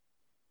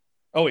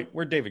 Oh wait,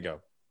 where'd David go?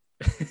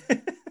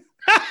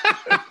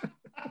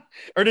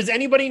 Or does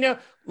anybody know?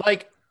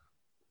 Like,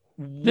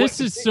 this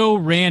is so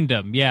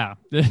random. Yeah.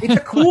 It's a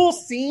cool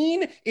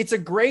scene. It's a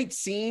great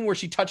scene where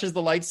she touches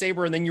the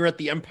lightsaber and then you're at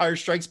the Empire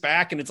Strikes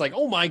Back and it's like,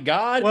 oh my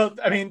God. Well,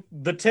 I mean,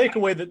 the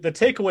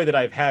takeaway that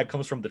I've had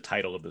comes from the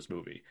title of this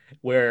movie,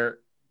 where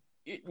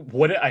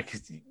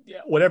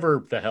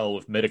whatever the hell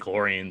with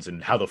midichlorians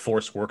and how the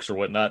Force works or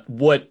whatnot,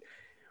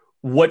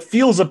 what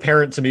feels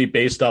apparent to me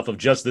based off of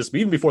just this,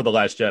 even before The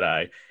Last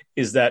Jedi,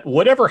 is that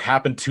whatever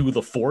happened to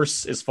the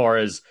Force as far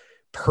as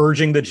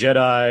purging the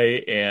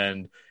Jedi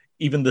and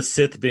even the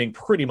Sith being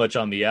pretty much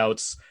on the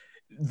outs,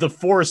 the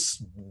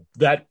Force,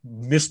 that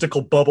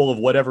mystical bubble of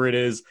whatever it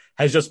is,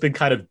 has just been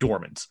kind of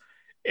dormant.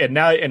 And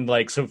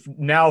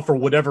now for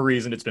whatever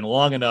reason, it's been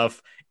long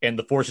enough, and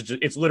the Force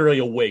it's literally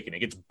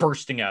awakening. It's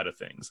bursting out of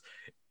things.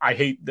 I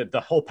hate that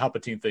the whole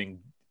Palpatine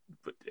thing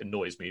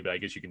annoys me, but I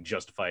guess you can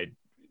justify it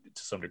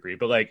to some degree.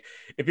 But like,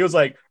 it feels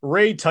like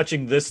Rey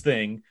touching this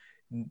thing,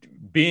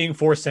 being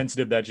Force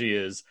sensitive that she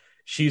is,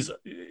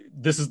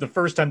 this is the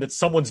first time that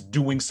someone's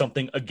doing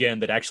something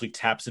again that actually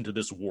taps into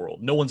this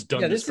world. No one's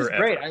done this is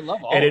forever. great. I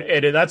love all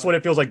and that's what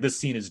it feels like this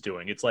scene is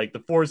doing. It's like the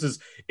Force is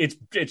it's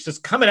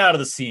just coming out of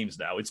the seams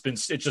now. It's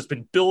just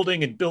been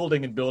building and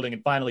building and building,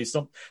 and finally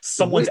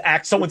someone's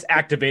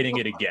activating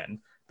it again.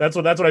 That's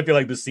what I feel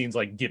like this scene's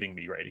like giving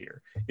me right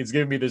here. It's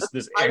giving me this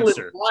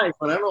answer.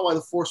 But I don't know why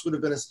the Force would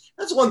have been.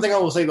 That's one thing I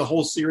will say the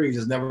whole series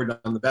has never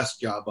done the best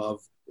job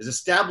of, is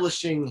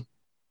establishing,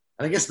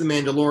 and I guess the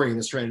Mandalorian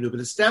is trying to do, but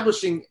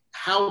establishing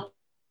how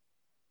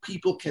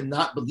people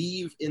cannot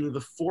believe in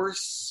the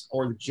Force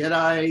or the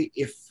Jedi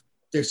if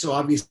they so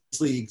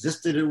obviously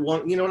existed in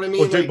one. You know what I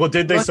mean?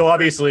 Did they so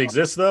obviously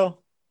exist though?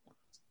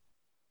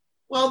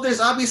 Well, there's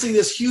obviously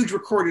this huge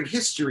recorded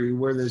history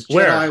where there's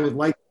Jedi with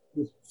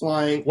lightsabers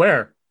flying.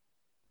 Where?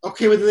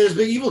 Okay, but then there's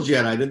the evil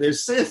Jedi, then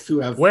there's Sith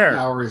who have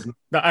powers.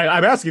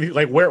 I'm asking you,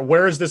 like,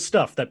 where is this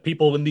stuff that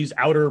people in these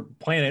outer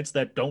planets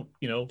that don't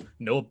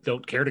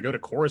care to go to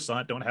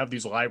Coruscant, don't have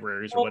these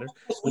libraries or whatever?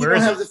 We don't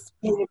have the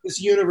feeling of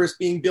this universe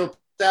being built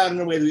out in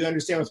a way that we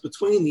understand what's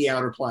between the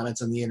outer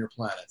planets and the inner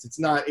planets. It's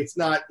not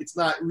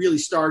really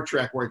Star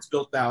Trek where it's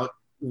built out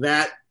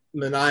that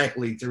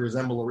maniacally to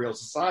resemble a real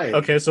society.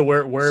 Okay, so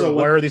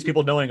where are these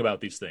people knowing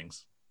about these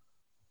things?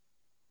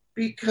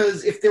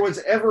 Because if there was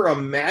ever a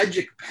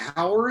magic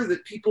power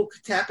that people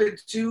could tap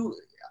into,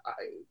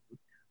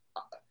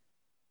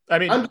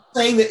 I'm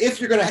saying that if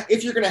you're gonna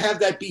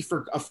have that be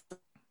for a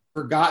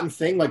forgotten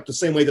thing, like the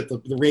same way that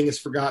the ring is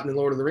forgotten in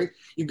Lord of the Rings,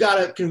 you've got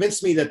to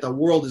convince me that the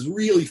world is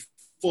really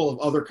full of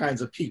other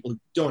kinds of people who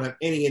don't have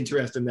any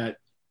interest in that.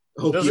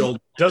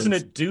 Doesn't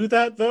it do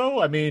that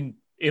though? I mean,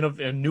 in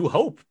a New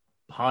Hope,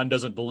 Han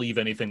doesn't believe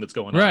anything that's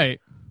going on.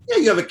 Right. Yeah,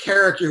 you have a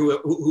character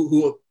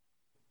who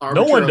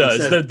no one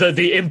does.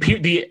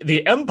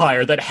 The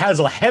Empire that has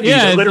a heavy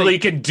that literally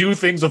can do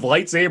things with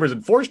lightsabers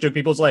and force choke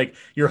people's like,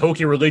 your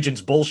hokey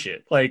religion's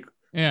bullshit. Like,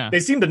 they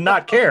seem to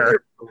not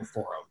care.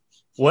 For him.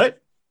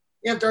 What?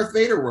 You have Darth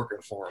Vader working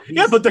for him.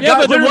 But the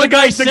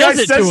guy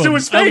says to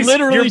his face,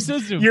 literally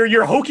says to him,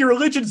 your hokey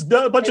religion's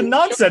a bunch of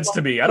nonsense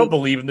to me. I don't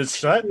believe in this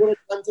shit. He would have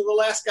done to the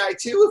last guy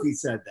too if he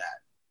said that.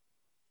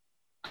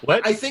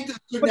 What? I think that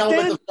certain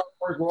element of Star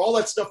Wars where all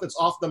that stuff that's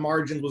off the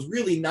margins was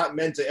really not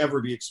meant to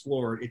ever be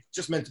explored. It's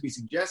just meant to be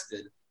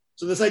suggested.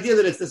 So this idea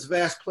that it's this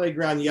vast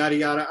playground, yada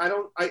yada,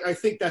 I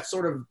think that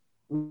sort of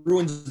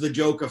ruins the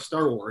joke of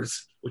Star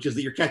Wars, which is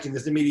that you're catching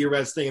this immediate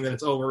res thing and then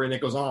it's over and it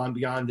goes on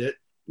beyond it.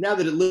 Now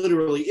that it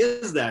literally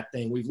is that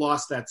thing, we've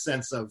lost that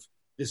sense of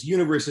this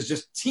universe is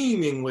just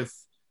teeming with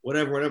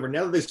whatever.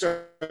 Now that they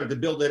start to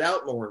build it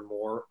out more and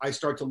more, I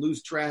start to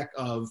lose track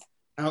of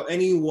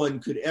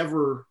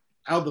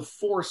how the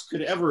Force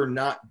could ever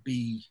not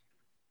be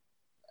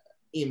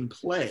in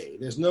play.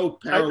 There's no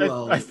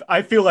parallel.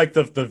 I feel like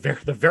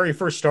the very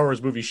first Star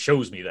Wars movie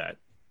shows me that.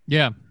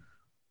 Yeah.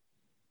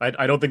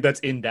 I don't think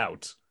that's in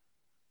doubt.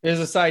 As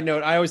a side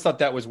note, I always thought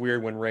that was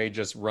weird when Rey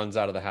just runs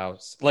out of the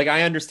house. Like,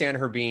 I understand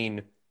her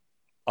being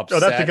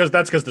upset. Oh,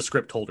 that's because the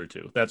script told her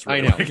to. That's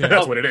really, I know.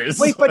 That's what it is.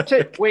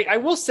 Wait, I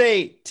will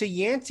say to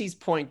Yancey's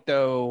point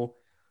though,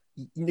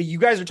 you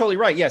guys are totally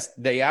right. Yes,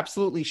 they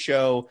absolutely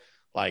show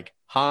like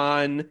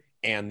Han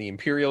and the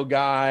Imperial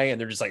guy,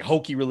 and they're just like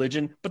hokey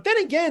religion. But then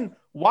again,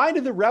 why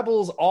do the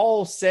rebels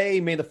all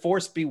say, "May the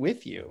Force be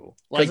with you"?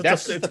 Like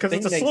that's because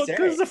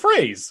it's a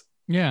phrase.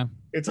 Yeah,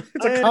 it's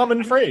a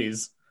common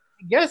phrase.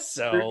 I guess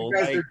so. You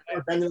guys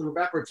are bending over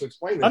backwards to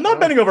explain this. I'm not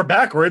bending over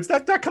backwards.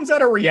 That comes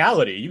out of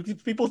reality.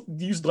 People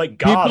use like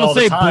God people all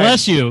the time.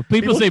 Bless you.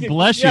 People say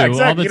bless you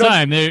all the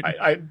time.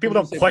 People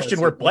don't question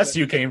where bless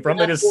you came from.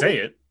 They just say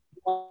it.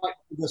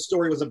 The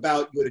story was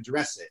about, you would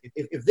address it.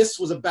 If this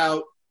was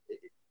about,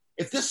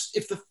 if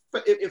the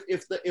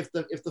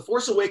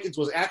Force Awakens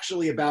was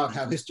actually about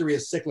how history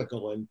is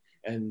cyclical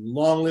and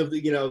long live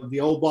the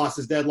old boss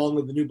is dead, long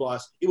live the new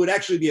boss, it would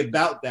actually be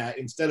about that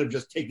instead of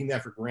just taking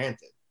that for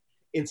granted.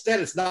 Instead,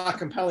 it's not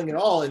compelling at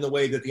all in the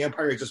way that the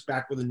Empire is just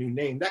back with a new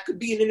name. That could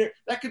be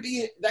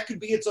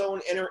its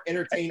own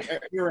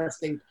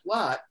interesting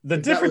plot. The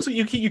difference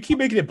you keep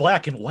making it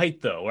black and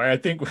white though. I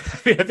think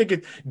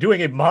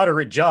doing a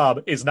moderate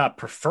job is not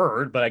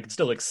preferred, but I can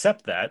still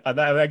accept that. I'm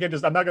not going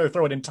to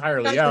throw it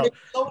entirely out.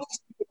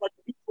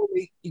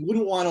 You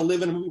wouldn't want to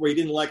live in a movie where you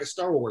didn't like a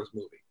Star Wars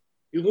movie.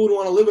 You wouldn't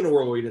want to live in a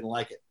world where you didn't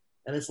like it.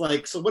 And it's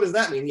like, so what does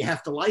that mean? You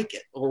have to like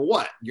it, or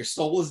what? Your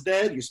soul is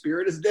dead. Your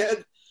spirit is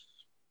dead.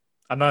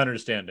 I'm not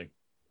understanding.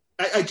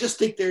 I just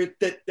think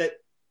that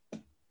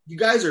you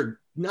guys are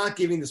not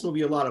giving this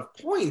movie a lot of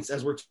points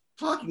as we're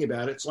talking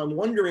about it. So I'm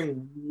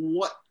wondering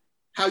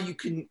how you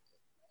can.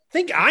 I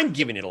think I'm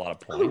giving it a lot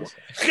of points.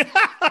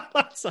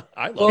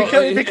 I love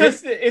it.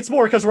 Because it's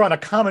more because we're on a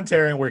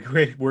commentary and we're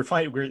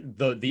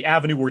the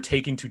avenue we're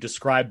taking to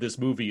describe this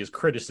movie is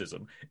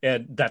criticism,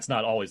 and that's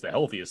not always the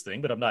healthiest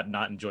thing. But I'm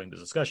not enjoying the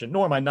discussion,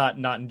 nor am I not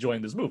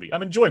enjoying this movie.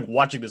 I'm enjoying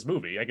watching this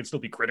movie. I can still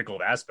be critical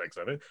of aspects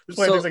of it. There's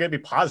plenty of things I can be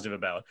positive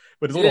about,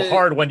 but it's a little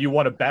hard when you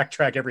want to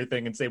backtrack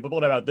everything and say, "But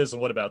what about this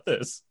and what about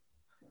this?"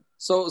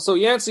 So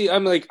Yancey,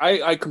 I'm like,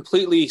 I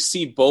completely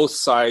see both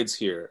sides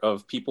here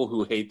of people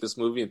who hate this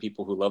movie and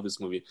people who love this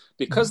movie,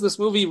 because this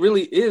movie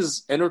really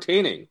is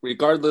entertaining,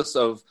 regardless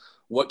of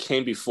what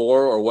came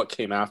before or what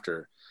came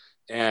after.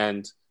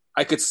 And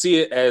I could see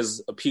it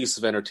as a piece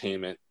of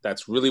entertainment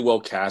that's really well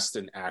cast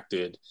and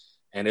acted,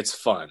 and it's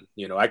fun.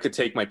 You know, I could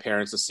take my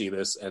parents to see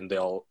this and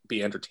they'll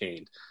be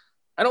entertained.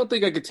 I don't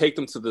think I could take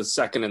them to the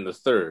second and the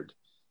third,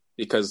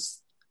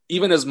 because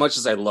even as much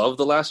as I love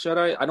The Last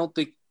Jedi,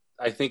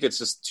 I think it's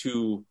just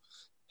too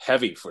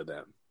heavy for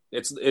them.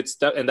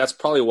 And that's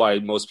probably why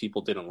most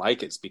people didn't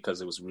like it, it's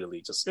because it was really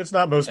just. It's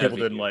not most heavy.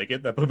 people didn't like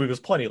it. That movie was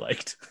plenty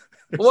liked.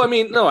 Well, I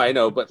mean, no, I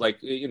know, but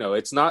like, you know,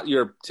 it's not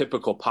your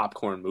typical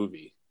popcorn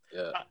movie.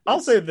 Yeah, I'll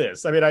say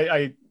this. I mean,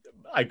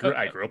 I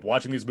grew up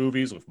watching these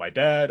movies with my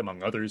dad,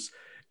 among others,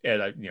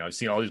 and I've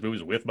seen all these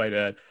movies with my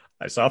dad.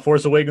 I saw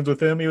Force Awakens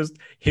with him. He was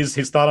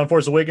his thought on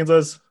Force Awakens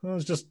was, well,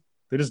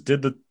 they just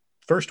did the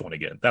first one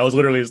again. That was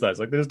literally his thoughts.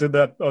 Like, they just did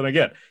that one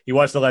again. He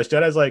watched The Last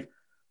Jedi. He's like,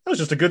 that was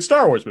just a good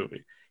Star Wars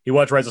movie. He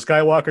watched Rise of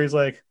Skywalker. He's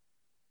like,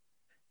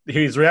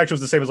 his reaction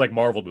was the same as like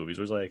Marvel movies.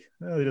 Where he's like,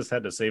 oh, they just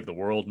had to save the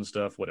world and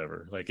stuff,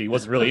 whatever. Like, he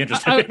wasn't really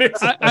interested in it.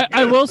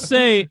 I will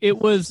say it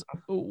was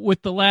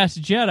with The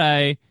Last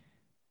Jedi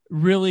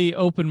really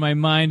opened my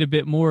mind a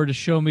bit more to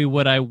show me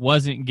what I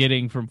wasn't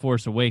getting from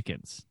Force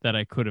Awakens that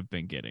I could have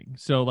been getting.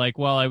 So like,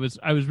 while I was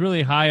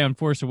really high on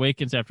Force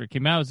Awakens after it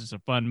came out, it was just a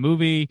fun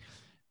movie,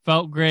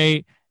 felt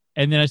great.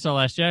 And then I saw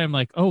Last Jedi. I'm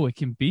like, oh, it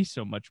can be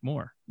so much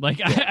more.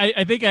 Like,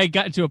 I think I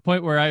got to a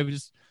point where I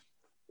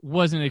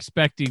wasn't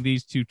expecting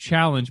these to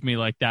challenge me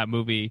like that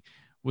movie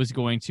was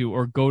going to,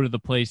 or go to the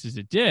places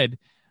it did.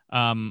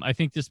 I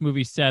think this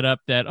movie set up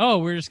that, oh,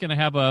 we're just going to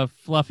have a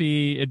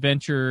fluffy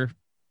adventure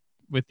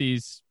with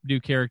these new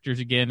characters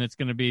again. It's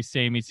going to be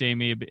samey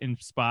in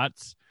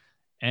spots.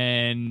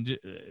 And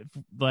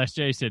Last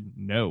Jedi said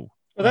no.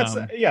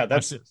 Well,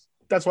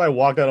 that's why I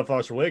walked out of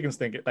Force Awakens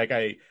thinking like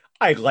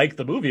I like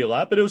the movie a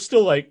lot, but it was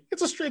still like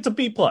it's a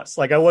B plus.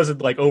 Like, I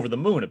wasn't like over the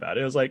moon about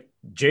it. It was like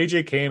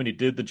JJ came and he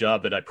did the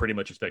job that I pretty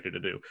much expected to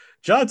do.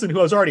 Johnson, who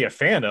I was already a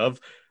fan of,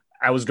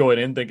 I was going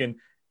in thinking,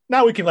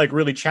 now we can like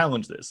really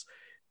challenge this.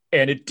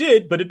 And it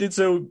did, but it did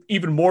so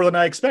even more than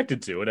I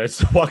expected to. And I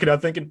was walking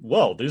out thinking,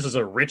 whoa, this is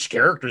a rich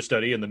character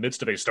study in the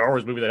midst of a Star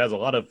Wars movie that has a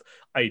lot of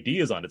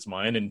ideas on its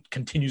mind and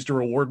continues to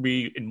reward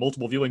me in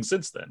multiple viewings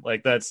since then.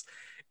 Like, that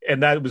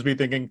was me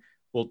thinking,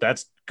 well,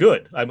 that's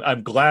good.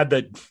 I'm glad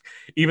that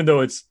even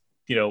though it's,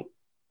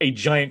 a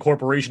giant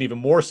corporation, even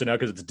more so now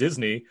because it's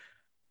Disney,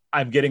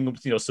 I'm getting,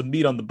 some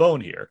meat on the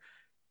bone here.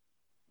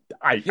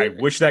 I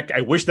wish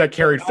that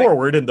carried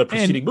forward in the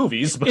preceding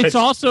movies, but it's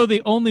also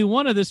the only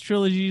one of this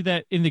trilogy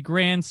that, in the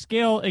grand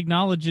scale,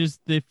 acknowledges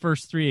the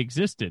first three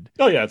existed.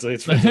 Oh yeah, it's or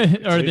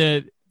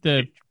the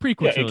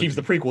prequel. Yeah, trilogy. it keeps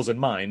the prequels in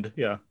mind.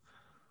 Yeah,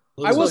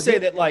 I will say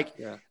that, like,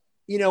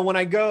 when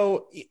I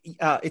go,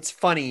 it's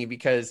funny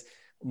because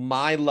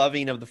my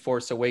loving of The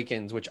Force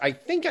Awakens, which I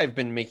think I've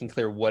been making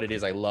clear what it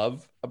is I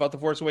love about The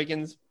Force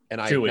Awakens, and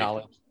I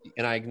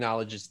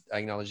acknowledge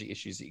the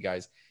issues that you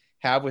guys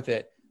have with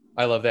it.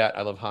 I love that.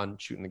 I love Han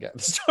shooting the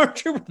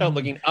Stormtrooper without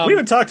looking. We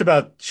haven't talked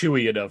about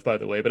Chewie enough, by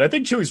the way, but I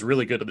think Chewie's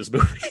really good in this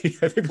movie.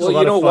 I think well,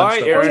 you know why,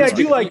 Aaron?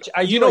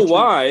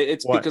 Why?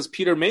 It's because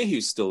Peter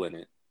Mayhew's still in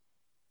it.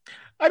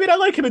 I mean, I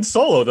like him in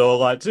Solo though a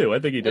lot too. I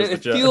think he does the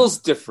job. It feels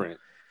different.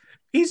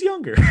 He's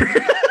younger.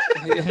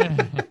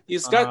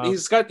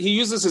 He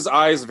uses his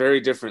eyes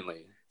very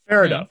differently.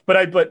 Fair enough,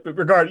 but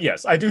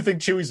yes, I do think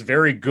Chewie's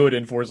very good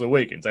in Force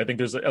Awakens. I think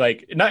there's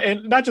like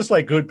not just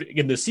like good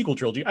in the sequel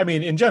trilogy. I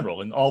mean, in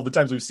general, and all the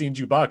times we've seen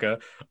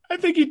Chewbacca, I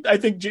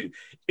think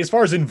as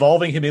far as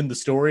involving him in the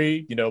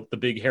story, the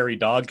big hairy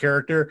dog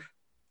character,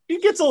 he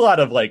gets a lot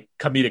of like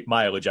comedic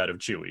mileage out of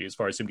Chewie as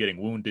far as him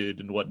getting wounded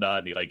and whatnot.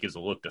 And he like gives a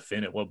look to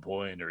Finn at one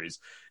point, or he's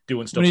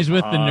doing stuff when he's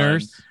with Han. the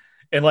nurse.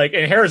 And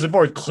Harrison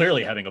Ford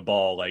clearly having a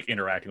ball, like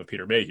interacting with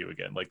Peter Mayhew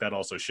again. Like, that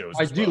also shows.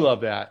 I do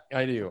love that.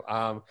 I do.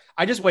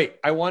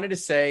 I wanted to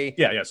say.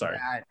 Yeah. Sorry.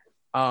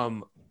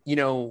 That,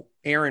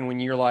 Aaron, when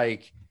you're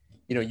like,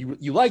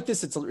 you like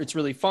this, it's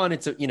really fun.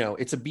 It's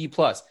a B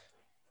plus.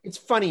 It's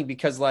funny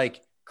because,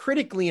 like,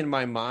 critically in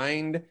my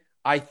mind,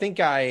 I think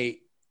I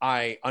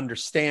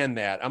understand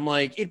that. I'm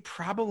like, it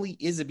probably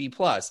is a B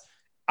plus.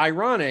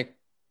 Ironic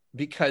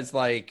because,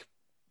 like,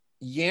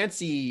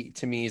 Yancey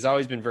to me has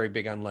always been very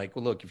big on, like,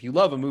 well, look, if you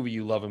love a movie,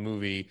 you love a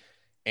movie,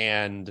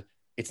 and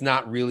it's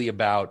not really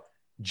about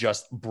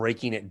just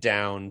breaking it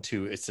down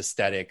to its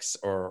aesthetics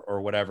or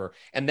whatever.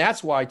 And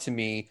that's why, to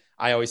me,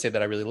 I always say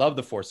that I really love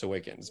The Force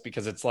Awakens,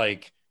 because it's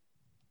like,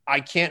 I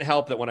can't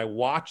help that when I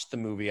watch the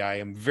movie, I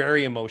am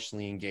very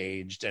emotionally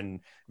engaged and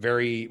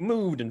very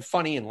moved and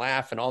funny and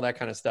laugh and all that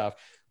kind of stuff.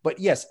 But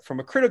yes,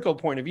 from a critical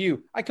point of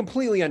view, I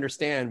completely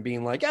understand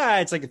being like,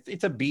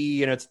 it's a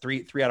B and it's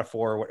 3 out of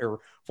 4 or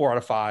 4 out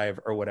of 5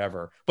 or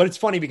whatever. But it's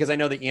funny because I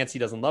know that Yancey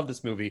doesn't love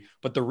this movie,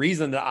 but the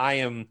reason that I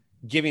am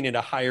giving it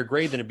a higher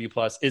grade than a B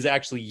plus is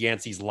actually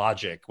Yancey's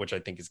logic, which I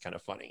think is kind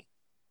of funny.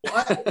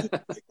 Well,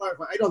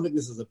 I don't think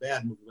this is a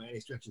bad movie by any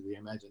stretch of the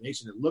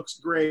imagination. It looks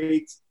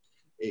great.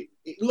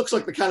 it looks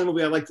like the kind of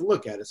movie I like to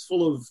look at. It's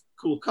full of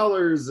cool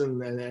colors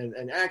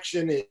and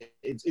action.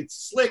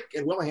 It's slick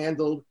and well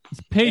handled. It's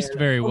paced And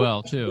very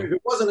well too. If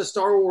it wasn't a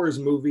Star Wars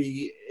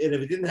movie, and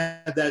if it didn't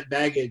have that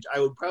baggage, I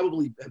would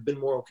probably have been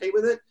more okay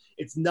with it.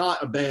 It's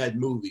not a bad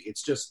movie.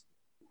 It's just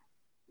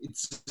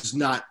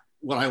not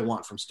what I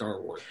want from Star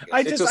Wars.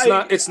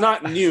 It's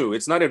not new.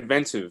 It's not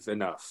inventive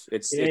enough.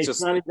 It's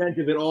not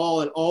inventive at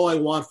all, and all I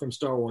want from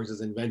Star Wars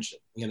is invention.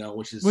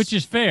 Which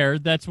is fair.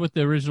 That's what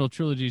the original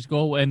trilogy's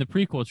goal, and the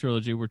prequel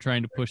trilogy were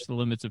trying to push the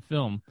limits of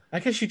film. I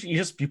guess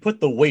you put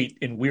the weight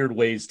in weird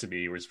ways to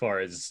me as far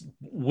as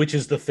which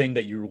is the thing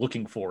that you're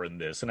looking for in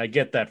this, and I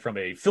get that from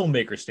a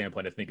filmmaker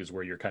standpoint. I think is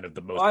where you're kind of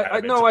the most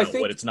I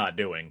think what it's not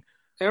doing.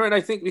 Aaron,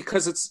 I think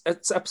because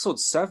it's episode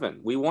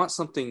 7, we want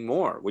something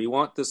more. We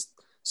want this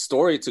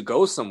story to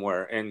go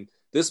somewhere, and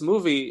this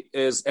movie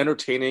is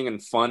entertaining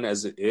and fun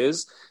as it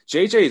is.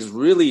 JJ is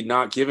really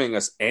not giving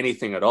us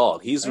anything at all.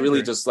 He's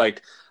really just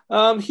like,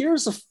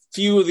 here's a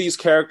few of these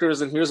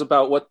characters and here's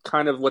about what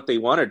they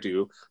want to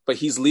do, but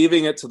he's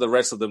leaving it to the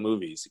rest of the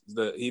movies.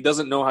 He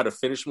doesn't know how to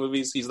finish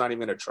movies. He's not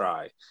even going to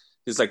try.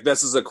 He's like,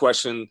 this is a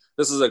question.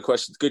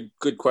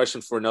 Good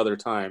question for another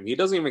time. He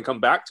doesn't even come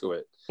back to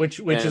it. Which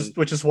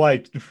is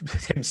why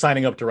him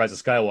signing up to Rise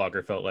of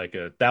Skywalker felt like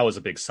that was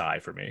a big sigh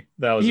for me.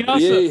 That was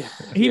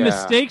he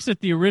mistakes that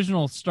the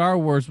original Star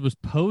Wars was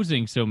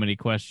posing so many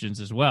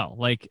questions as well.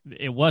 Like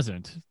it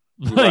wasn't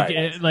you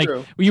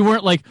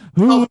weren't like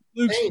who is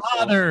Luke's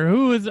father?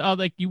 Who is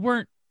like you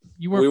weren't.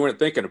 We weren't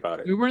thinking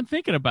about it. We weren't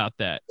thinking about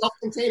that.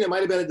 Self-contained, it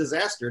might have been a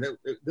disaster.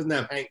 It doesn't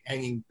have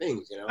hanging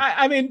things,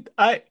 I mean,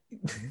 I'd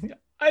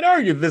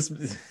argue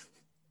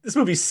this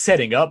movie's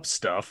setting up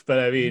stuff, but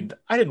I mean,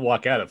 I didn't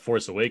walk out of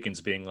Force Awakens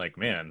being like,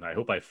 man, I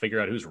hope I figure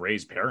out who's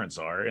Rey's parents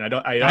are. And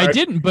I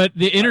didn't, but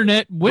the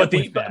internet went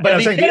with that. But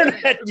I'm saying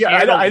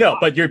I know,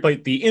 but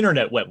the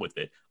internet went with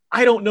it.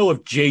 I don't know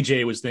if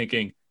JJ was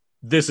thinking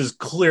this is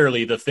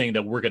clearly the thing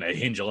that we're going to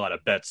hinge a lot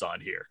of bets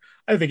on here.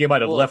 I think he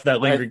might have left that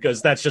lingering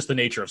because that's just the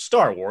nature of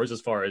Star Wars as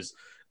far as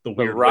the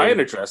weird. Ryan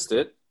addressed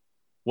it.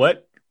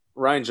 What?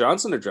 Ryan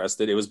Johnson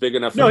addressed it. It was big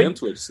enough for him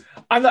to.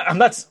 I'm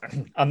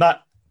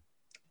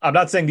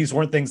not saying these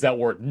weren't things that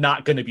were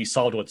not going to be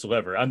solved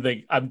whatsoever.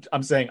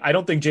 I'm saying I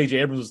don't think J.J.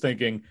 Abrams was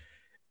thinking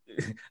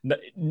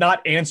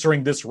not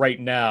answering this right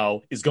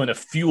now is going to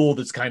fuel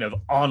this kind of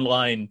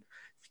online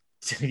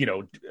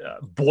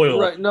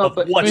boil of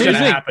what's going to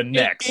happen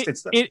next.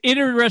 It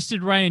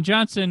interested Ryan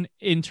Johnson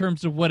in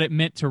terms of what it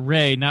meant to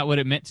Rey, not what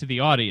it meant to the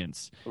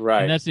audience.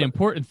 Right. And that's the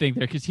important thing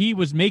there, because he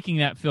was making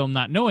that film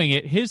not knowing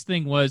it. His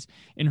thing was,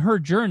 in her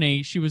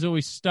journey, she was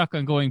always stuck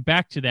on going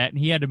back to that, and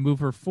he had to move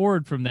her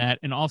forward from that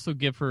and also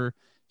give her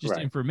just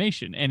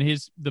information. And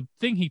the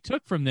thing he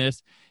took from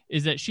this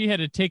is that she had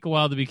to take a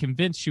while to be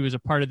convinced she was a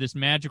part of this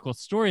magical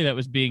story that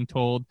was being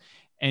told,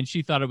 and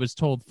she thought it was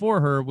told for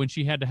her when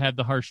she had to have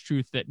the harsh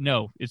truth that,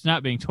 no, it's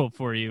not being told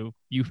for you.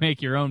 You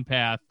make your own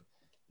path.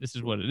 This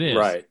is what it is.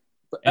 Right.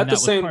 But and that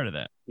was part of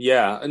that.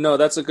 Yeah, no,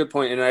 that's a good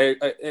point.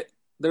 And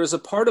there's a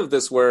part of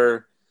this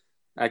where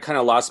I kind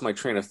of lost my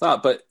train of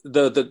thought, but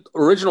the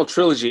original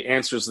trilogy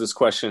answers this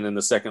question in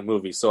the second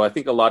movie. So I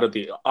think a lot of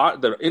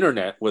the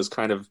internet was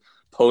kind of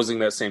posing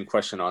that same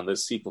question on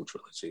this sequel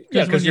trilogy.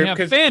 Because when you have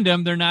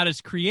fandom, they're not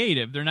as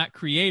creative. They're not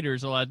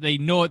creators a lot. They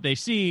know what they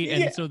see,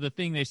 and so the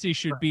thing they see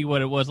should be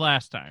what it was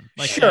last time.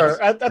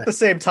 Sure. At the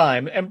same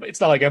time, and it's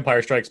not like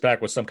Empire Strikes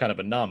Back was some kind of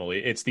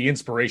anomaly. It's the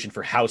inspiration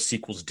for how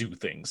sequels do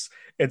things.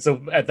 And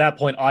so at that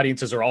point,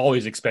 audiences are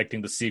always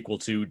expecting the sequel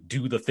to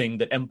do the thing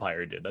that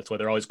Empire did. That's why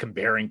they're always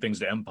comparing things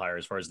to Empire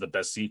as far as the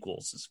best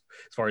sequels,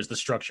 as far as the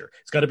structure.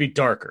 It's got to be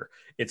darker.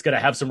 It's got to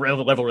have some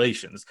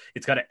revelations.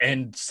 It's got to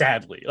end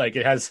sadly. Like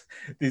it has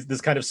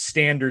this kind of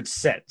standard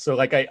set. So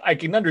like I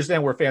can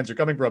understand where fans are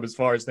coming from as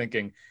far as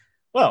thinking,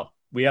 well,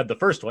 we had the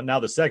first one,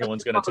 now the second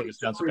one's going to take us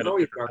down some kind of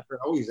different. It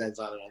always ends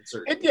on an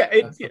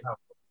uncertainty.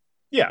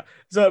 Yeah.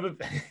 So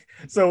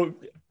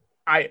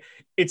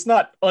it's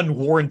not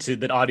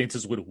unwarranted that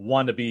audiences would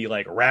want to be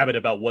like rabid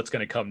about what's going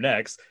to come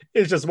next.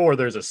 It's just more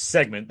there's a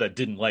segment that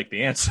didn't like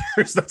the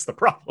answers. That's the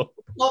problem.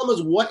 The problem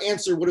is, what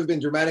answer would have been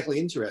dramatically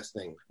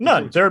interesting?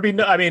 None. There would be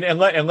no. I mean,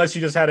 unless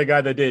you just had a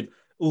guy that did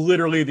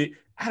literally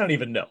I don't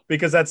even know,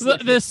 because that's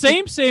the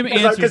same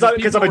answers that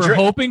people were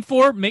hoping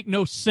for make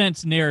no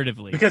sense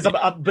narratively. Because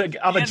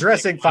I'm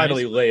addressing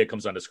finally Leia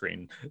comes on the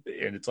screen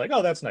and it's like,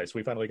 oh, that's nice.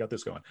 We finally got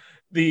this going.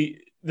 The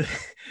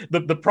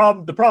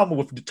problem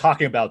with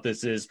talking about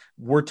this is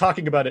we're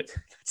talking about it.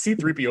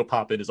 C-3PO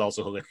pop-in is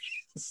also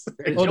hilarious.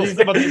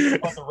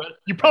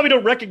 You probably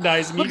don't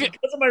recognize me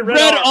because of my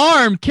red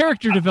arm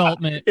character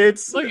development.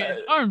 Look at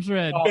arms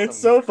red. Awesome. It's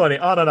so funny.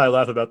 Anna and I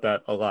laugh about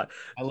that a lot.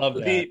 I love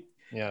that.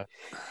 Yeah.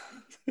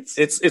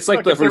 It's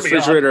like the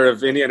refrigerator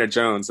of Indiana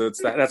Jones.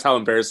 That's how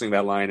embarrassing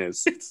that line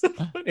is. It's so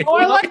funny.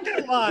 I like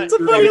that line.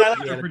 I like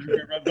the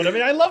refrigerator, but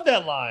I love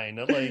that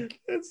line.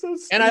 It's so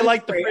stupid. And I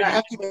like the. I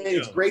have to admit,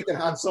 it's great that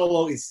Han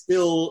Solo is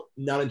still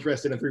not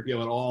interested in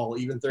 3PO at all,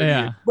 even 30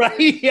 years.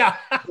 Right? Yeah.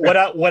 What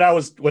I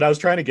was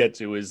trying to get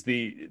to is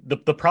the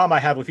problem I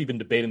have with even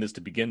debating this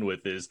to begin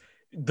with is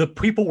the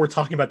people we're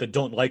talking about that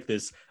don't like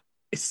this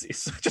is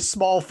such a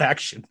small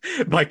faction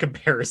by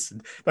comparison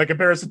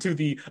to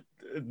the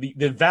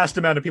vast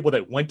amount of people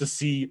that went to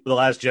see The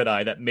Last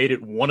Jedi, that made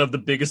it one of the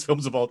biggest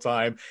films of all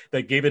time,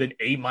 that gave it an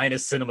A-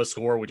 cinema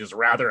score, which is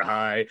rather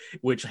high,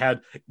 which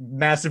had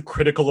massive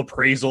critical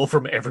appraisal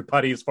from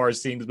everybody as far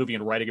as seeing this movie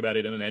and writing about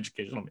it in an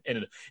educational, in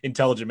an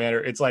intelligent manner.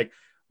 It's like,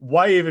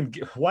 why even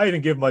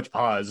give much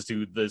pause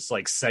to this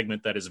like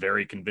segment that is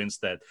very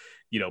convinced that,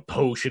 you know,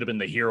 Poe should have been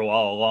the hero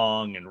all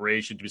along and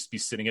Rey should just be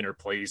sitting in her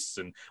place,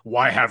 and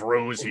why have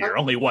Rose here?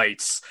 Only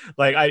whites.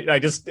 Like I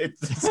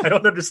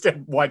don't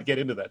understand why to get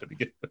into that to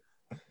begin with.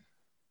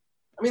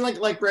 I mean,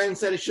 like Brandon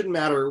said, it shouldn't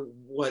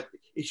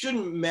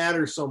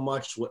matter so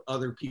much what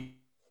other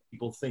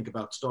people think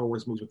about Star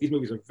Wars movies. But these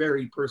movies are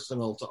very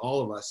personal to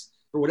all of us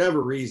for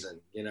whatever reason.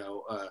 You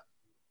know,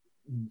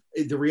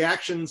 the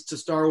reactions to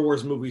Star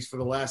Wars movies for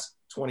the last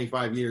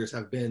 25 years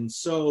have been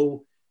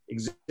so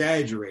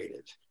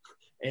exaggerated.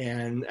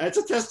 And it's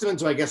a testament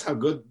to, I guess,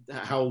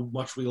 how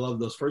much we love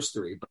those first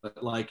three,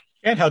 but like,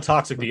 and how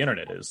toxic the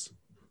internet is.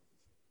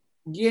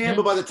 Yeah,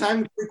 but by the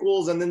time the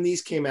prequels and then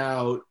these came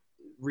out,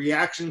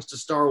 reactions to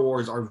Star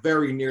Wars are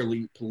very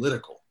nearly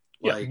political.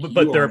 Yeah, like,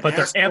 but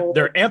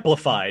they're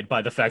amplified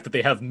by the fact that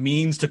they have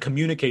means to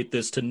communicate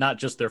this to not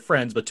just their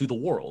friends but to the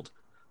world.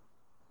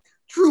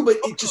 True,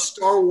 but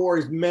Star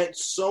Wars meant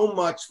so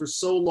much for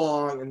so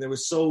long, and there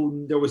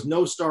was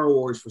no Star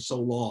Wars for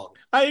so long.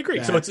 I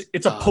agree. So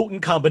it's a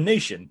potent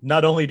combination.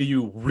 Not only do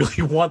you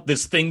really want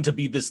this thing to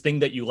be this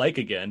thing that you like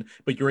again,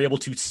 but you're able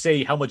to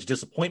say how much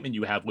disappointment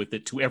you have with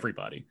it to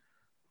everybody.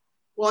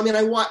 Well, I mean,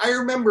 I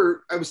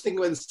remember, I was thinking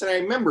about this today. I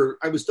remember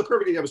I was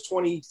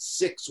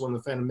 26 when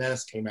The Phantom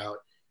Menace came out,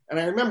 and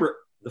I remember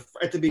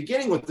at the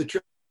beginning with the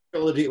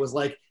trilogy, it was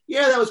like,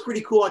 yeah, that was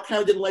pretty cool. I kind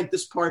of didn't like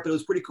this part, but it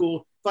was pretty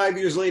cool. 5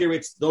 years later,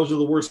 those are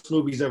the worst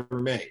movies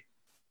ever made.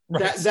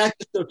 Right. That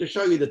just to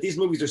show you that these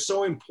movies are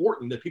so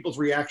important that people's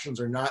reactions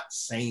are not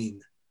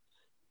sane.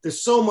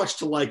 There's so much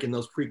to like in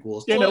those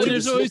prequels. Yeah,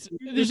 there's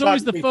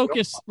always the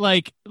focus,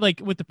 like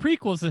with the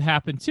prequels that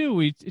happened too.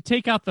 We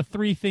take out the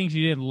three things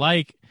you didn't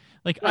like.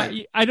 Like right.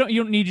 You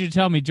don't need you to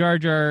tell me Jar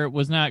Jar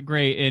was not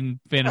great in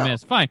Phantom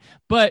Menace. Fine,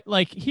 but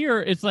like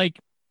here, it's like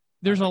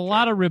there's a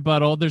lot of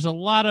rebuttal. There's a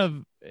lot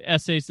of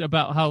essays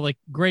about how like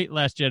great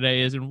Last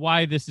Jedi is and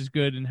why this is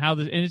good and how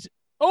this, and it's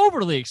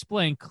overly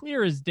explained,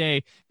 clear as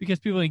day, because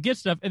people didn't get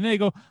stuff, and they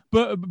go,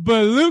 but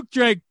Luke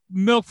drank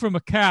milk from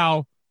a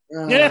cow,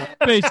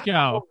 space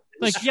cow.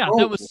 Like, yeah,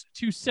 that was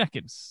 2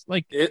 seconds.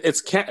 Like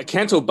it's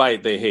Canto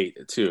Bite they hate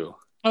too.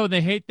 Oh,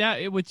 they hate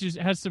that, which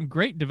has some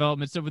great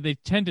development stuff, but they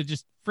tend to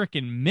just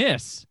freaking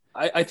miss.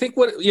 I think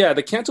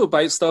the Canto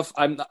Bite stuff,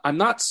 I'm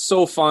not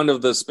so fond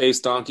of the space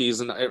donkeys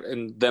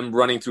and them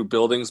running through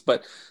buildings,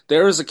 but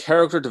there is a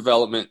character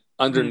development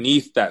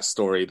underneath that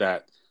story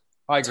that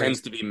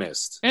tends to be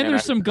missed. And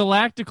there's some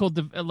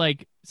galactical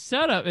like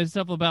setup and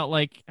stuff about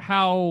like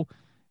how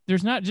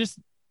there's not just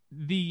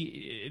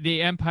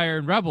the Empire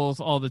and Rebels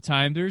all the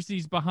time. There's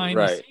these behind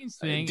the scenes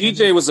things.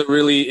 DJ was a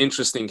really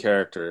interesting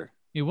character.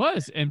 He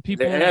was, and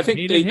people I think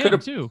hated him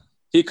too.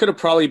 He could have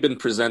probably been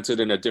presented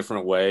in a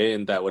different way,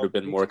 and that would have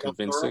been more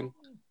convincing.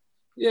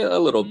 Yeah, a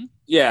little. Mm-hmm.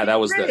 Yeah, that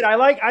was great.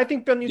 I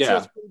think Benicio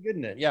is pretty good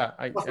in it. Yeah,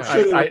 I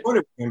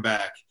him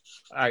back.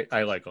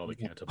 I like all the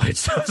Canto Bite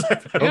stuff.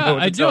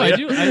 I do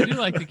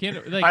like the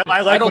Canto. Like,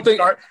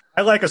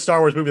 I like a Star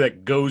Wars movie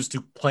that goes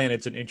to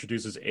planets and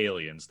introduces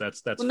aliens.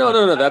 That's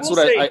no. That's what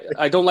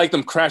I don't like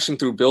them crashing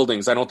through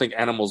buildings. I don't think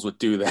animals would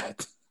do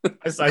that.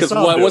 Because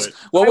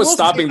what was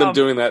stopping them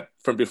doing that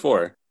from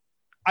before?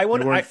 I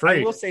will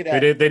say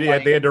that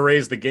they had to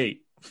raise the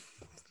gate.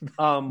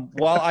 While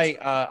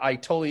I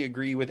totally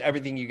agree with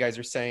everything you guys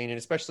are saying, and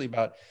especially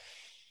about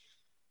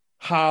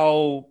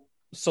how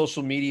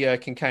social media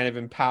can kind of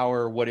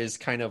empower what is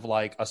kind of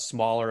like a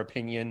smaller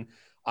opinion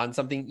on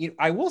something.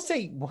 I will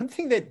say one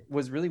thing that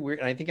was really weird,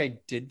 and I think I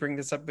did bring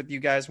this up with you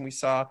guys when we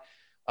saw,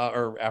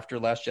 or after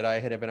Last Jedi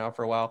had been out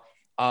for a while.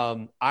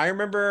 I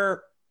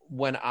remember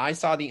when I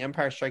saw The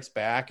Empire Strikes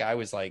Back, I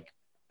was like,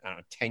 I don't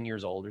know, 10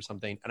 years old or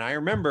something. And I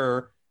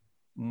remember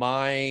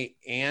my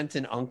aunt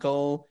and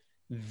uncle,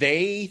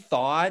 they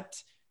thought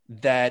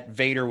that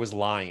Vader was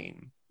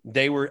lying.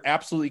 They were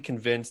absolutely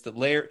convinced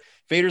that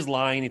Vader's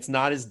lying. It's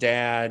not his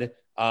dad.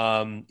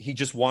 He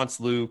just wants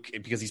Luke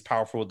because he's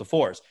powerful with the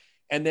Force.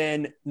 And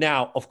then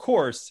now, of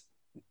course,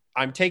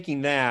 I'm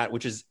taking that,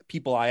 which is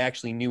people I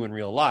actually knew in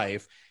real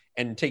life,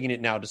 and taking it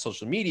now to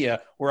social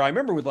media, where I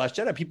remember with Last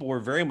Jedi, people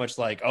were very much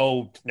like,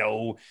 oh,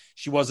 no,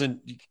 she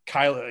wasn't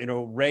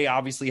Kylo. Rey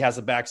obviously has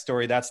a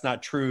backstory. That's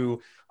not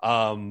true.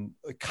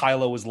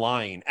 Kylo was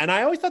lying. And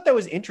I always thought that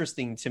was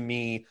interesting to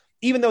me,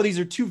 even though these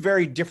are two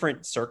very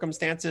different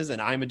circumstances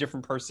and I'm a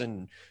different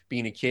person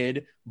being a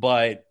kid,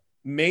 but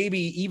maybe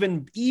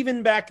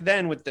even back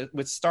then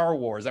with Star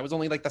Wars, that was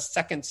only like the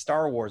second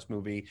Star Wars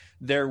movie.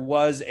 There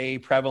was a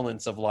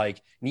prevalence of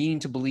like needing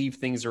to believe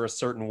things are a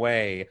certain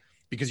way,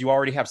 because you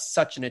already have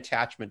such an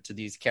attachment to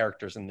these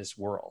characters in this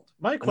world.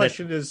 My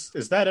question is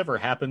that ever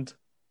happened?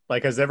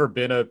 Like, has ever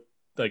been a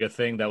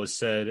thing that was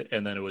said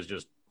and then it was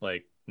just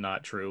like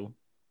not true?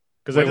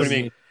 Because Wait, what do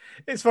you mean?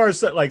 As far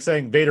as like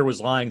saying Vader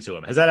was lying to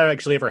him, has that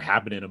actually ever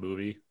happened in a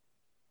movie?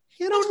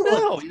 You don't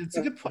know. It's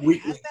a good point.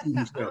 Weekly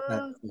TV show.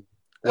 What,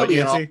 That'd be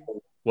Yancey?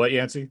 awful. What,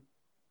 Yancey?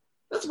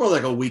 That's more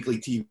like a weekly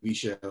TV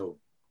show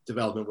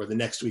development where the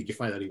next week you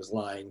find out he was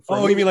lying.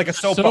 Oh, you mean like a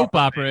soap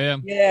opera?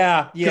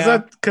 Yeah.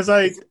 Because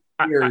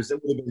years,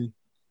 it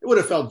would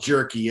have felt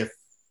jerky if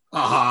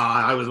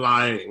I was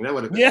lying. That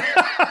would have been. Yeah.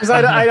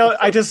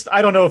 Because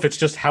I don't know if it's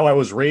just how I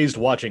was raised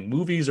watching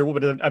movies or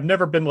what, but I've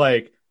never been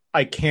like,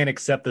 I can't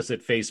accept this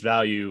at face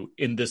value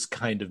in this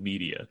kind of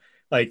media.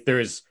 Like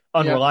there's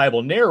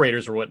unreliable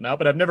narrators or whatnot,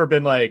 but I've never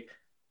been like,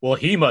 well,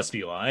 he must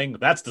be lying.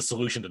 That's the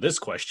solution to this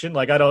question.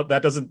 Like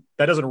that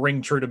doesn't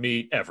ring true to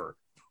me ever.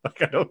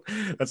 Like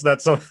that's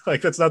not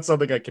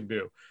something I can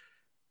do.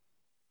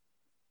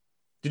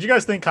 Did you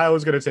guys think Kyle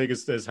was going to take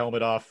his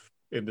helmet off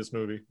in this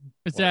movie?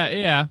 It's that,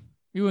 yeah.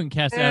 You wouldn't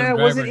cast Adam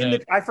was Driver it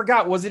in I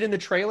forgot. Was it in the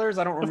trailers?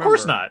 I don't remember. Of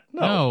course not.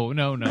 No.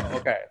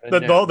 Okay.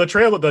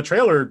 The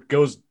trailer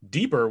goes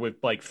deeper with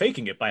like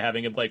faking it by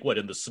having him like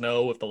in the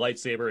snow with the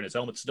lightsaber and his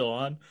helmet's still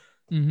on.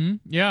 Mm-hmm.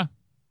 Yeah.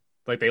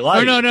 Like they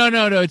lied. Oh,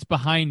 no. It's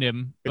behind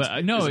him. But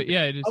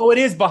it is. Oh, it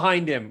is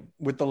behind him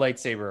with the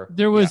lightsaber.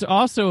 There was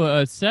also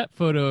a set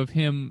photo of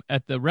him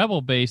at the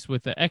Rebel base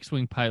with the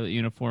X-wing pilot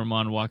uniform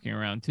on, walking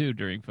around too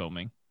during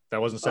filming.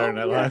 That wasn't Saturday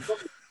Night Live.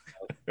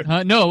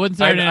 No, it wasn't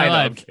Saturday Night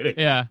Live. I'm kidding.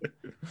 Yeah,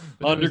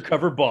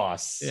 Undercover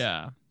boss.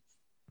 Yeah,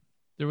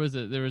 there was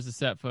a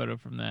set photo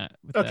from that.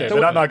 Okay,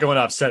 but I'm not going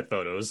off set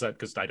photos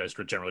because I just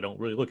generally don't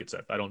really look at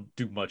set. I don't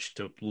do much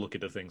to look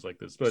into things like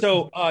this. But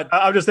so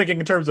I'm just thinking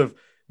in terms of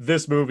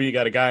this movie. You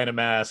got a guy in a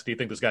mask. Do you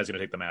think this guy's going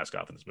to take the mask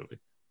off in this movie?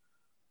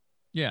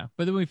 Yeah,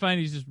 but then we find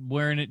he's just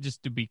wearing it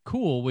just to be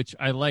cool, which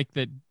I like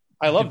that.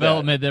 I love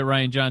development that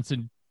Rian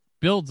Johnson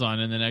builds on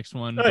in the next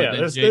one. Oh, but yeah,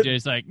 then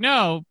JJ's like,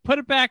 no, put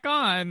it back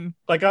on.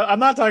 Like, I'm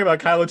not talking about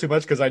Kylo too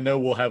much because I know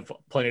we'll have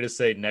plenty to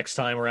say next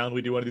time around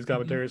we do one of these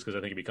commentaries because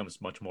I think it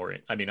becomes much more.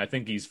 I mean, I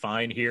think he's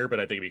fine here,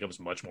 but I think it becomes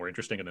much more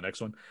interesting in the next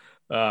one.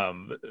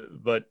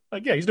 But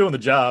like, yeah, he's doing the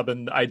job,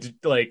 and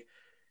like.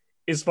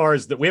 As far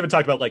as we haven't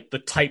talked about like the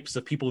types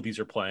of people these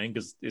are playing,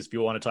 because if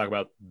you want to talk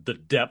about the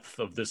depth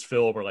of this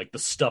film or like the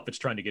stuff it's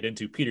trying to get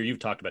into, Peter, you've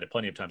talked about it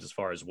plenty of times as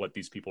far as what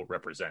these people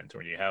represent.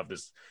 When you have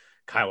this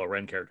Kylo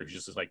Ren character who's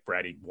just this like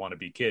bratty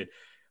wannabe kid,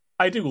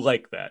 I do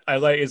like that.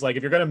 It's like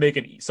if you're going to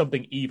make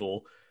something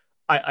evil,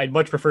 I'd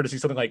much prefer to see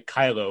something like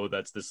Kylo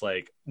that's this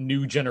like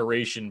new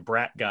generation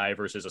brat guy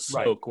versus a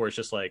Snoke where it's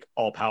just like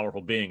all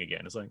powerful being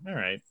again. It's like, all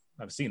right,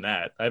 I've seen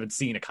that. I haven't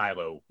seen a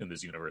Kylo in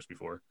this universe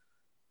before.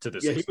 To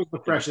this, he was the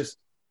freshest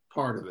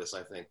part of this,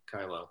 I think,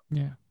 Kylo.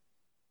 Yeah.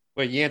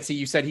 Wait, Yancey,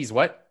 you said he's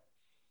what?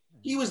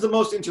 He was the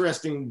most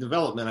interesting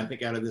development, I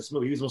think, out of this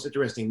movie. He was the most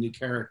interesting new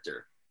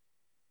character.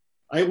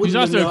 He's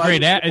also a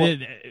great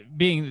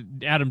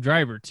being Adam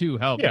Driver too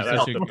helps. Yeah,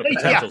 that's the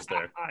potential's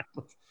there.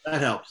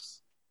 That helps.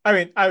 I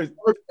mean, I was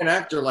an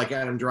actor like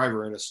Adam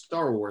Driver in a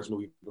Star Wars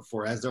movie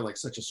before, as they're like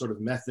such a sort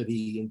of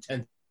methody,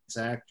 intense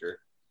actor,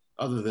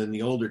 other than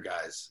the older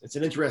guys. It's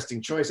an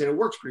interesting choice, and it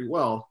works pretty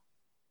well.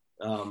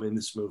 In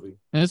this movie,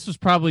 and this was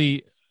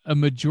probably a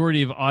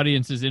majority of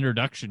audience's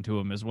introduction to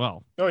him as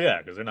well. Oh yeah,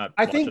 because they're not.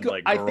 I think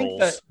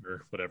girls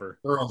or whatever.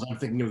 Girls. I'm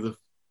thinking of the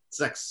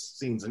sex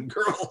scenes in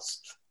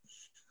Girls.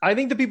 I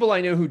think the people I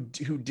know who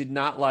did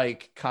not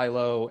like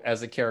Kylo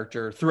as a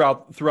character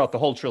throughout the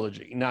whole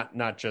trilogy,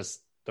 not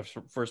just the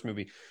first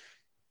movie.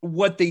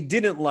 What they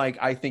didn't like,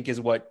 I think,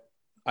 is what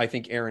I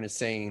think Aaron is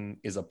saying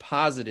is a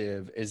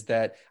positive. Is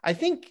that I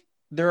think.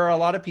 There are a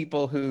lot of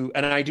people who,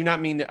 and I do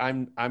not mean that I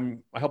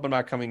hope I'm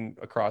not coming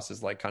across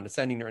as like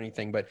condescending or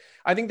anything, but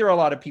I think there are a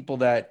lot of people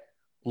that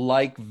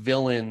like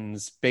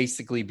villains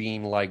basically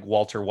being like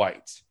Walter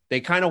White. They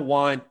kind of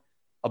want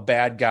a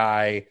bad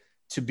guy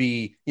to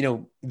be,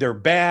 they're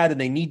bad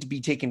and they need to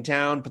be taken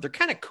down, but they're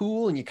kind of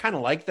cool and you kind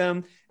of like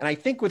them. And I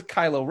think with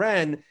Kylo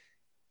Ren,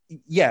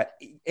 yeah,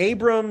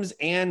 Abrams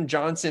and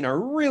Johnson are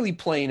really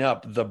playing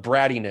up the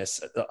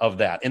brattiness of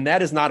that. And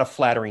that is not a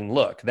flattering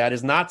look. That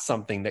is not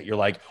something that you're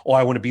like, oh,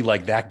 I want to be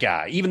like that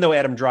guy. Even though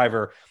Adam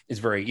Driver is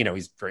very,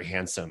 he's very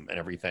handsome and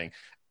everything.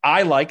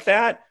 I like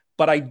that,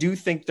 but I do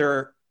think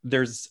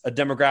there's a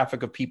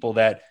demographic of people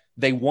that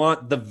they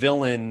want the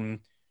villain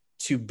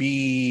to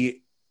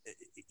be,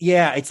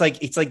 it's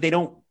like they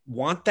don't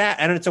want that.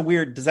 And it's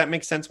does that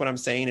make sense what I'm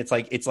saying? It's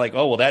like,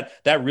 oh, well,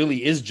 that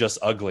really is just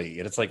ugly.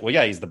 And it's like, well,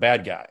 yeah, he's the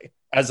bad guy,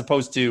 as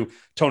opposed to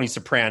Tony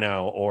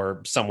Soprano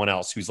or someone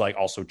else who's like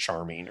also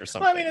charming or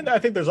something. Well, I mean, I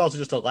think there's also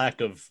just a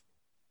lack of,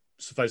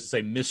 suffice to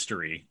say,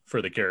 mystery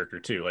for the character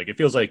too. Like it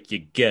feels like you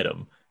get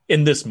him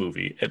in this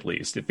movie, at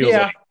least. It feels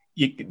like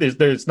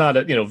there's not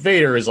a,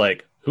 Vader is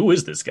like, who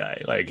is this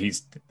guy? Like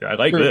I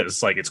like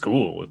this. Like it's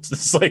cool.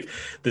 It's like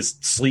this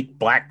sleek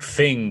black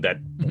thing that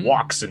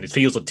walks and it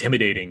feels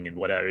intimidating and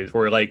whatever.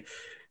 Where like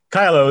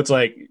Kylo, it's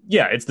like,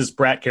 yeah, it's this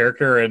brat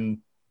character and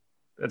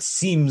it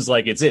seems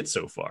like it's it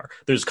so far.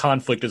 There's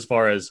conflict as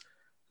far as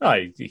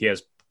he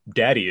has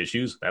daddy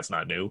issues. That's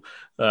not new.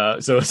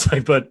 So it's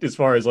like, but as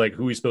far as like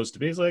who he's supposed to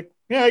be, it's like,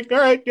 yeah, all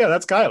right, yeah,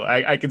 that's Kylo.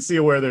 I can see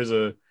where there's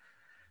a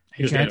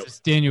He was It's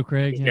Daniel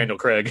Craig. Yeah. Daniel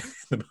Craig.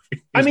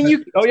 I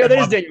mean, that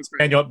is Daniel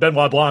Craig.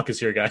 Benoit Blanc is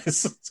here, guys.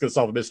 It's gonna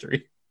solve a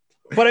mystery.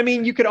 But I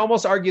mean, you could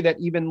almost argue that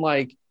even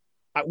like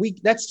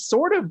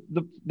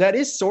that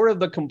is sort of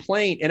the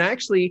complaint. And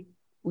actually,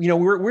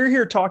 we're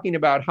here talking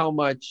about how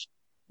much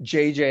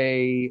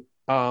JJ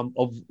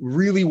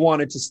really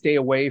wanted to stay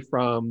away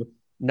from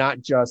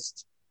not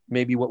just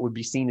maybe what would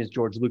be seen as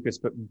George Lucas,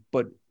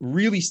 but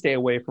really stay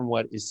away from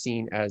what is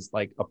seen as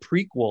like a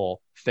prequel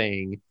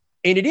thing.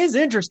 And it is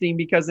interesting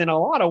because in a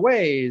lot of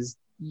ways,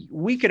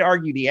 we could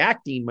argue the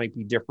acting might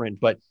be different,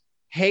 but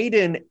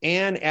Hayden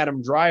and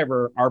Adam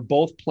Driver are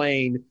both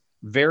playing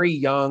very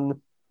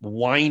young,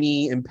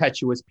 whiny,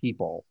 impetuous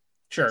people.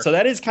 Sure. So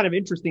that is kind of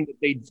interesting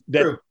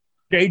that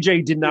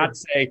JJ did not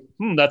say,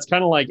 that's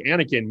kind of like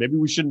Anakin. Maybe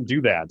we shouldn't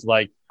do that.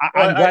 Like,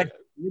 I'm glad.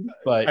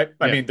 But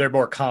I mean, they're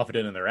more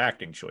confident in their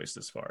acting choice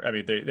this far. I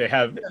mean, they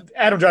have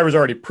Adam Driver's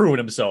already proven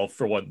himself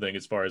for one thing,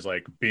 as far as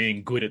like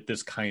being good at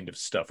this kind of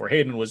stuff. Where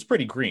Hayden was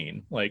pretty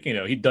green, like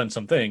he'd done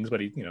some things, but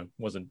he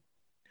wasn't.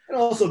 And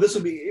also, this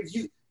would be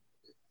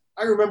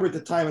I remember at the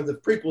time of the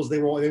prequels,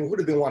 they would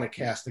have been want to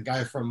cast the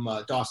guy from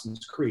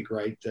Dawson's Creek,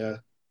 right?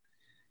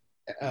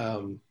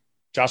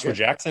 Joshua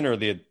Jackson or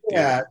the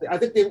I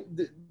think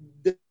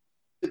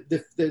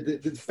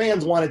the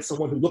fans wanted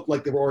someone who looked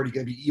like they were already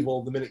going to be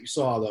evil the minute you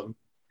saw them.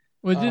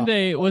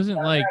 Wasn't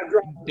like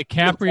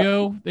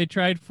DiCaprio they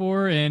tried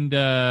for, and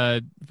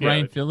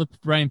Ryan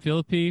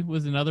Phillippe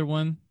was another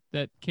one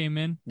that came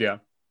in. Yeah,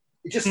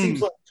 it just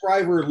seems like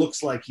Driver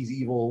looks like he's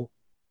evil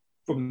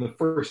from the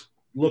first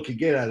look you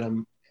get at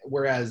him,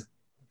 whereas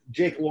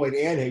Jake Lloyd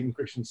and Hayden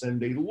Christensen,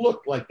 they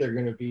look like they're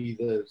going to be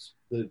the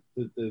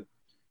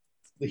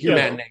hero.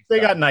 Yeah,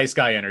 they got nice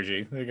guy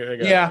energy.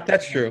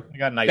 That's true. They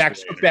got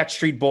nice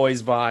Backstreet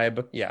Boys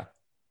vibe. Yeah.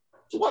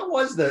 So what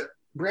was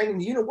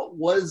Brandon? What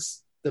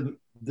was the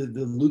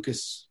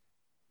Lucas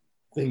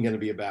thing going to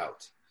be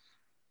about?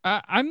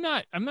 I'm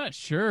not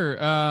sure.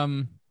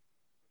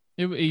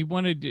 He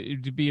wanted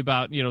it to be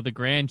about the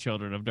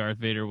grandchildren of Darth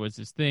Vader was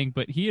his thing,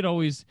 but he had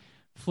always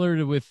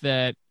flirted with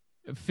that.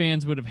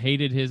 Fans would have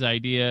hated his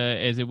idea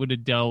as it would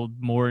have delved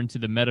more into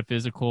the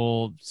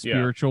metaphysical,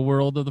 spiritual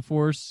world of the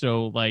Force.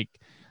 So like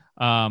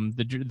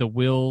the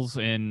wills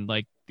and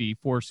like the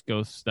Force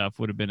ghost stuff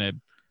would have been a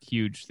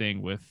huge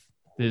thing with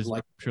his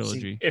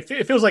trilogy.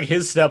 It feels like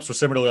his steps were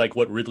similarly like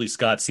what Ridley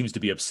Scott seems to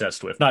be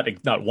obsessed with.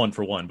 Not one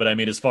for one, but I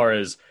mean, as far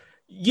as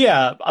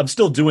I'm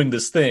still doing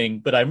this thing,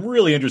 but I'm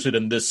really interested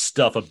in this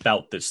stuff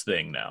about this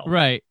thing now.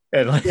 Right.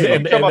 And like,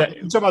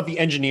 you talk about the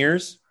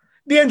engineers.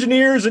 The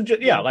engineers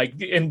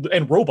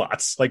and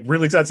robots. Like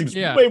Ridley Scott seems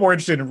way more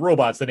interested in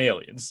robots than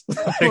aliens.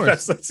 That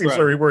seems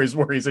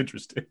where he's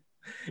interested.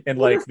 And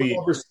like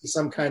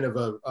some kind of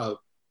a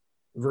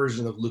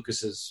version of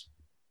Lucas's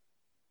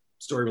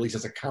story released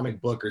as a comic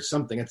book or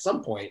something at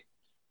some point.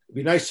 It'd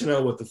be nice to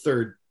know what the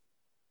third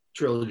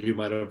trilogy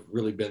might have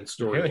really been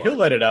story. He'll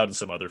let it out in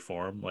some other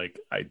form. Like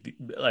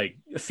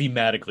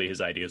thematically,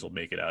 his ideas will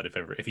make it out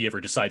if he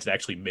ever decides to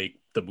actually make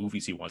the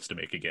movies he wants to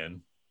make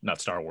again. Not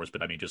Star Wars,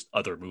 but I mean just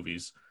other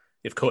movies.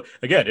 If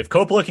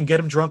Coppola can get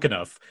him drunk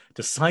enough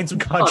to sign some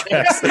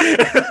contracts. We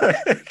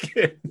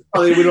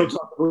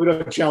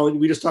don't challenge.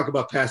 We just talk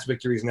about past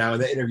victories now.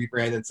 In the interview,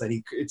 Brandon said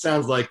it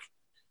sounds like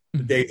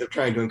the days of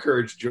trying to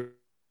encourage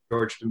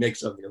George to make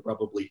something are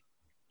probably.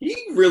 He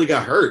really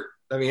got hurt.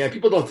 I mean,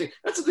 people don't think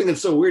that's the thing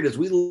that's so weird is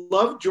we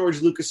love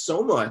George Lucas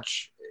so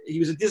much. He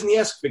was a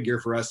Disney-esque figure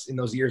for us in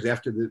those years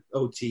after the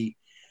OT.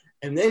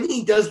 And then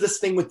he does this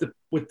thing where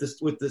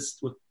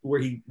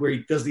he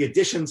does the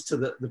additions to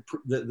the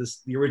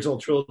original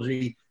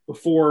trilogy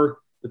before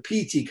the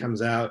PT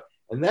comes out,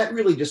 and that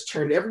really just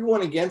turned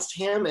everyone against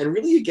him and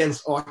really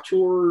against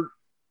auteur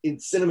in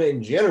cinema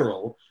in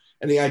general.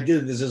 And the idea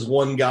that there's this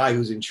one guy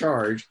who's in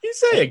charge. You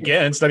say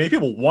against? I mean,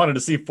 people wanted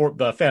to see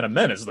the Phantom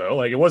Menace, though.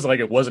 Like it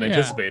wasn't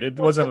anticipated.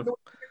 It wasn't.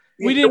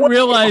 We didn't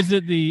realize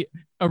that the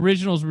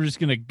originals were just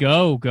going to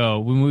go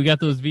when we got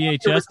those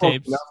VHS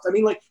tapes. I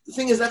mean, like the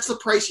thing is, that's the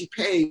price you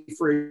pay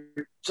for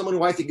someone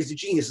who I think is a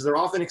genius. Is they're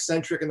often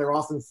eccentric and they're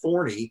often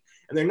thorny,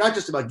 and they're not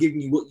just about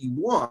giving you what you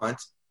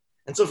want.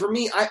 And so for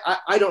me,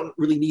 I don't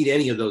really need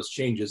any of those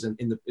changes in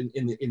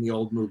the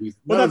old movies.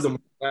 None of them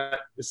are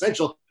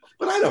essential,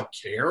 but I don't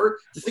care.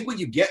 To think what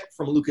you get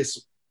from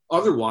Lucas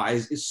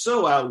otherwise is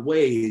so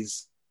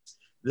outweighs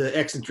the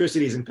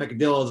eccentricities and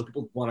peccadillos that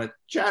people want to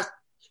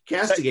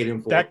castigate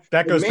him for.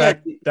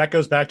 That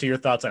goes back to your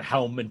thoughts on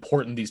how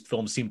important these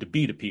films seem to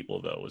be to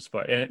people, though,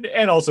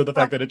 and also the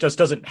fact that it just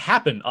doesn't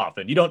happen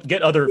often. You don't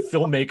get other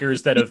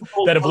filmmakers that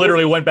have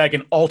literally went back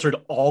and altered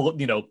all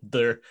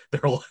their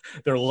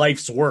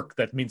life's work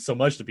that means so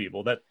much to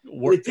people. That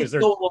work is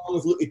there.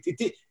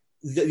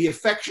 The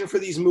affection for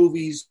these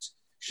movies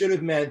should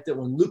have meant that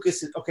when Lucas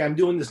said, "Okay, I'm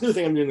doing this new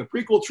thing. I'm doing the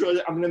prequel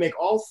trilogy. I'm going to make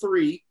all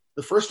three.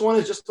 The first one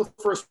is just the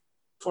first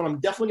one. I'm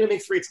definitely going to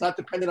make three. It's not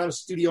dependent on a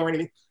studio or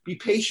anything. Be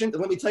patient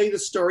and let me tell you the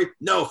story.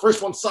 No,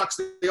 first one sucks.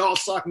 They all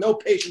suck. No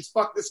patience.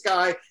 Fuck this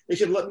guy. They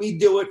should let me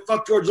do it.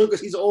 Fuck George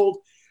Lucas. He's old."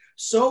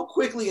 So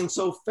quickly and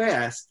so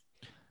fast,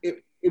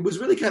 it was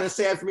really kind of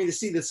sad for me to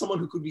see that someone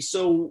who could be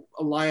so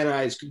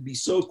lionized could be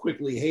so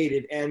quickly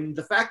hated. And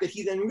the fact that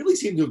he then really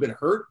seemed to have been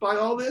hurt by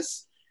all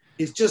this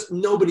is just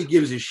nobody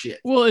gives a shit.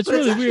 Well, it's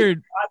really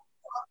weird.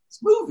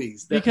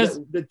 Movies because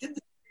that did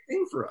the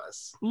thing for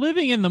us.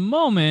 Living in the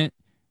moment,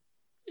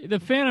 the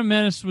Phantom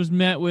Menace was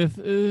met with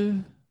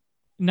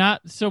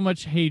not so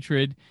much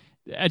hatred.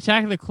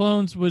 Attack of the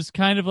Clones was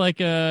kind of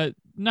like a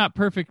not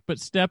perfect, but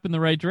step in the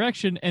right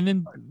direction. And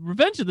then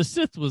Revenge of the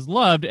Sith was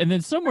loved. And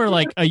then somewhere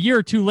like a year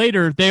or two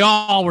later, they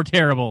all were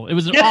terrible. It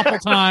was an awful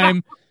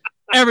time.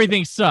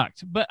 Everything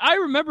sucked. But I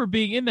remember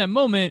being in that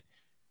moment.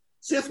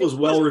 Sith was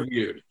well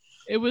reviewed.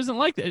 It wasn't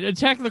like that.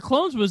 Attack of the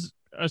Clones was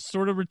a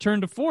sort of return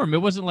to form.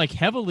 It wasn't like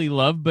heavily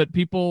loved, but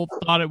people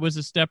thought it was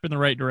a step in the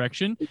right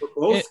direction.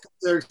 Both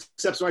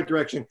steps in the right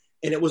direction.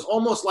 And it was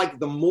almost like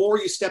the more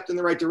you stepped in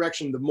the right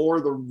direction, the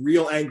more the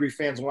real angry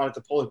fans wanted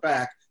to pull it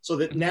back. So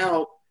that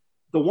now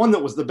the one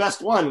that was the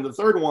best one, the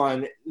third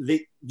one,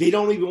 they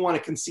don't even want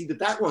to concede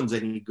that one's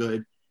any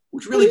good,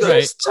 which really What are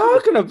you guys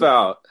talking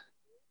about?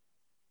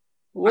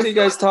 What are you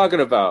guys talking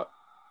about?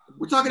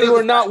 We're talking they about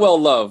were not well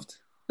loved.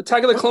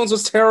 Attack of the Clones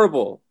was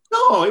terrible.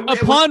 No,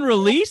 upon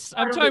release,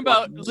 I'm talking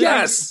about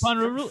yes.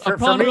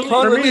 Upon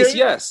release,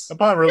 yes.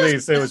 Upon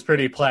release, it was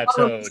pretty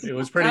plateaued. It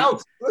was pretty.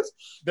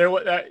 There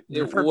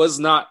was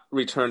not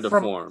returned to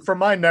form. From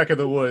my neck of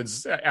the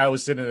woods, I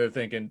was sitting there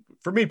thinking.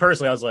 For me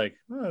personally, I was like,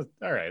 oh,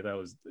 all right, that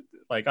was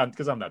like,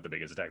 because I'm not the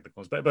biggest Attack of the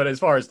Clones, but as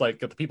far as like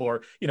the people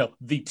are,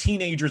 the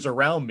teenagers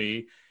around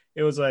me,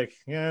 it was like,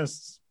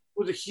 yes, it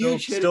was a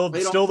huge hit. Still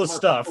the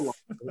stuff.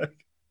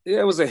 Yeah,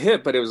 it was a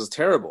hit, but it was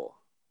terrible.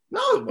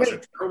 No, it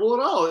wasn't terrible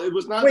at all. It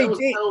was not.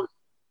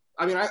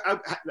 I mean, I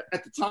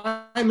at the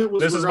time it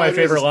was. This is my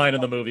favorite line in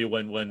the movie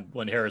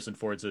when Harrison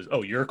Ford says,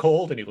 "Oh, you're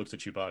cold," and he looks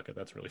at Chewbacca.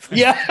 That's really funny.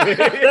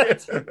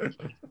 Yeah.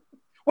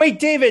 Wait,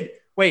 David.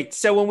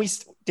 So when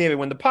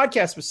the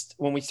podcast was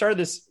when we started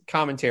this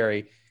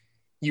commentary,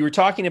 you were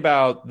talking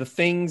about the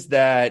things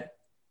that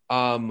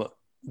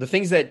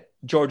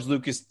George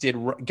Lucas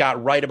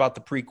got right about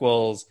the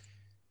prequels.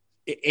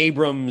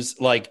 Abrams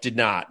did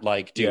not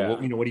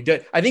do what he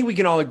did. I think we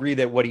can all agree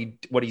that what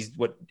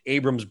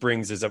Abrams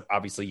brings is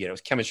obviously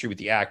chemistry with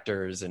the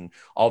actors and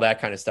all that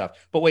kind of stuff.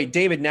 But wait,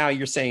 David, now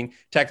you're saying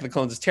Attack of the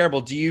Clones is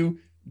terrible. Do you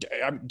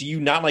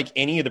not like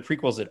any of the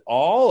prequels at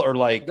all, or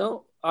like?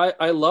 No,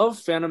 I love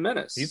Phantom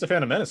Menace. He's a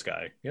Phantom Menace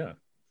guy. Yeah,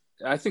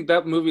 I think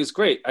that movie is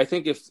great. I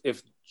think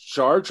if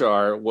Jar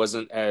Jar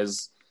wasn't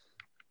as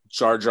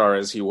Jar Jar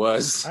as he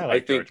was, I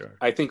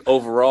think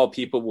overall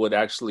people would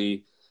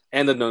actually.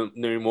 And the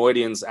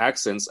Neimoidians'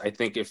 accents, I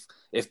think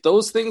if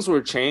those things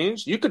were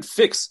changed, you could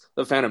fix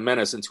The Phantom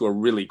Menace into a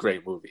really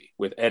great movie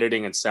with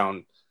editing and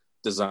sound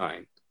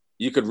design.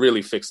 You could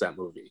really fix that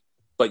movie.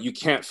 But you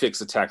can't fix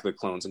Attack of the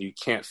Clones, and you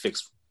can't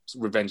fix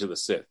Revenge of the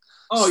Sith.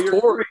 Oh,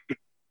 you're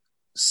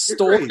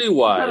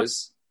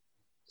Story-wise,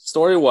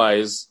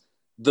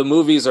 the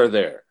movies are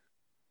there.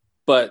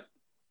 But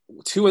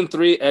 2 and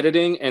 3,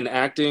 editing and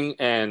acting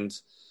and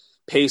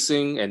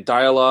pacing and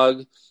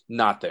dialogue,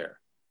 not there.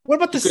 What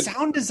about the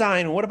sound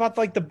design? What about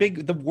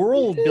the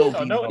world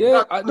building? I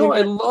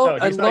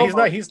love.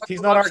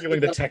 He's not arguing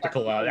the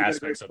technical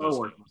aspects of this.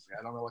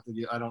 I don't know what to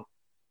do. I don't.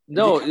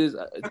 No, if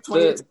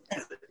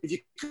you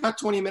cut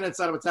 20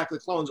 minutes out of Attack of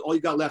the Clones, all you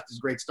got left is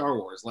great Star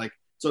Wars.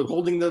 So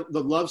holding the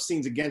love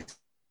scenes against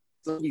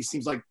he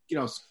seems like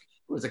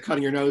was it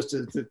cutting your nose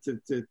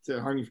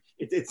to harm you?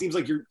 It seems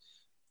like you're.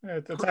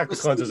 Attack the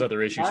Clones has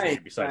other issues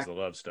besides the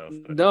love stuff.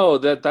 But. No,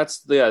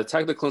 that's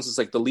Attack the Clones is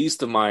like the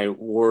least of my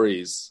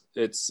worries.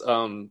 It's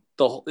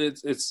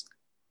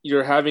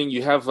you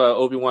have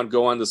Obi-Wan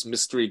go on this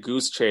mystery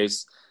goose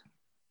chase.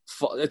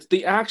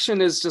 The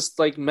action is just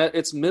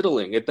it's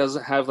middling. It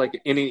doesn't have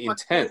any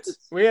intent.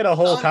 We had a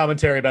whole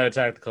commentary about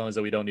Attack of the Clones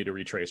that we don't need to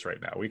retrace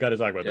right now. We got to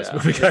talk about this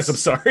movie, guys. I'm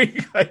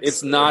sorry.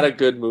 It's not a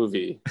good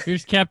movie.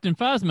 Here's Captain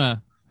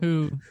Phasma,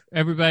 who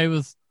everybody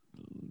was.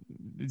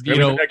 It's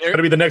going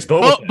to be the next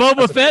Boba Fett.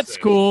 Boba Fett's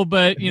cool,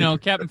 but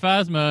Captain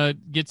Phasma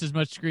gets as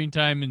much screen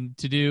time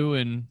to do,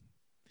 and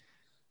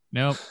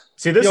nope.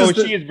 See,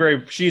 she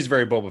is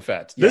very Boba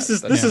Fett. This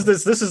is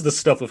the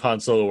stuff with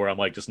Han Solo where I'm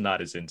just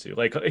not as into.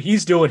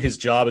 He's doing his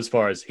job as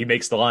far as he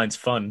makes the lines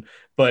fun,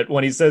 but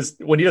when he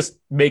just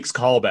makes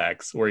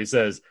callbacks where he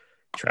says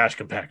trash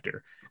compactor.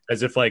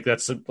 As if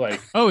that's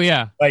oh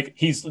yeah,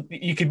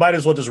 you might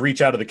as well just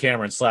reach out to the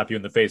camera and slap you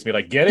in the face and be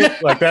like, get it?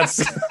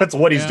 That's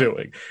what he's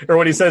doing. Or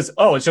when he says,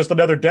 oh, it's just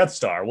another Death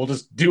Star, we'll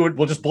just do it,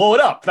 we'll just blow it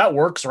up. That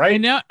works, right?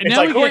 And now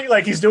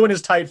he's doing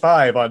his Tight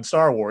 5 on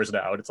Star Wars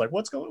now, and it's like,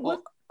 what's going on?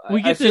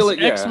 We get this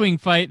X-Wing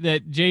fight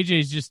that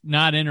JJ's just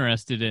not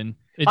interested in.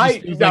 This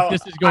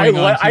is going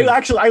on.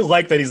 I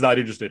like that he's not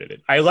interested in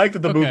it. I like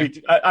that the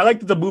movie. I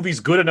like that the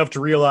movie's good enough to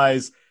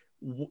realize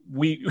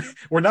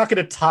we're not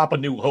going to top A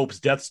New Hope's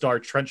Death Star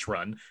trench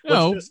run.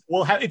 No.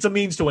 It's a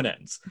means to an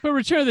end. But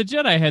Return of the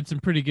Jedi had some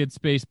pretty good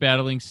space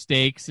battling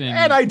stakes,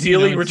 and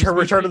ideally, it's just-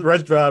 Return of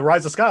the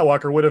Rise of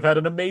Skywalker would have had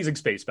an amazing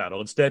space battle.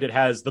 Instead, it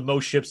has the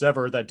most ships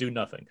ever that do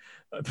nothing.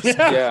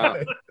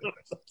 Yeah.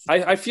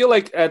 I feel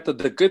like at the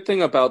good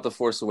thing about The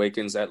Force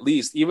Awakens, at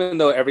least, even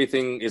though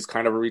everything is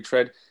kind of a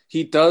retread,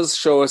 he does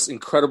show us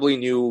incredibly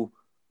new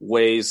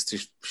ways to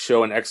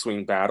show an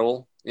X-Wing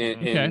battle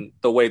in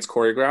the way it's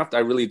choreographed. I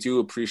really do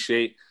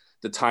appreciate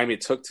the time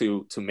it took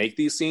to make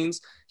these scenes.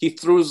 He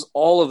throws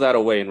all of that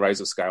away in Rise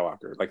of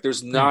Skywalker. Like,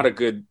 there's not a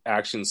good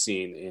action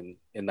scene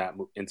in that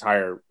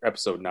entire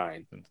episode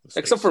 9,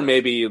 except for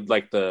maybe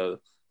like the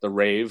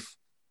rave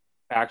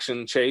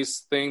action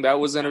chase thing that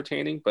was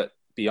entertaining. But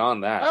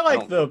beyond that, I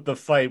like the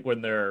fight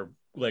when they're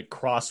like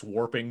cross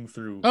warping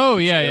through. Oh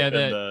yeah, in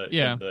the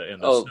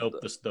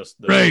snow.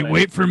 Right,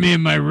 wait for me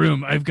in my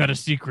room. I've got a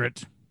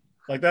secret.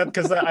 Like that,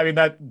 because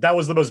that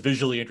was the most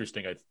visually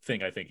interesting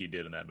thing I think he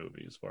did in that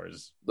movie. As far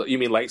as you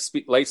mean light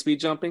speed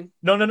jumping?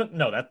 No.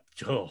 That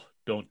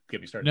don't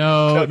get me started.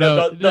 No.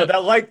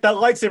 That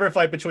lightsaber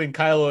fight between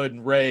Kylo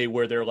and Rey,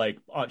 where they're like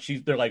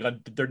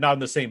they're not on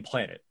the same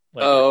planet.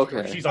 Like,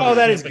 okay.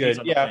 That is good.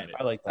 Yeah,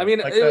 I like that. I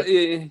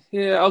mean,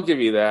 yeah, I'll give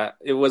you that.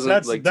 It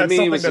wasn't to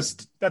me. It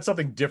was that's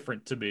something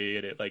different to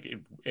me,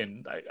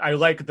 and I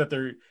like that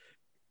they're.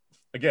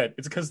 Again,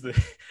 it's because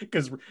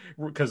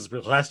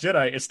Last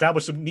Jedi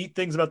established some neat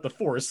things about the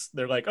Force.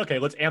 They're like, okay,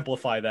 let's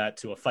amplify that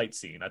to a fight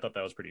scene. I thought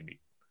that was pretty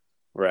neat.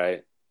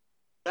 Right.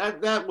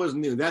 That was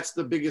new. That's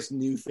the biggest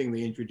new thing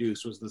they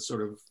introduced was the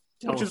sort of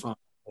telephone.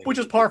 Which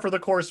is par for the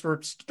course for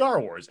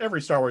Star Wars.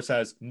 Every Star Wars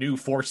has new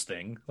Force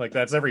thing. Like,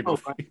 that's every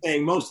movie. I'm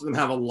saying most of them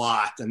have a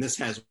lot, and this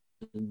has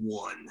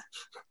one.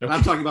 Okay.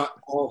 I'm talking about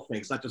all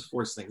things, not just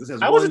Force things.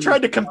 I wasn't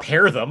trying to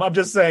compare them. I'm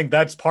just saying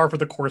that's par for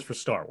the course for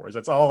Star Wars.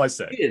 That's all I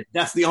said.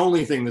 That's the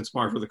only thing that's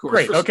par for the course.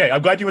 Great. Okay.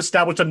 I'm glad you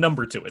established a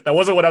number to it. That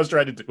wasn't what I was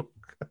trying to do.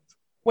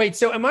 Wait,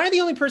 so am I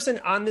the only person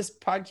on this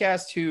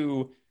podcast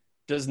who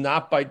does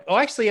not bite? Oh,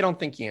 actually, I don't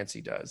think Yancey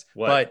does.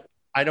 What? But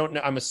I don't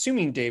know. I'm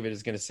assuming David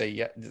is going to say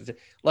yeah.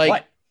 Like,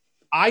 what?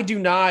 I do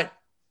not.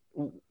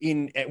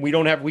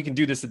 We can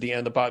do this at the end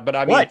of the pod, but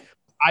I mean. What?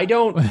 I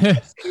don't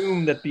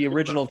assume that the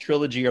original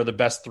trilogy are the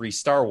best 3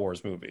 Star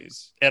Wars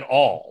movies at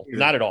all. Yeah.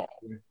 Not at all.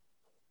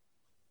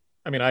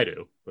 I mean, I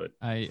do, but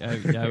I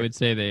would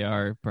say they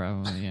are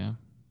probably, yeah.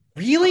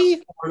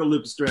 Really? Arnold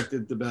Lucas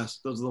directed the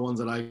best. Those are the ones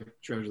that I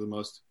treasure the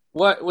most.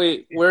 What?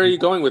 Wait, where are you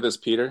going with this,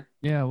 Peter?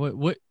 Yeah.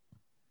 What?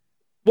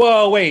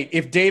 Well, wait.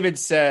 If David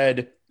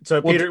said. So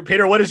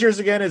Peter, what is yours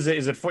again? Is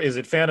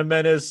it Phantom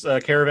Menace,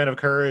 Caravan of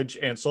Courage,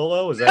 and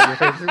Solo? Is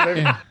that your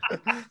favorite?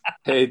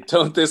 Hey,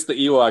 don't diss the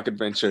Ewok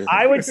adventure.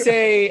 I would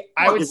say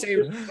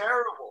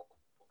terrible.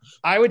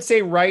 I would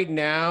say right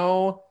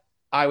now,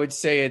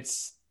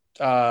 it's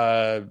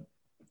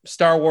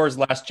Star Wars: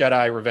 Last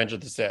Jedi, Revenge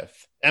of the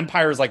Sith.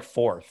 Empire is like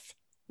 4th.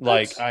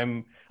 Like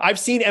I've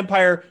seen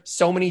Empire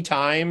so many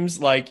times.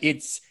 Like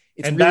it's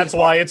and really that's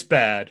why it's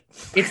bad.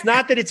 It's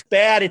not that it's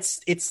bad.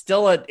 It's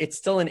still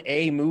an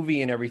A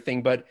movie and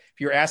everything. But if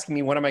you're asking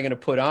me, what am I going to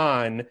put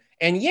on?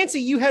 And Yancey,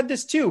 you had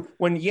this too.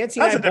 When Yancey,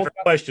 that's a different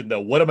question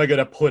though. What am I going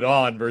to put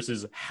on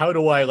versus how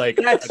do I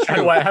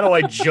how do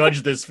I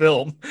judge this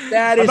film?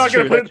 That is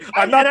true.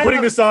 I'm not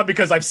putting this on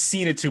because I've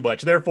seen it too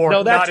much. Therefore,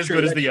 not as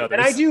good as the others.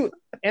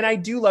 And I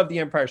do love The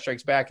Empire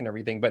Strikes Back and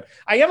everything, but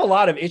I have a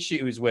lot of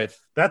issues with.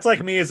 That's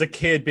like me as a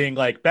kid being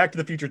like, Back to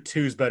the Future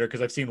 2 is better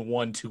because I've seen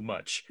 1 too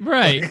much.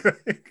 Right.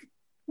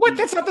 What?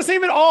 That's not the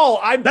same at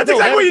all. That's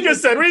exactly what you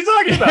just said. What are you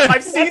talking about?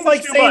 I've seen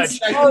this too much.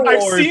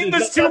 I've seen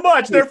this too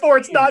much. Therefore,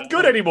 it's not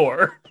good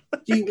anymore.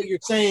 See, what you're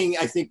saying,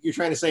 I think you're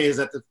trying to say is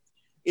that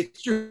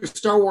it's true.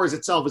 Star Wars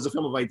itself is a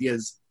film of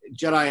ideas.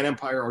 Jedi and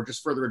Empire are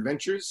just further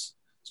adventures.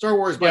 Star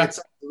Wars by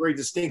itself is very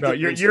distinct. No,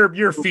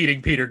 you're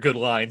feeding Peter good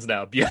lines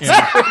now. Yes.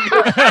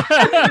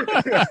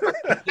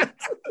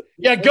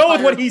 Yeah, go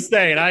with what he's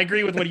saying. I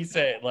agree with what he's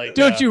saying. Like,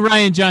 don't you,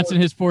 Rian Johnson,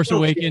 his Force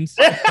Awakens.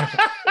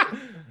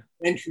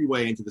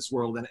 Entryway into this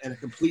world and a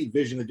complete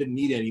vision that didn't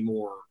need any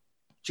more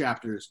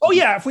chapters. Oh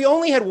yeah, if we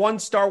only had one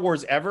Star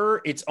Wars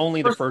ever, it's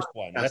only the first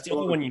one. That's the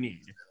only one you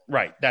need.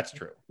 Right, that's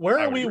true. Where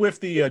are we with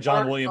the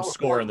John Williams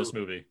score in this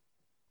movie?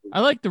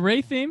 I like the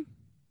Rey theme.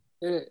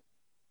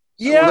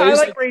 Yeah, I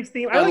like Rey's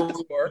theme. I like the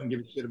score. I don't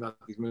give a shit about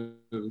these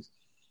movies.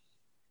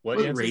 What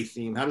Rey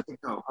theme? How does it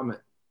go?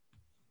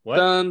 What?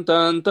 Dun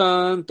dun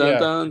dun dun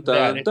dun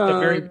dun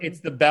dun.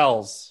 It's the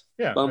bells.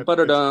 Yeah,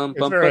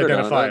 it's very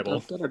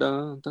identifiable.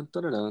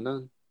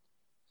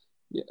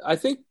 Yeah, I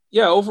think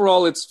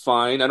overall it's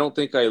fine. I don't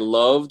think I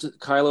loved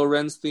Kylo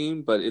Ren's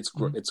theme, but it's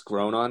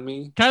grown on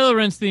me. Kylo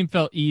Ren's theme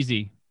felt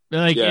easy.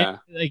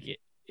 It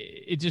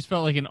just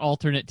felt like an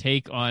alternate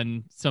take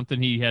on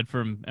something he had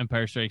from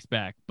Empire Strikes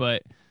Back.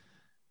 But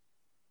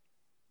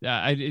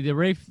the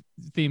Rey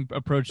theme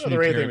approach. The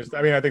Rey theme is,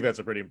 I think that's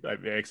a pretty,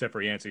 except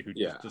for Yancey, who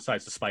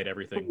decides to spite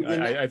everything.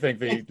 I think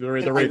the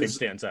Rey theme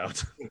stands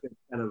out.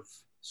 Kind of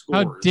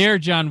How dare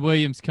John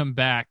Williams come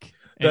back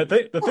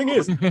The thing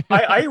is,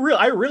 I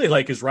really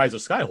like his Rise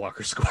of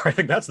Skywalker score. I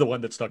think that's the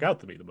one that stuck out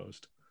to me the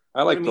most.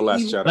 I like the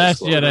Last Jedi. Last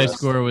score. Jedi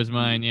score was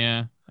mine.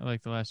 Yeah, I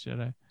like the Last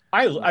Jedi.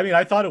 I mean,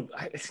 I thought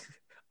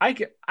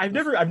I've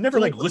never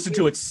like listened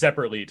to it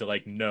separately to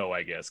like know,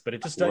 I guess, but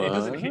it just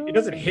it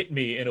doesn't hit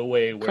me in a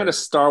way where What kind of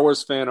Star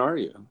Wars fan are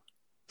you?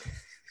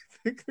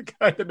 the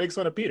guy that makes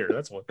fun of Peter.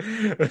 That's one.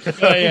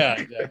 Oh yeah,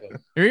 exactly.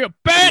 Here you go,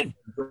 Ben.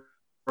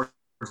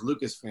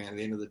 Lucas fan at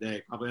the end of the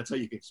day. Probably that's how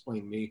you can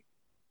explain me.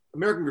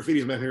 American Graffiti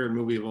is my favorite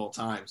movie of all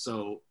time.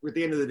 So at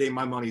the end of the day,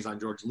 my money's on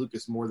George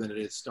Lucas more than it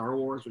is Star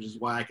Wars, which is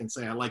why I can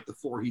say I like the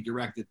 4 he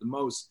directed the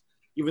most.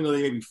 Even though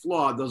they may be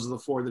flawed, those are the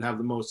 4 that have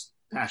the most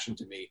passion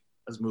to me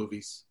as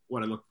movies.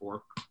 What I look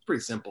for. It's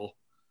pretty simple.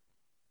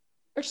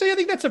 Actually, I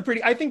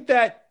think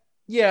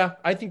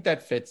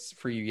that fits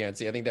for you,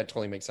 Yancey. I think that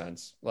totally makes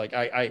sense. Like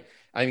I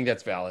think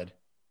that's valid.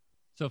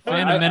 So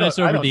Phantom Menace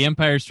over The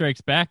Empire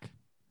Strikes Back.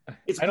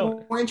 It's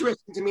more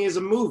interesting to me as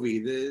a movie.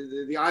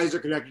 The eyes are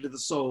connected to the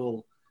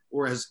soul,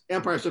 whereas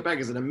Empire Strikes Back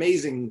is an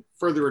amazing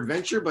further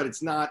adventure, but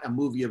it's not a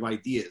movie of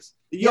ideas.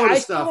 The Yoda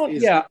stuff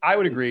is... Yeah, I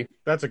would agree.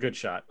 That's a good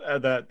shot.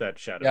 That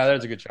shot. Yeah,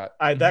 that's a good shot.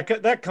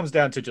 That comes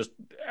down to just,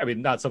 I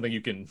mean, not something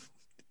you can...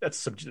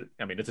 That's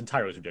I mean, it's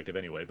entirely subjective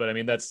anyway. But I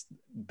mean, that's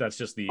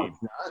just the...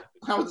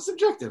 How is it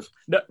subjective?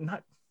 No,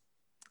 not...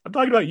 I'm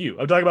talking about you.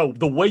 I'm talking about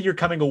the way you're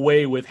coming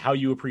away with how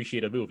you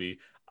appreciate a movie.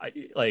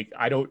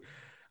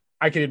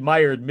 I can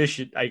admire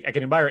admission. I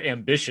can admire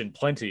ambition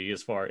plenty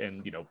as far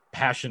and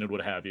passion and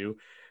what have you,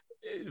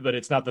 but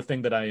it's not the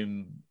thing that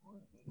I'm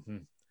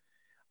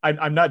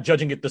not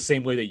judging it the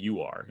same way that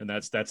you are, and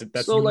that's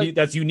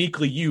that's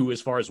uniquely you as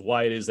far as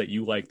why it is that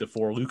you like the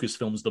 4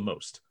 Lucasfilms the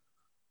most.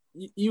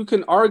 You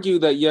can argue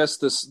that yes,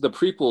 the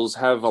prequels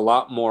have a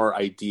lot more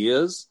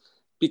ideas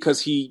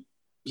because he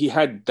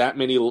had that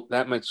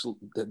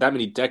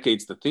many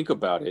decades to think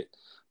about it,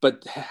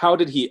 but how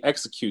did he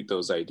execute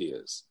those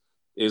ideas?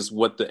 Is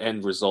what the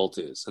end result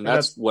is, and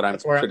that's what I'm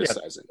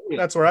criticizing.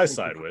 That's where I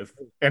side with,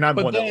 and I'm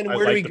one that I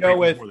like the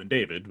prequels more than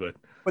David.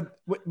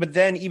 But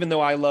then, even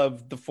though I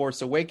love The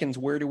Force Awakens,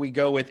 where do we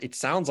go with? It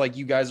sounds like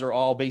you guys are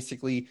all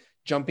basically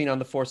jumping on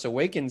The Force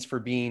Awakens for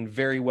being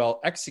very well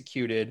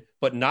executed,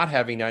 but not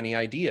having any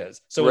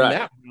ideas. So in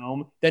that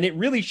realm, then it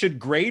really should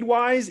grade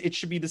wise, it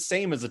should be the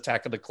same as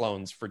Attack of the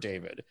Clones for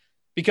David.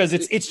 Because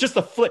it's just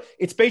a flip.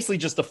 It's basically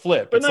just a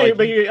flip. But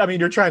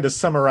you're trying to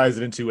summarize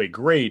it into a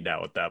grade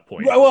now at that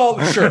point.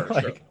 Well, sure.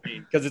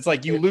 Because it's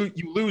like you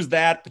lose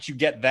that, but you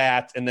get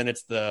that, and then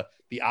it's the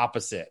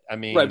opposite. I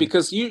mean, right?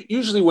 Because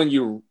usually when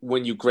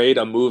you grade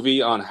a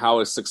movie on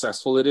how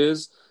successful it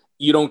is,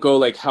 you don't go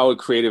like how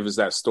creative is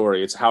that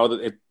story. It's how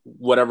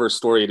whatever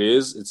story it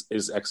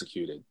is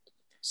executed.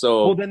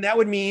 So well, then that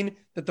would mean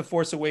that The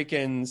Force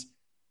Awakens.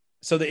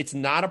 So that it's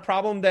not a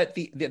problem that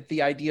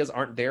the ideas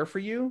aren't there for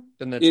you.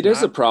 Then it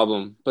is a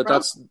problem, but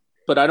that's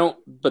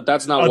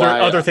not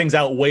why other things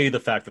outweigh the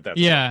fact that that's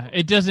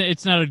it doesn't.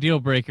 It's not a deal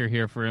breaker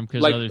here for him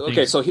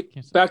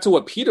because back to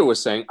what Peter was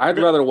saying. I'd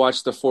rather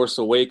watch The Force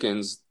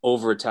Awakens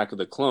over Attack of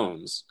the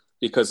Clones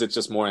because it's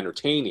just more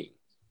entertaining.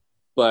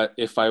 But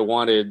if I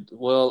wanted,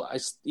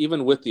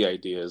 even with the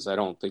ideas, I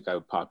don't think I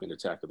would pop in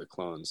Attack of the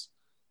Clones.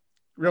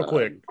 Real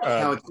quick.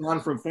 How it's gone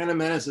from Phantom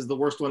Menace is the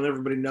worst one,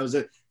 everybody knows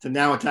it, to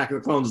now Attack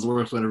of the Clones is the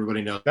worst one,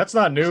 everybody knows. That's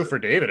not new for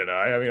David and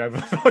I. I mean,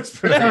 I've always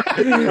been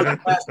the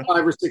last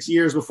 5 or 6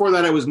 years. Before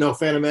that, it was no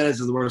Phantom Menace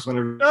is the worst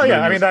one. Oh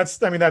yeah, I mean that's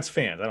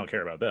fans. I don't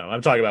care about them.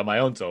 I'm talking about my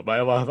own self.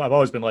 I've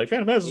always been like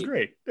Phantom Menace is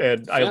great,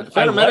 and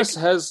Phantom Menace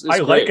I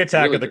like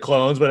Attack of the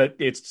Clones, but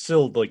it's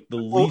still like the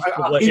least.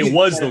 It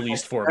was the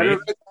least for me.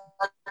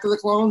 Attack of the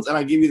Clones, and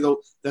I give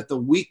you that the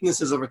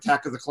weaknesses of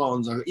Attack of the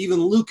Clones are even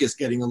Lucas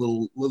getting a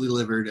little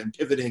lily-livered and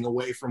pivoting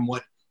away from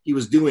what he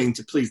was doing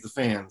to please the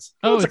fans.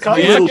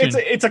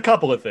 It's a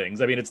couple of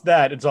things. I mean, it's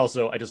that. It's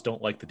also I just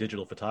don't like the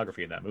digital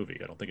photography in that movie.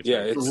 I don't think it's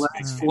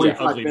an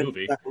ugly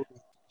movie.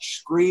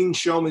 Screen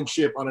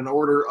showmanship on an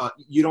order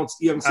you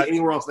haven't seen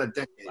anywhere else that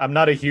decade. I'm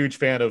not a huge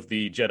fan of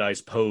the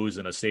Jedi's pose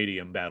in a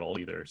stadium battle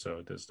either.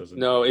 So this doesn't.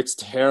 No, it's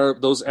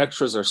terrible. Those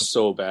extras are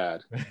so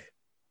bad.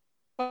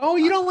 Oh,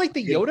 you don't like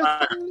the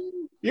Yoda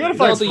thing? Yoda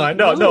fight's fine.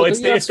 No, it's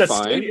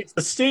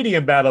the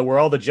stadium battle where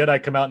all the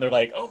Jedi come out and they're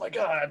like, "Oh my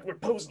god, we're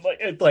posing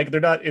like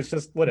they're not." It's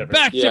just whatever.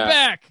 Back to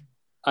back.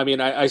 I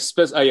mean, I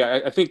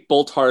think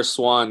Boltar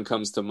Swan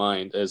comes to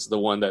mind as the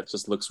one that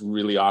just looks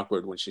really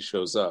awkward when she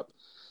shows up.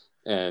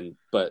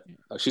 But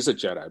she's a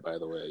Jedi, by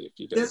the way. If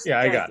you guys,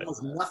 I got it.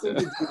 Has nothing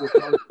to do with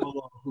Han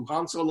Solo, who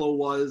Han Solo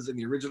was in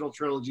the original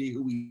trilogy,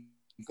 who we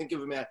think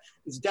of him as.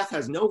 His death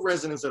has no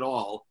resonance at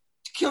all.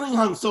 Killing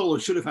Han Solo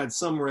should have had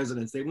some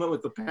resonance. They went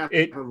with the path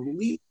of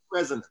least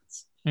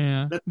resonance.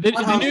 Yeah,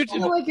 I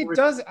feel like it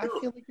does.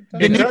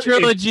 The new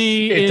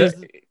trilogy is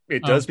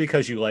It does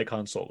because you like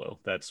Han Solo.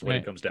 That's what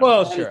it comes down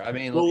Well, to. sure. I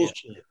mean,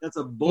 bullshit. That's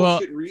a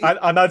bullshit reason.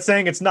 I'm not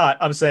saying it's not.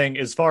 I'm saying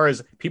as far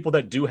as people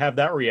that do have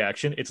that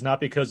reaction, it's not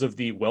because of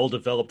the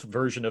well-developed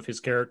version of his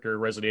character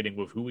resonating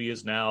with who he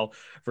is now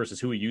versus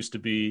who he used to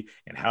be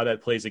and how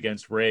that plays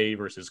against Rey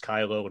versus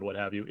Kylo and what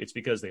have you. It's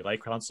because they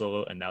like Han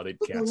Solo and now they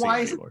can't see him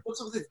anymore. What's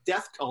up with this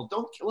death cult?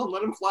 Don't kill him.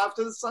 Let him fly off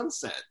to the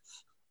sunset.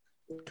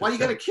 Why you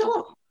gotta kill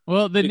him?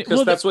 Well,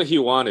 because that's what he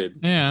wanted.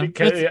 Yeah,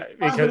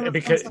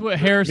 because what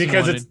Harrison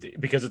wanted.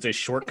 Because it's a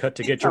shortcut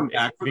to get your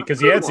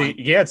because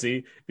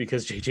Yancey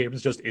because J.J.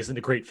 Abrams just isn't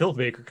a great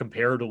filmmaker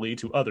comparatively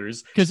to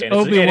others. Because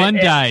Obi-Wan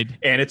died,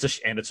 and it's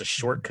a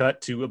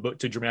shortcut to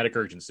dramatic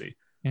urgency.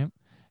 Yeah,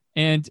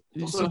 and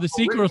so the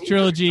sequel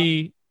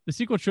trilogy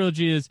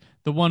is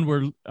the one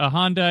where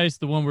Han dies,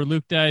 the one where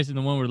Luke dies, and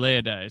the one where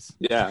Leia dies.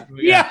 Yeah.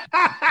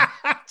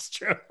 That's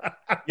true.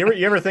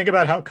 You ever think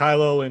about how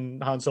Kylo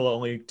and Han Solo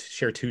only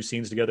share 2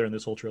 scenes together in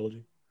this whole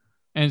trilogy?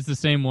 And it's the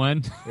same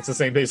one. It's the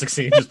same basic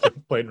scene, just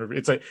played.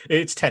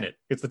 It's Tenet.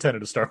 It's the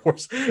Tenet of Star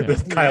Wars. Yeah. The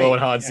Kylo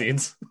and Han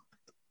scenes.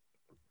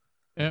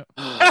 Yeah.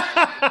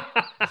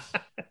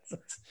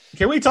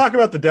 Can we talk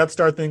about the Death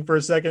Star thing for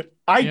a second?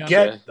 I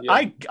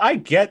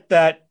get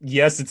that.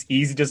 Yes, it's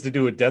easy just to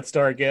do a Death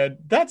Star again.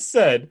 That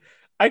said,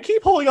 I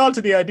keep holding on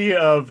to the idea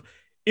of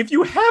if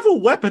you have a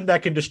weapon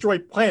that can destroy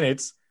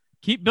planets,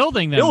 keep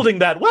building them. Building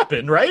that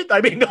weapon, right?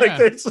 I mean,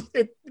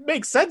 it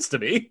makes sense to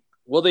me.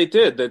 Well, they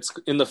did. That's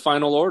in the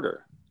final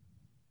order.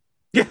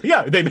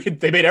 Yeah. They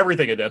made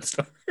everything a Death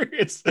Star.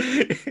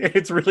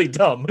 It's really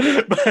dumb,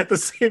 but at the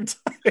same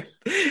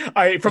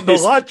time, from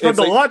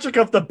the logic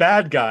of the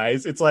bad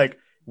guys, it's like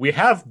we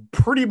have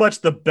pretty much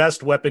the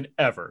best weapon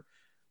ever.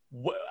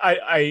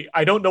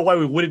 I don't know why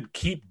we wouldn't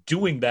keep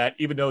doing that,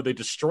 even though they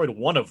destroyed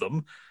one of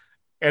them.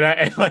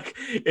 And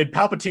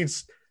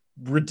Palpatine's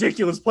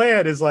ridiculous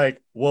plan is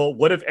like, well,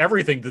 what if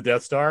everything's the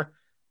Death Star?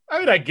 I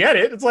mean, I get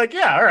it. It's like,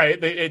 yeah, all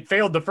right. It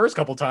failed the first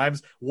couple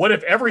times. What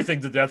if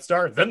everything's the Death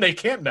Star? Then they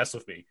can't mess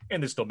with me.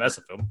 And they still mess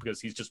with him because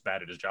he's just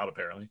bad at his job,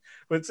 apparently.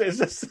 But it's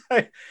just,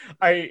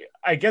 I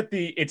get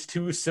it's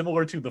too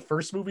similar to the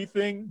first movie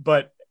thing,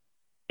 but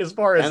as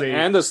far as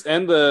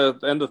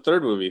the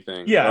third movie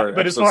thing, yeah.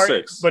 But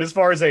as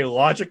far as a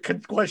logic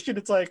question,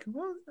 it's like,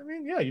 well, I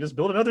mean, yeah, you just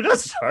build another Death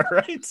Star,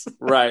 right?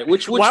 Right.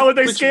 Why would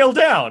they scale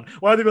down?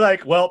 Why would they be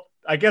like, well,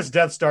 I guess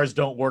Death Stars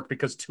don't work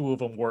because 2 of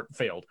them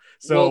failed.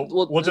 So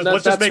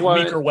let's just make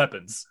weaker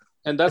weapons.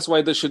 And that's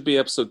why this should be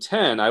episode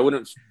 10. I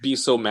wouldn't be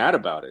so mad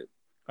about it.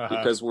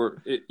 Because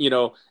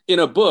in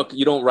a book,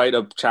 you don't write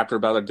a chapter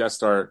about a Death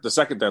Star, the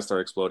second Death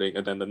Star exploding,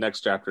 and then the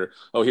next chapter,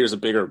 here's a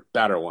bigger,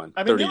 badder one.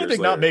 I mean, the only thing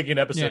not making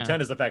episode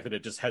 10 is the fact that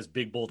it just has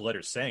big, bold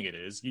letters saying it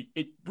is.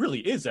 It really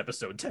is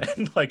episode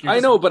 10. I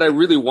know, but I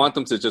really want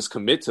them to just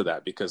commit to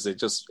that because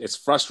it's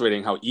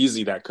frustrating how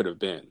easy that could have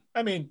been.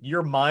 I mean,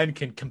 your mind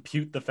can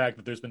compute the fact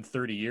that there's been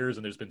 30 years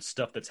and there's been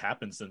stuff that's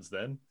happened since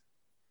then.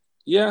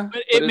 Yeah,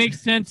 but it makes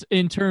sense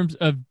in terms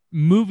of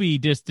movie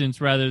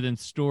distance rather than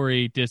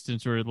story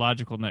distance or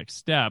logical next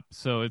step.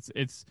 So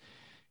it's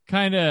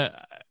kind of,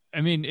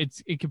 I mean,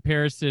 it's in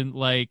comparison,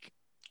 like,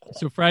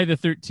 so Friday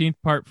the 13th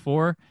Part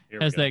 4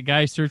 has that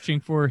guy searching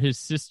for his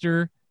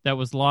sister that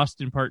was lost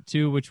in Part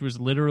 2, which was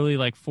literally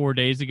like 4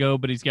 days ago,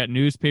 but he's got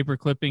newspaper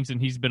clippings and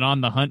he's been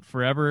on the hunt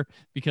forever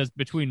because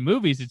between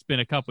movies it's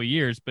been a couple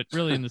years, but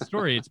really in the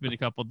story it's been a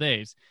couple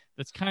days.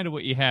 That's kind of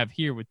what you have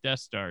here with Death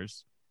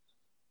Stars.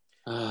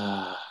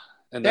 I'm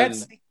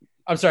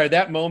sorry,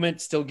 that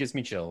moment still gives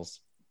me chills.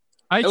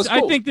 I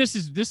think this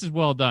is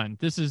well done.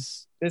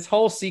 This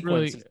whole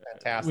sequence is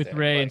fantastic with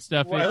Rey and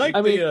stuff. Well,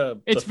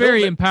 it's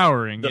very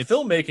empowering. The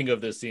filmmaking of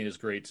this scene is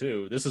great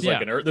too. This is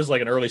like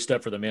an early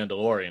step for the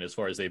Mandalorian as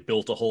far as they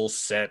built a whole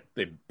set.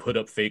 They put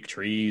up fake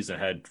trees and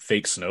had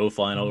fake snow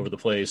flying all over the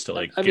place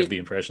to give the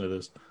impression of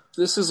this.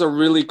 This is a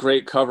really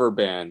great cover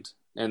band,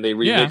 and they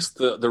remixed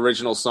the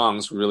original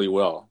songs really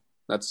well.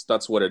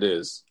 That's what it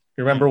is.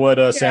 You remember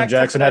what Sam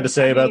Jackson had to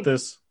say about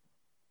this?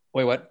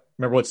 Wait, what?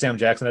 Remember what Sam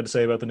Jackson had to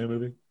say about the new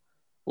movie?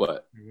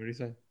 What? What did he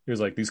say? He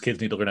was like, "These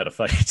kids need to learn how to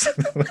fight."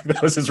 That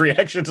was his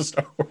reaction to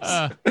Star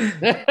Wars.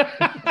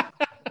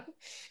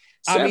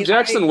 Sam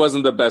Jackson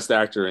wasn't the best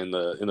actor in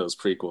those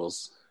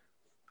prequels.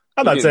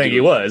 I'm not saying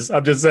he was.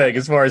 I'm just saying,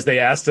 as far as they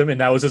asked him,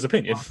 and that was his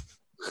opinion.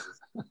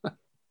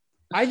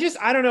 I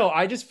don't know.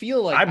 I just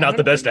feel like I'm not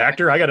the best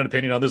actor. I got an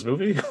opinion on this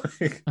movie.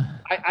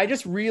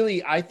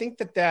 I think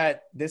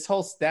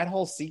that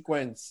whole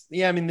sequence.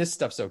 Yeah, I mean, this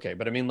stuff's okay,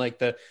 but I mean,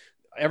 like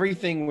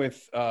everything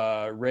with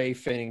Rey,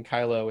 Finn, and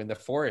Kylo in the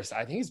forest,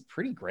 I think is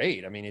pretty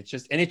great. I mean, it's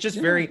just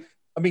very.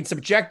 I mean,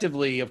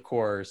 subjectively, of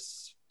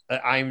course,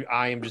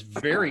 I am just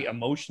very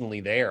emotionally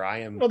there.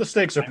 I am. Well, the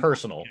stakes are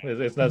personal.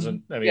 It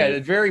doesn't. I mean, yeah,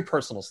 very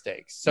personal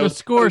stakes. So the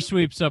score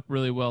sweeps up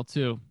really well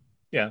too.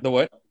 Yeah. The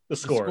what? The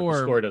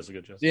score does a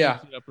good job. Yeah.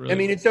 Really, I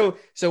mean, it's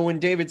so when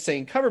David's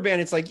saying cover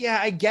band, it's like, yeah,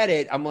 I get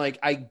it. I'm like,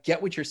 I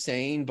get what you're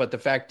saying, but the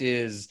fact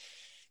is,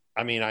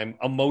 I mean, I'm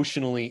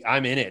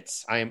in it.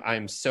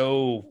 I'm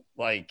so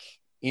like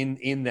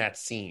in that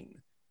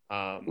scene.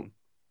 I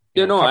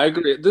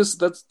agree.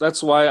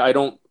 That's why I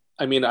don't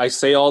I mean, I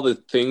say all the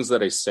things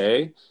that I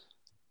say,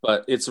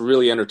 but it's a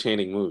really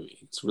entertaining movie.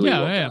 It's really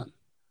well done.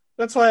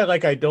 That's why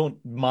I don't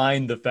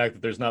mind the fact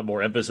that there's not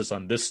more emphasis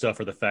on this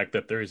stuff, or the fact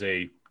that there's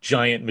a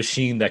giant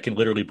machine that can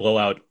literally blow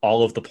out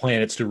all of the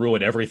planets to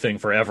ruin everything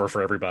forever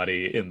for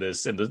everybody in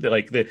this. And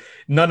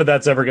none of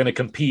that's ever going to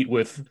compete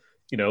with,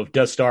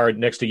 Death Star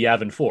next to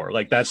Yavin 4.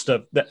 Like that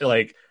stuff that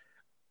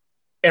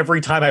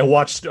every time I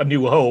watch A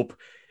New Hope,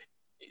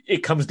 it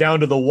comes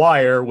down to the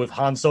wire with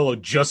Han Solo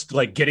just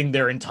getting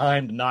there in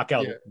time to knock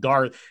out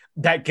Darth.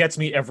 That gets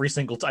me every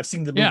single time. I've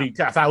seen the movie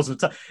 1,000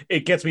 times.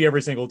 It gets me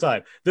every single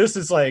time. This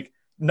is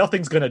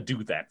nothing's gonna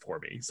do that for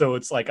me. So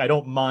it's I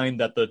don't mind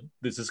that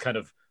this is kind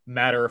of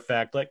matter of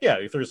fact.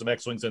 They threw some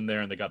X-wings in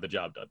there and they got the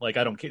job done. I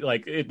don't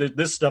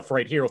this stuff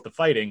right here with the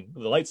fighting,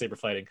 the lightsaber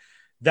fighting,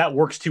 that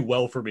works too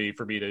well for me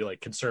to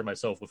concern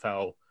myself with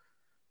how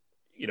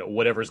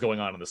whatever's going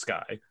on in the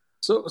sky.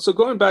 So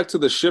going back to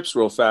the ships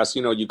real fast,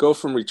 you go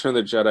from Return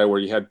of the Jedi where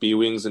you had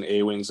B-wings and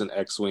A-wings and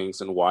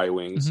X-wings and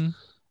Y-wings. Mm-hmm.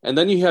 And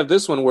then you have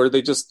this one where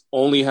they just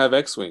only have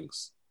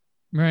X-wings.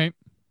 Right.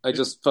 I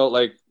just felt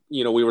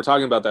we were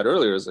talking about that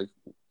earlier. It's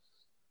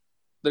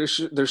there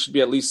should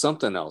be at least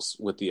something else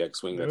with the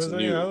X-wing that's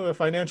new. A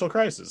financial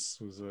crisis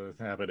was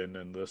happening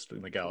in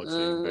the galaxy.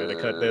 They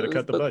had to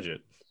cut the budget.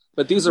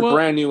 But these are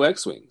brand new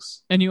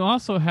X-wings, and you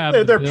also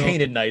have they're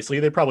painted nicely.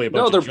 They're probably a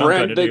bunch of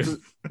junk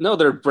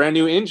they're brand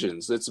new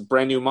engines. It's a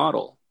brand new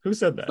model. Who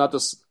said that? Not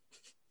this.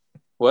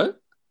 What?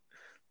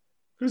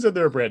 Who said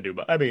they're brand new?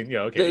 I mean,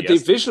 okay. They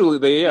visually,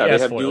 they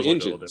have new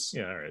engines.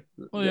 Yeah, all right.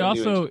 Well,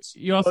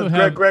 you also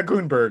have Greg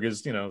Grunberg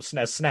is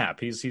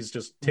Snap. He's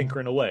just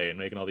tinkering away and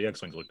making all the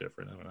X-wings look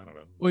different. I don't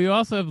know. Well, you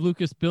also have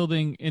Lucas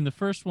building in the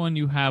first one.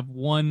 You have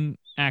one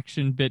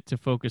action bit to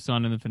focus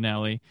on in the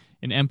finale.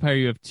 In Empire,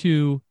 you have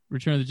 2.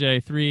 Return of the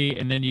Jedi 3,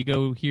 and then you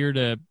go here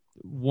to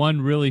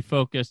 1 really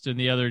focused and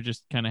the other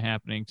just kind of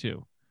happening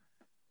too.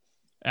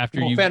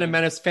 Phantom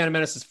Menace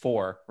is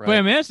 4, right?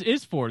 Phantom Menace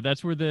is 4.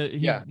 That's where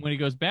when he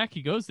goes back,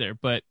 he goes there.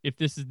 But if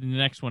this is the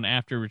next one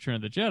after Return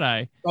of the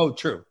Jedi,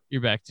 true,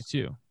 you're back to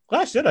 2.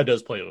 Last Jedi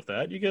does play with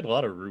that. You get a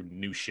lot of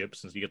new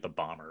ships, and you get the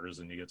bombers,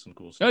 and you get some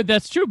cool stuff. Oh,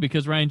 that's true,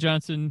 because Rian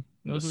Johnson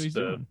knows what he's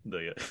doing.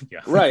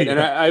 Right, and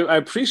I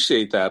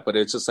appreciate that, but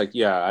it's just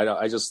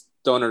I just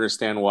don't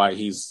understand why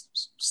he's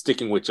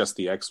sticking with just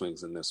the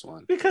X-wings in this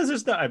one. Because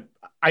there's not.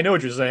 I know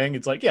what you're saying.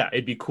 It's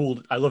it'd be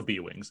cool. I love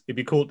B-wings. It'd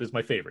be cool. It's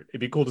my favorite. It'd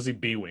be cool to see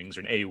B-wings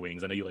or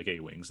A-wings. I know you like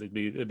A-wings.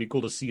 It'd be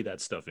cool to see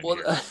that stuff in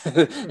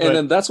here.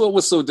 Then that's what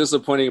was so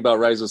disappointing about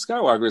Rise of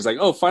Skywalker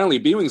is finally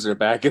B-wings are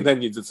back, and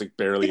then you just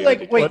barely.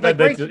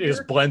 It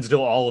just blends to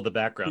all of the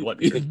background. What?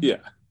 Yeah.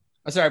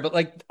 I'm sorry,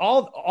 but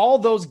all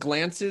those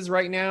glances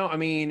right now. I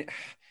mean,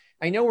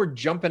 I know we're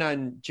jumping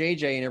on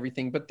JJ and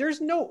everything, but there's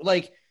no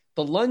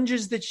the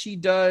lunges that she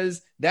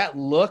does, that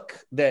look,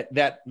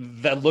 that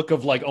look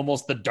of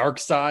almost the dark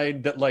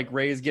side that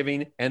Rey is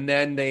giving, and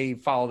then they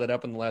follow that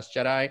up in The Last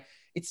Jedi.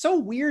 It's so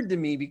weird to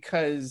me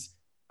because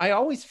I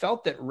always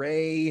felt that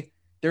Rey,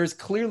 there's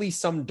clearly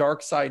some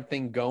dark side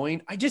thing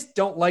going. I just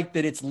don't like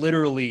that it's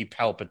literally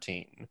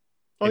Palpatine.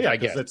 Oh yeah,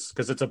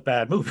 because it's a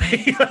bad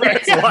movie.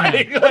 That's why.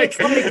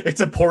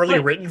 It's a poorly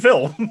written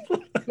film.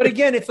 But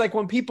again, it's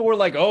when people were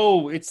like,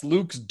 "Oh, it's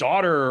Luke's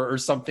daughter" or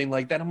something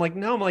like that. I'm like,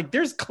 no. I'm like,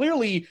 there's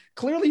clearly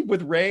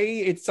with Rey,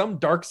 it's some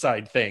dark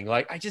side thing.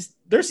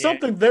 There's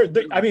something there.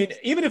 I mean,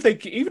 even if the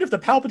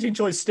Palpatine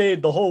choice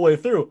stayed the whole way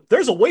through,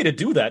 there's a way to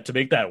do that to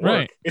make that work.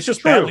 Right. It's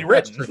just badly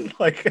written.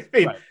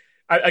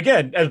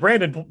 Again, as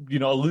Brandon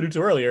alluded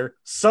to earlier,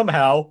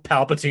 somehow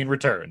Palpatine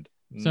returned.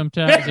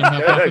 Sometimes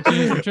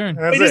Palpatine's return.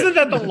 Wait, isn't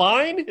that the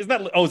line? Is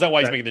that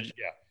why he's making the?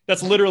 Yeah,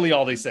 that's literally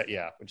all they said.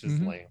 Yeah, which is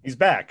lame. He's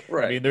back.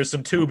 Right. I mean, there's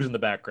some tubes in the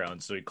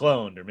background, so he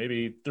cloned, or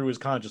maybe threw his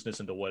consciousness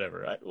into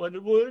whatever.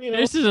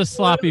 This is a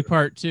sloppy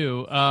part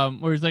too,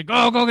 where he's like,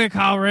 "Oh, go get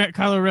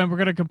Kylo Ren. We're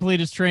gonna complete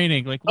his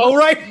training." Like, oh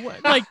right,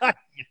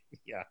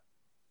 yeah.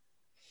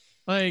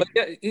 But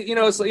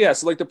it's so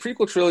the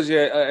prequel trilogy,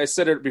 I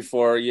said it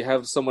before, you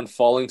have someone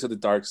falling to the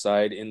dark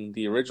side. In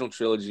the original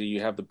trilogy,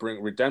 you have the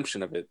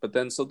redemption of it. But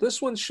then, so this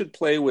one should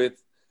play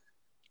with,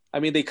 I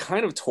mean, they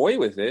kind of toy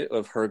with it,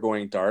 of her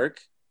going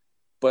dark,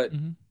 but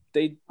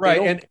they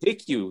don't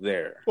take you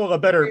there. Well, a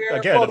better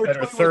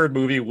third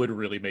movie would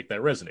really make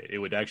that resonate. It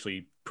would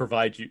actually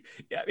provide you,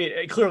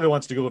 it clearly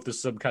wants to go with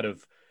this some kind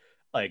of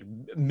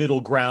middle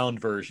ground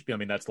version. I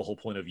mean, that's the whole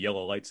point of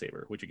yellow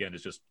lightsaber, which again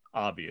is just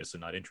obvious and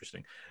not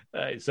interesting.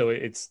 So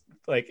it's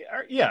all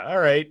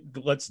right,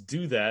 let's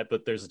do that,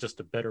 but there's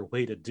just a better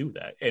way to do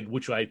that, and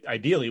which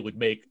ideally would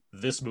make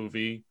this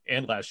movie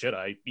and Last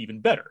Jedi even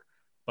better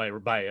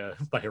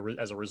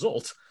as a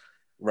result.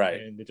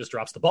 Right. And it just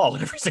drops the ball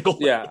in every single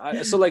way. Yeah.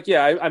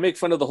 I make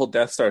fun of the whole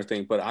Death Star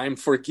thing, but I'm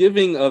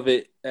forgiving of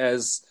it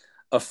as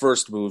a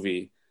first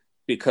movie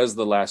because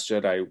The Last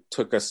Jedi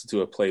took us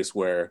to a place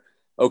where,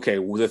 okay,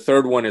 the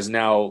third one is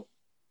now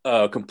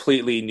a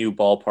completely new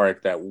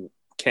ballpark that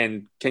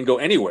can go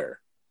anywhere,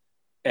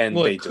 and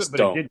they just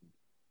don't.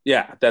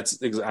 Yeah,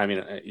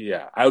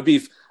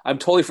 I'm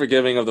totally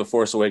forgiving of The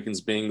Force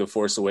Awakens being The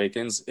Force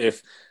Awakens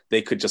if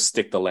they could just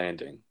stick the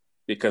landing,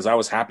 because I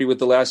was happy with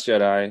The Last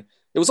Jedi.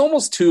 It was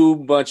almost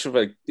too much of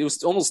a. It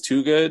was almost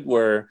too good,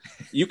 where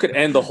you could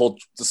end the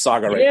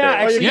saga right Yeah, there.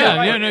 actually,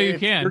 Yeah, you're right. no, you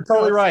can. You're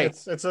totally right.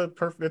 It's a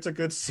perfect. It's a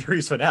good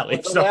series finale.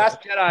 The So- Last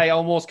Jedi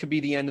almost could be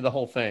the end of the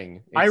whole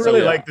thing. I It's really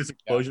so- like this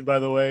explosion, by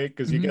the way,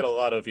 because you Mhm. get a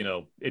lot of,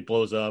 it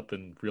blows up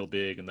and real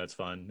big, and that's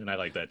fun, and I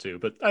like that too.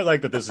 But I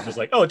like that this is just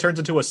like, oh, it turns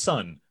into a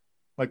sun.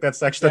 Like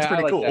that's Yeah, I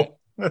pretty like cool. that.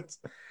 That's,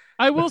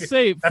 I will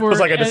say that for was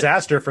like a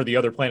disaster for the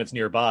other planets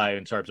nearby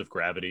in terms of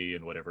gravity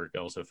and whatever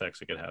else effects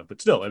it could have.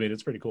 But still, I mean,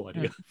 it's a pretty cool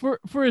idea.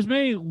 for as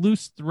many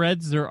loose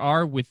threads there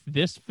are with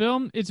this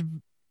film, it's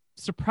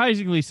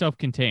surprisingly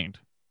self-contained.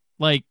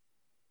 Like,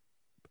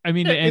 I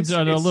mean, Yeah, it ends it's-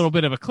 on a it's- little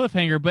bit of a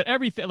cliffhanger, but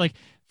everything, like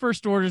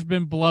First Order's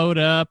been blowed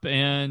up,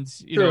 and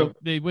you know True.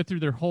 they went through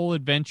their whole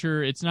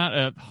adventure. It's not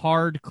a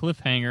hard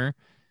cliffhanger,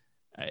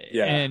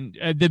 Yeah. and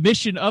the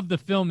mission of the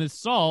film is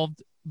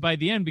solved by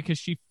the end because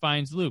she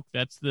finds Luke.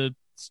 That's the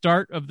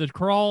start of the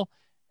crawl,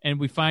 and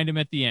we find him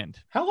at the end.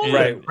 How long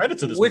Right. are the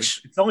credits of this?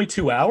 Which- movie? It's only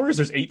 2 hours.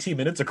 There's 18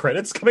 minutes of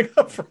credits coming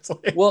up. For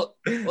Well,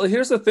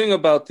 here's the thing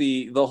about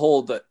the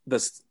whole the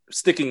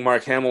sticking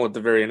Mark Hamill at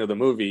the very end of the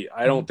movie.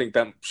 I don't think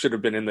that should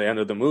have been in the end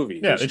of the movie.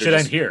 yeah, They it should've should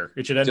end just- here.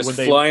 It should end Just when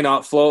they. flying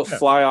off, Yeah.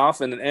 fly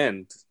off, and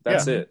end.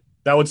 That's Yeah. it.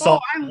 That would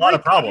solve I a lot of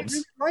like- problems. I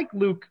really like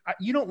Luke.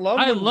 You don't love.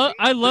 I when love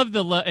James- I love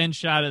the end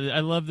shot of it. I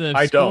love the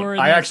I score don't. in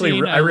I that actually,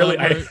 scene. I really,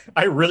 love where-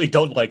 I really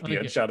don't like the like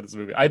end it. shot of this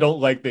movie. I don't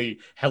like the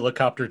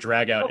helicopter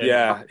drag out.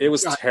 Yeah, it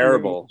was God,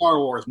 terrible. Star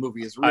Wars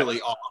movie is really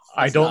off.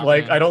 I It's don't not-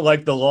 like. yeah. I don't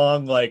like the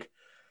long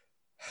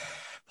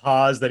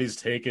pause that he's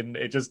taken.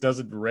 It just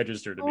doesn't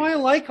register to Oh, me. I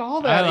like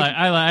all that.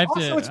 I have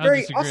Also, to. it's I'll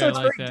very. disagree. Also, it's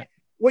I like very. that.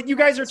 What you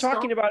guys are Star-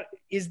 talking about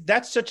is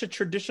that's such a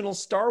traditional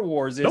Star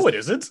Wars. Is No, it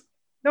isn't.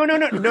 no.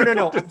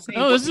 I'm saying,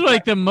 No, this is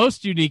like the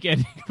most unique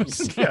ending.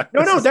 Yeah,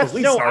 no. this is That's the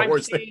least no. Star I'm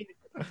Wars thing. saying,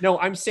 no.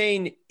 I'm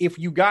saying if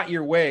you got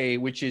your way,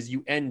 which is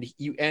you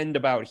end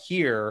about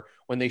here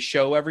when they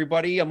show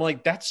everybody. I'm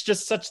like, that's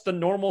just such the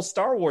normal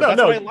Star Wars. That's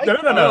what I like.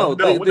 No.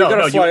 they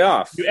gotta fly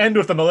off. You end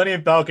with the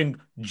Millennium Falcon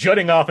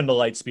jutting off into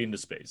light speed into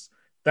space.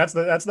 That's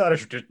not a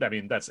tradition. I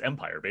mean, that's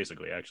Empire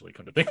basically. Actually,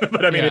 come to think of it,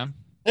 but I mean,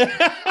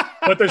 Yeah.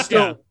 but there's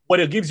still Yeah. what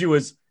it gives you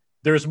is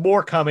there's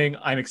more coming.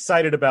 I'm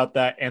excited about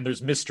that, and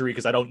there's mystery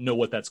because I don't know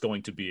what that's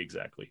going to be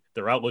exactly.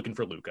 They're out looking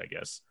for Luke, I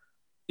guess.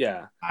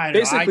 Yeah, I know,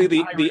 basically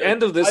the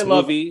end of this I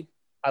love- movie.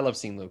 I love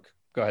seeing Luke.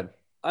 Go ahead.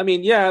 I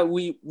mean, yeah,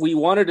 we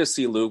wanted to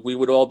see Luke. We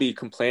would all be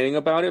complaining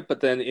about it, but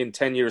then in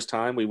 10 years'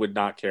 time, we would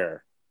not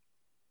care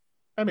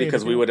I mean,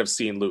 because if we he- would have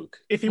seen Luke.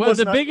 If he Well,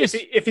 wasn't the on- biggest-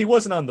 if he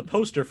wasn't on the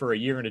poster for a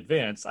year in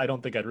advance, I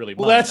don't think I'd really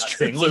Well, mind that's not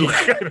true, seeing Luke.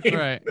 I mean,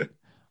 Right.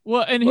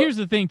 Well, and here's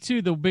the thing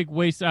too: the big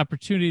waste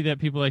opportunity that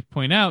people like to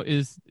point out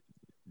is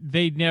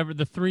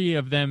the three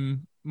of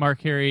them,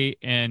 Mark, Harry,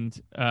 and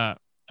Never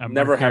Mark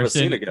have a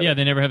Harrison, scene together. Yeah,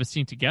 they never have a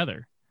scene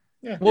together.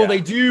 Well, Yeah.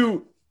 they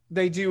do.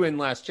 They do in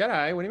Last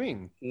Jedi. What do you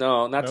mean?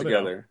 No, not No, they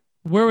together.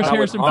 Where was Not with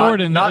Harrison Han.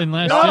 Ford in Not-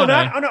 Last No, Jedi?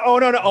 not. Oh,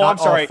 no. Oh, I'm not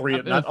sorry. All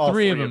three, not all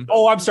three three of of them. them.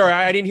 Oh, I'm sorry.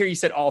 I didn't hear you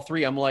said all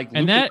three. I'm like, And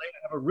Luke that- and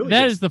Leia have a really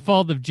That good- is the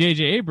fault of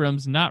J.J.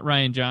 Abrams, not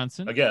Ryan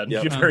Johnson. Again,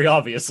 Yeah. very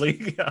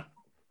obviously. Yeah.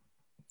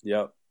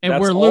 Yep. And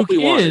That's where all Luke we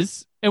wanted.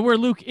 is,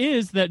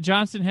 that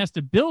Johnson has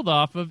to build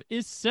off of,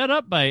 is set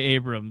up by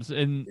Abrams.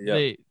 And Yep.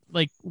 they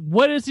like,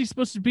 what is he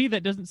supposed to be?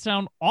 That doesn't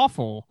sound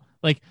awful.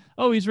 Like,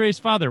 oh, he's Rey's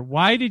father.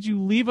 Why did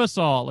you leave us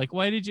all? Like,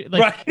 why did you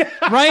like? Right.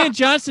 Ryan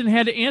Johnson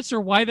had to answer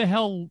why the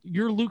hell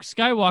your Luke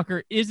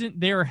Skywalker isn't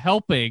there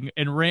helping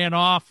and ran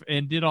off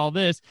and did all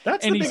this.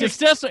 That's And the he's biggest.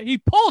 successful. He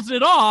pulls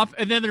it off,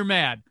 and then they're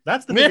mad.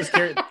 That's the biggest.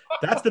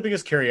 That's the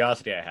biggest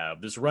curiosity I have.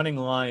 This running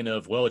line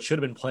of, well, it should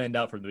have been planned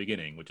out from the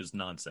beginning, which is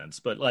nonsense.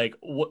 But like,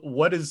 what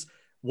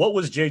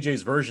was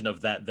JJ's version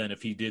of that then?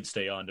 If he did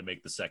stay on to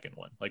make the second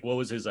one, like, what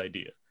was his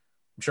idea?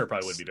 I'm sure it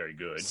probably would be very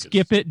good.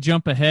 Skip it,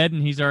 jump ahead,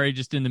 and he's already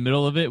just in the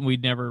middle of it, and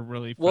we'd never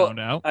really Well, found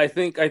out. I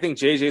think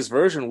JJ's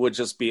version would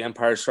just be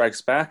Empire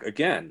Strikes Back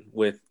again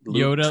with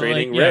Luke Yoda,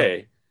 training like, yeah.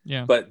 Rey.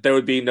 Yeah. But there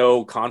would be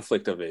no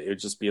conflict of it. It would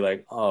just be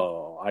like,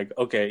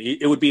 okay.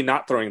 It would be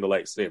not throwing the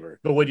lightsaber.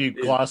 But would you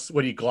gloss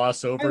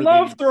over? I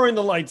love throwing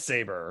the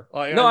lightsaber.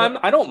 Like, No,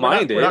 I don't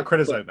mind We're not it.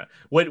 criticizing that.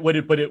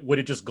 Would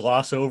it just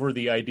gloss over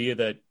the idea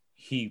that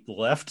he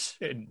left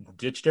and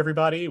ditched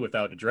everybody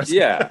without addressing?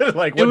 Yeah. it?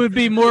 Like, It what, would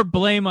be more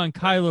blame on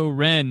Kylo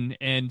Ren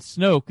and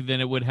Snoke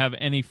than it would have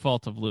any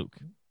fault of Luke.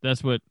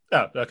 That's what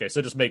oh, okay.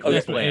 So just make Okay. Luke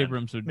that's what bland.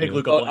 Abrams would Make do.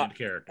 Luke a Oh, bland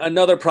character.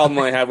 Another problem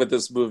I have with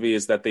this movie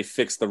is that they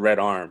fixed the red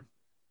arm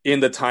in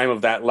the time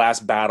of that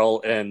last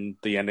battle and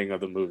the ending of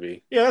the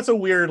movie. Yeah, that's a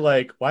weird.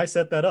 Like, why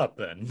set that up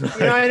then?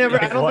 I don't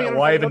Like, think I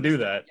why even noticed do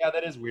that? Yeah,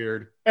 that is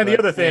weird. And the But,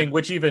 other thing,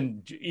 which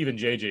even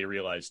JJ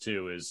realized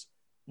too, is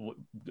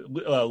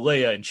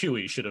Leia and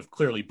Chewie should have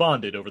clearly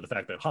bonded over the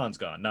fact that Han's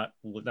gone, not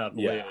Yeah.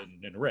 Leia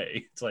and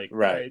Rey. It's like,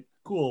 Right. all right,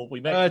 cool, we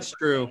met. that's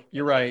true.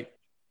 You're right.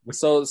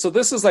 So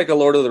this is like a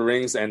Lord of the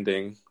Rings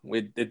ending.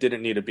 It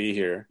didn't need to be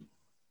here.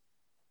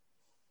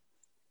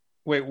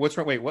 Wait, what's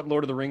wrong? Wait, what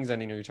Lord of the Rings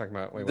ending are you talking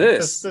about? Wait, what?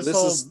 This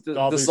is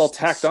all these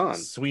tacked on.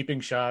 sweeping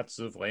shots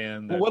of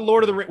land. Well, that- what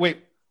Lord of the Rings?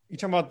 Wait, You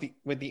talking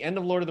about the end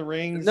of Lord of the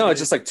Rings? No, it's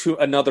just like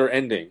another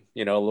ending.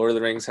 Lord of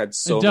the Rings had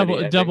so a double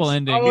many double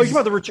endings. ending. Oh, you're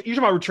talking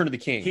about Return of the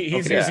King.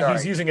 He's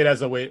Okay, using it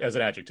as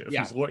an adjective.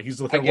 Yeah.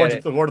 He's I get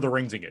it. the Lord of the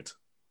Ringsing it.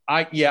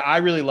 I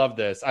really love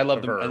this. I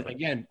love verb.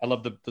 again. I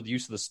love the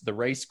use of the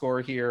race score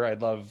here. I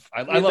love.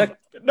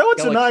 No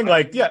one's Yeah,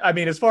 like- denying. I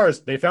mean, as far as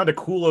they found a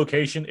cool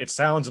location, it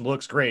sounds and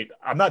looks great.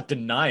 I'm not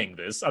denying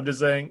this. I'm just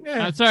saying.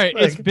 I'm sorry.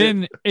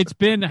 It's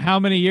been how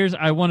many years?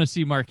 I want to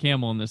see Mark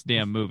Hamill in this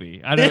damn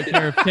movie. I don't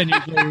care if 10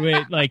 years later.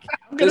 Wait, like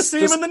I'm gonna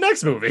see him in the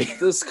next movie.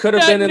 This could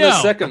have been in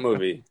the second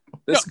movie.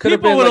 This could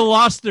have people been would have like,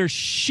 lost their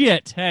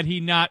shit had he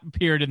not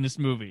appeared in this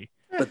movie.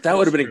 but that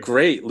would have been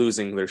great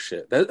losing their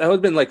shit. That would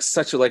have been like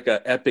such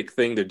a epic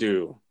thing to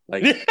do.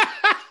 Like,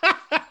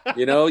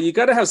 you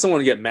got to have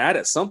someone get mad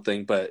at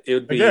something, but it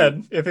would be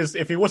Again,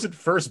 if he wasn't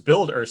first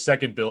build or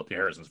second build,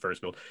 Harrison's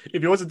first build.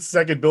 If he wasn't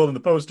second build in the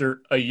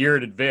poster a year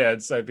in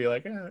advance, I'd be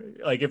like,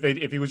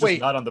 if he was just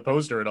not on the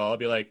poster at all, I'd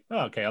be like,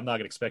 oh, okay, I'm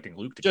not expecting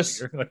Luke to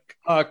Just- be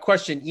here.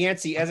 question,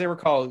 Yancey. As I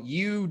recall,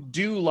 you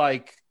do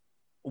like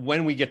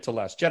when we get to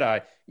Last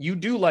Jedi. You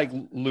do like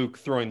Luke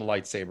throwing the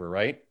lightsaber,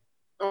 right?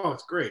 Oh,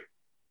 it's great.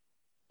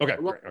 Okay. I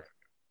love- Great, okay.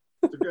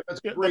 That's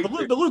Yeah, great.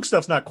 the Luke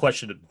stuff's not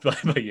questioned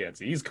by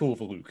Yancey. He's cool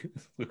for Luke.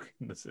 Luke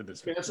in this. That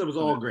stuff was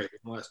all great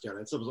in Last Jedi.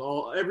 That stuff was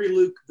all every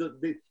Luke.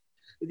 They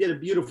did a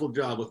beautiful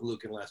job with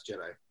Luke in Last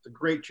Jedi. It's a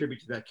great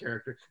tribute to that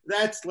character.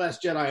 That's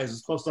Last Jedi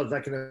as close as I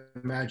can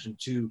imagine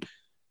to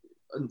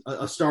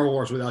a Star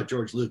Wars without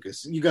George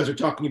Lucas. You guys are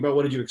talking about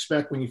what did you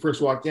expect when you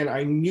first walked in.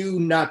 I knew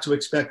not to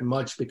expect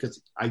much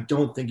because I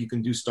don't think you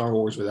can do Star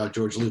Wars without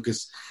George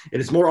Lucas.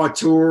 It is more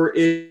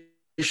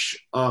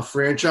auteur-ish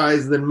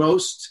franchise than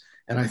most.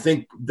 And I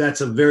think that's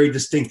a very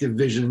distinctive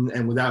vision,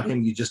 and without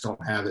him, you just don't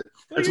have it.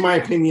 That's my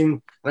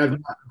opinion, and I've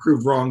not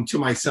proved wrong to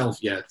myself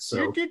yet.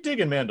 So You're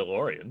digging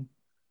Mandalorian.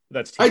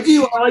 That's I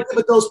do. I like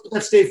it, but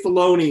that's Dave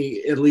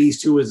Filoni, at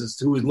least, who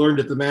has learned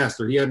at the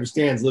master. He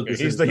understands Lucas.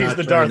 He's the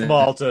Darth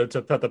Maul to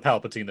the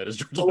Palpatine that is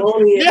George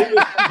Lucas.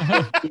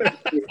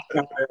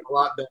 Filoni a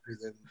lot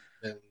better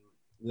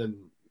than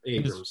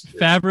Abrams. Is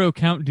Favreau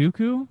Count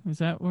Dooku? Is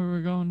that where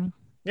we're going with?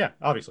 Yeah,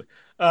 obviously.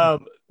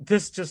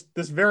 This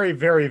very,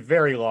 very,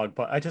 very long.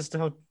 But I just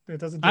don't. It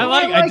doesn't. Do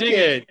I dig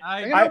it.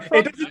 it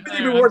doesn't do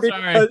anything more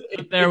because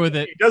I'm there with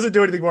it. It doesn't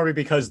do anything for me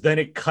because then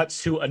it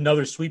cuts to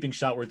another sweeping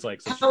shot where it's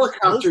like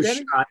Helicopter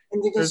shot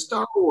in a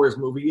Star Wars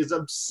movie is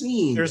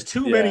obscene. There's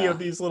too many of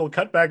these little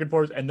cut back and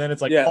forth, and then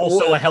it's like Yeah,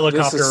 also well, a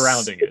helicopter this is-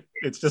 surrounding it.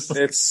 It's just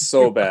it's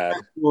so bad.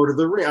 Lord of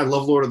the Rings. I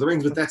love Lord of the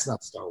Rings, but that's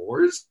not Star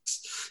Wars.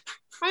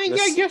 I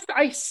guess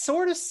I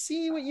sort of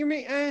see what you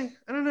mean. I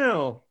don't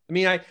know. I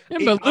mean,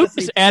 But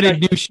Lucas added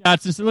new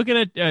shots. Just look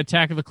at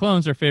Attack of the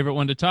Clones, our favorite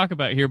one to talk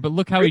about here. But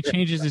look how he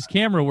changes his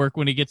camera work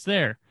when he gets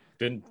there.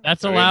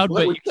 That's allowed,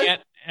 but you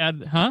can't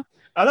add, huh?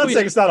 I'm not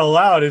saying it's not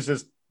allowed. It's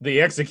just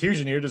the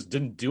execution here just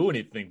didn't do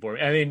anything for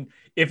me. I mean,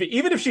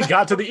 even if she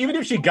got to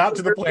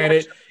the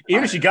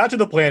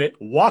planet,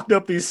 walked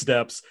up these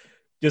steps,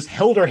 just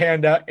held her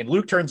hand out, and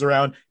Luke turns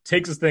around,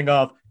 takes his thing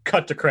off,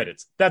 cut to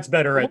credits. That's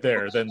better right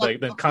there than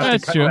constant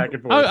That's cut true. back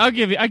and forth. I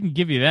can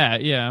give you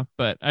that, yeah.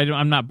 But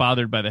I'm not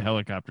bothered by the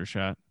helicopter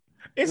shot.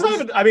 It's not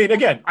even. I mean,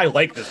 again, I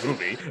like this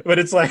movie, but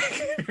it's like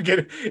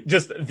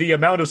just the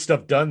amount of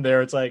stuff done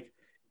there. It's like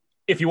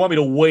if you want me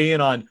to weigh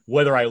in on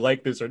whether I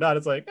like this or not,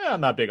 it's like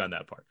I'm not big on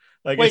that part.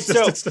 Like it's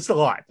just a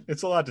lot.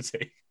 It's a lot to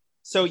take.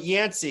 So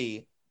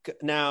Yancey,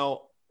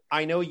 now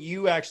I know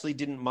you actually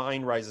didn't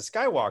mind Rise of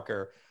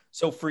Skywalker.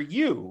 So for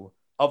you,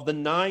 of the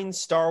 9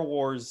 Star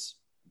Wars,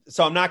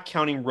 so I'm not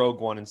counting Rogue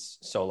One and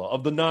Solo,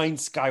 of the 9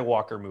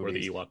 Skywalker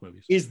movies, Or the Ewok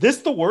movies. is this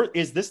the worst?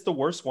 Is this the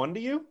worst one to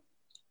you?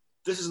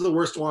 This is the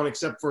worst one,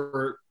 except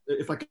for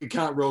if I could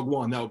count Rogue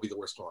One, that would be the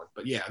worst one.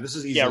 But yeah, this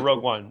is easily Yeah,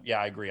 Rogue One. Yeah,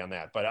 I agree on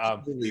that. But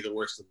easily the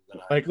worst of the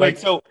nine.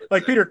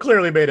 Like Peter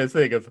clearly made a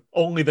thing of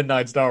only the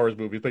 9 Star Wars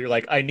movies, but you're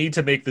like, I need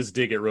to make this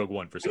dig at Rogue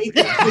One for some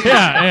reason.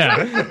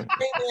 Yeah. Hey,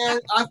 man,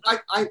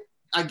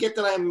 I get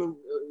that I'm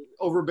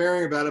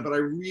overbearing about it, but I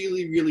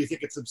really, really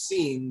think it's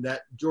obscene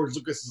that George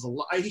Lucas is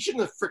alive. He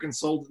shouldn't have freaking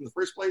sold it in the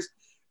first place.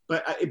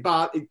 But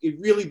it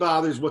really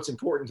bothers what's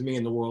important to me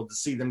in the world to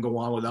see them go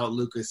on without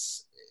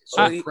Lucas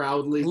so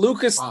proudly.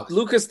 Lucas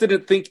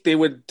didn't think they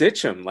would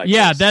ditch him. Like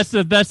that's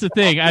the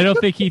thing. I don't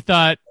think he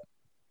thought.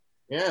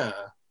 Yeah.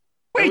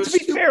 Wait, to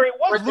be fair, it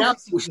was Right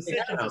Lucas'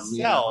 decision to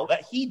sell.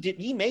 That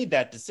he made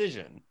that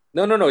decision.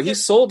 No. He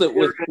sold it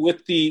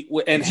with the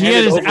and He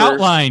had his over.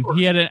 outline.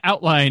 He had an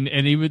outline,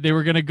 and they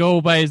were going to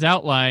go by his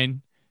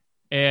outline.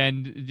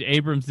 And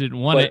Abrams didn't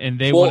want it, and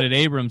they wanted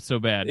Abrams so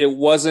bad. It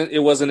wasn't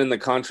in the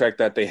contract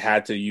that they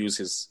had to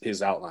use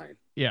his outline.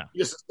 Yeah.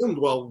 You just assumed,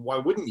 well, why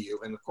wouldn't you?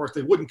 And of course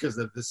they wouldn't because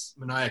of this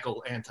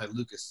maniacal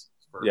anti-Lucas.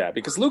 Yeah,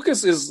 because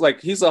Lucas is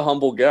like, he's a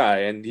humble guy,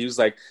 and he was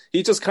like,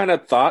 he just kind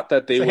of thought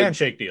that they It's a would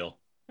handshake deal.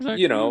 Like,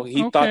 he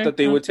thought that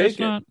they would take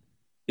it.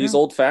 He's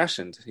old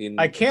fashioned.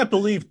 I can't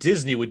believe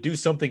Disney would do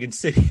something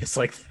insidious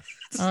like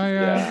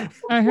that.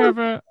 I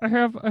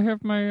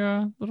have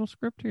my little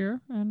script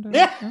here, and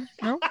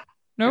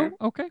no,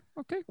 okay.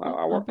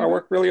 I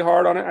worked really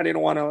hard on it. I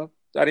didn't want to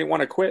I didn't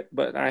want to quit,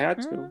 but I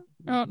had to.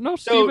 No,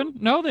 Steven.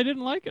 No, they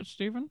didn't like it,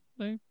 Steven.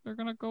 They're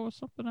gonna go with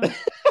something else.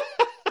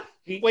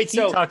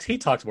 He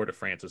talks more to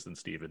Francis than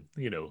Steven.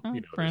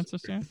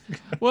 Francis. Yeah.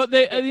 Well,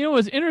 they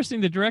what's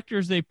interesting. The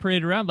directors they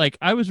paraded around. Like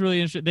I was really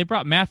interested. They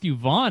brought Matthew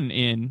Vaughn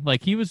in.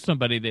 Like he was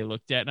somebody they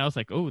looked at, and I was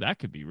like, oh, that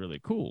could be really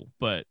cool.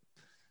 But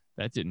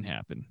that didn't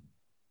happen.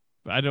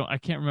 But I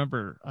can't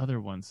remember other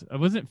ones.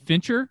 Wasn't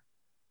Fincher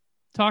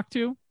talked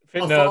to?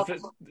 A lot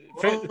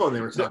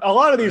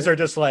of these are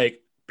just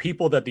like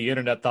people that the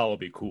internet thought would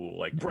be cool,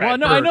 like Brad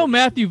Bird. I know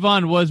Matthew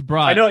Vaughn was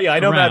brought. I know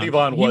around. Matthew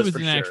Vaughn was he for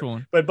an sure. Actual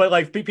one. But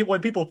like when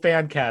people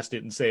fan cast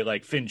it and say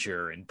like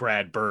Fincher and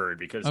Brad Bird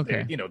because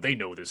they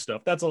know this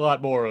stuff. That's a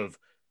lot more of.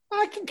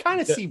 I can kind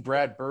of see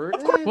Brad Bird.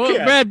 Well,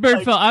 yeah, Brad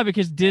Bird felt odd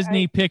because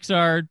Disney,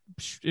 Pixar,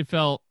 it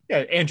felt. Yeah,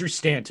 Andrew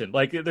Stanton.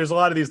 Like, there's a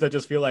lot of these that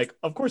just feel like,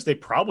 of course, they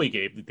probably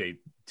gave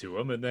to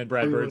him, and then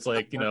Brad Bird's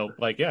like,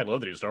 yeah, I'd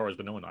love to do Star Wars,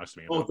 but no one talks to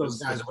me about both those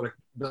this. guys would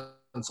have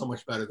done so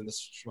much better than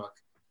this schmuck.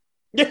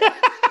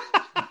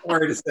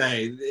 Sorry to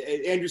say,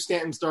 Andrew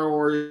Stanton, Star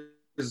Wars,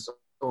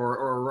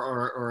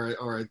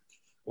 or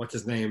what's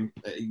his name?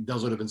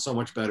 Those would have been so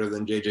much better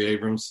than J.J.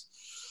 Abrams.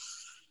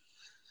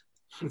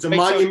 It's a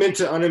monument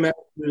to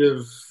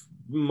unimaginative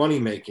money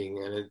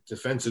making, and it's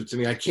offensive to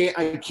me. I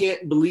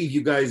can't believe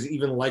you guys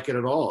even like it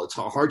at all. It's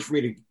hard for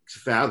me to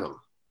fathom.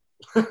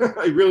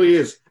 It really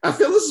is. I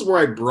feel this is where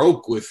I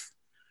broke with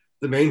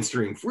the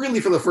mainstream. Really,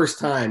 for the first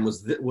time,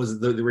 was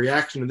the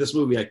reaction to this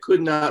movie. I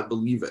could not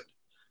believe it.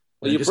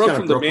 Well, you broke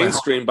from the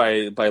mainstream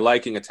by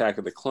liking Attack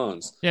of the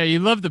Clones. Yeah, you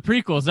love the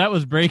prequels. That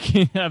was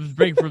breaking. That was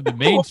breaking from the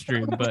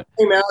mainstream. But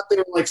came out, they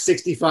were like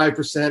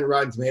 65%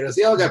 Rotten Tomatoes.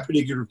 They all got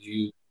pretty good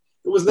reviews.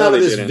 It was none of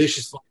this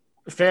vicious.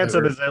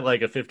 Phantom is at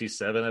like a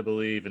 57, I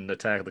believe, and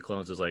Attack of the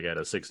Clones is like at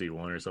a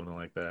 61 or something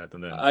like that.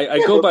 And then I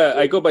go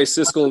by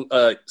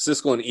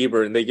Siskel and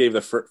Ebert, and they gave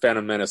the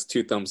Phantom Menace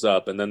 2 thumbs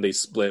up, and then they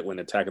split when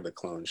Attack of the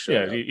Clones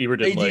showed up. Ebert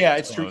didn't like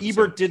it's true.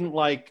 Ebert didn't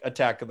like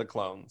Attack of the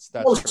Clones.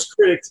 That's Most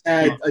critics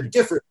had a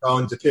different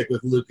bone to pick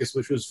with Lucas,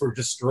 which was for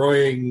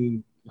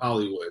destroying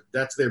Hollywood.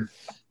 The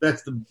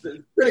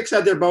critics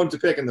had their bone to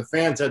pick, and the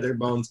fans had their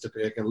bones to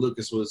pick, and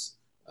Lucas was,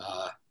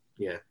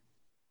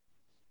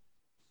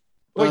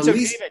 Wait, so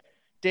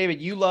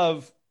David, you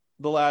love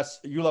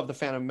the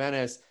Phantom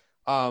Menace.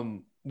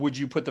 Would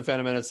you put the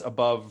Phantom Menace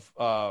above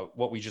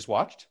what we just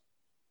watched?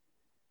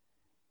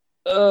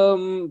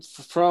 So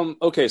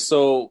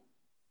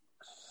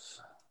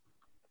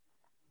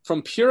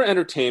from pure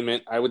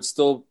entertainment, I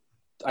still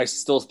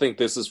think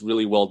this is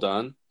really well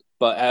done.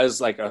 But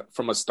as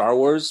from a Star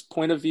Wars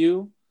point of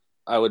view,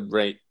 I would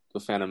rate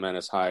the Phantom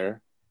Menace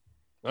higher.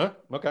 Huh?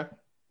 Okay,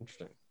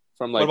 interesting.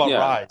 What about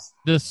Rise?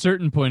 The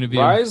certain point of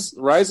view.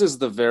 Rise is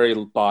the very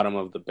bottom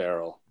of the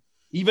barrel.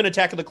 Even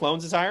Attack of the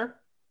Clones is higher?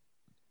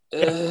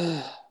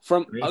 For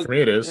me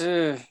it is.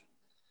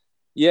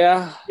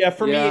 Yeah. Yeah,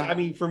 for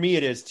me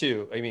it is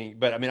too. I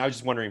was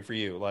just wondering for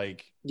you,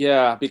 like.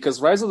 Yeah,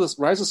 because Rise of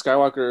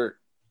Skywalker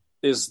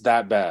is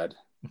that bad.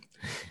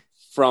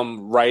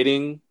 From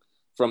writing,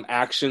 from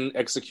action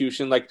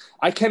execution, like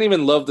I can't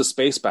even love the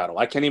space battle.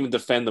 I can't even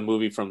defend the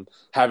movie from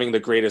having the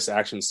greatest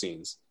action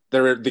scenes.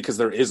 Because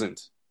there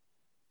isn't.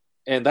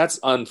 And that's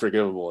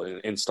unforgivable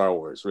in Star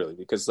Wars, really,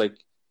 because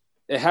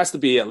it has to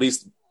be at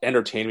least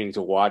entertaining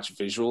to watch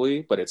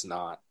visually, but it's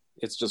not.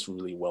 It's just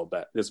really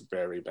bad. It's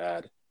very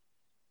bad.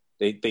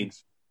 They did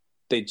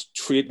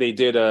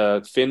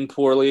Finn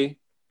poorly.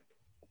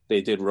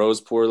 They did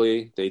Rose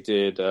poorly. They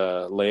did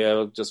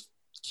Leia just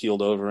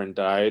keeled over and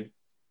died.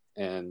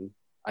 And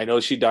I know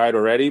she died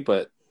already,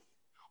 but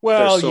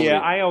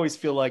I always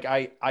feel like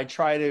I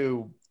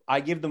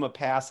give them a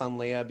pass on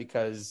Leia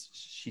because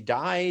she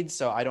died,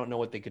 so I don't know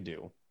what they could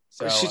do.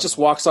 So she just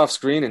walks off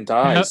screen and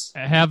dies.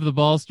 Have the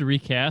balls to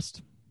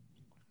recast.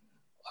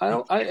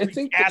 I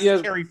think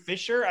Carrie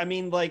Fisher. I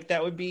mean,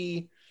 that would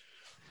be.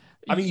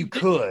 I mean, you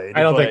could.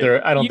 I don't think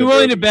they're. I don't. You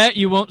willing to bet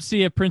you won't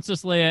see a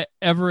Princess Leia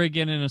ever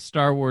again in a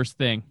Star Wars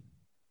thing?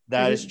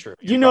 That is true.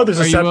 There's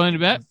Are you willing to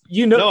bet?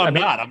 No, I'm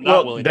not. I'm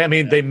not willing.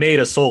 They made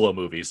a Solo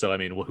movie, so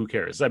who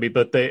cares?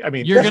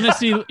 You're gonna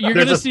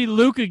see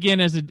Luke again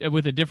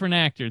with a different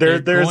actor. They're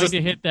going to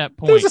hit that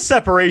point. There's a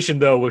separation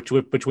though,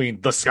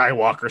 between the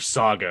Skywalker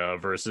saga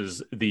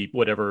versus the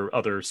whatever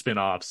other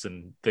spin-offs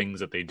and things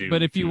that they do.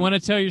 But if you want to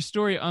tell your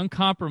story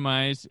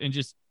uncompromised and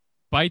just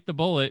bite the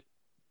bullet,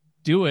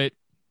 do it.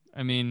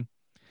 I mean.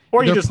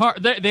 Or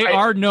they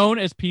are known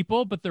as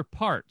people, but they're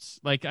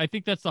parts. I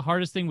think that's the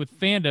hardest thing with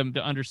fandom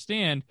to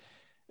understand.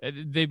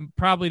 They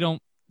probably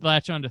don't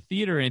latch onto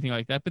theater or anything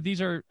like that, but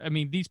these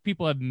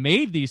people have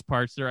made these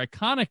parts. They're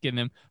iconic in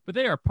them, but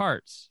they are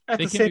parts.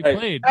 They can be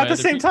played. At the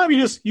same time,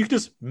 you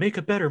just make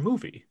a better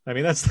movie. I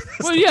mean, that's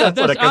what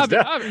it comes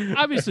down.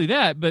 Obviously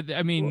that, but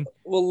I mean,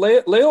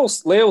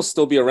 Leia will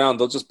still be around.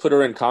 They'll just put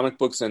her in comic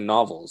books and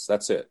novels.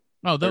 That's it.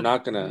 No, they're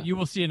not gonna. You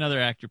will see another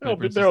actor play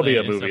Princess There'll Leia be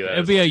a movie.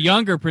 It'll be a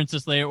younger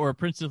Princess Leia or a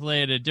Princess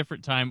Leia at a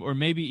different time, or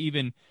maybe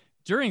even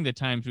during the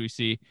times we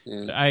see.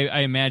 Yeah.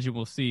 I imagine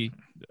we'll see.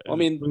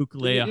 Luke,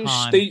 Leia,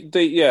 Han.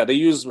 They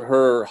use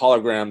her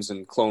holograms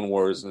in Clone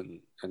Wars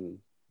and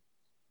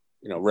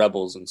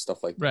Rebels and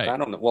stuff like that. Right. I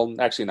don't know. Well,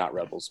 actually, not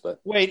Rebels, but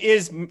Wait,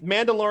 is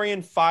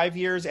Mandalorian 5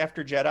 years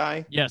after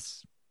Jedi?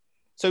 Yes.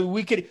 So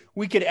we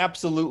could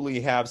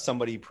absolutely have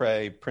somebody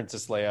pray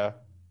Princess Leia.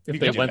 If You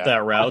they could do went that.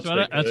 that route,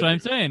 That's what I'm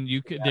saying.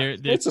 You could.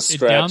 It's a It's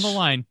stretch. down the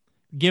line.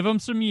 Give them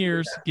some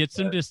years. Get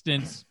some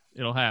distance.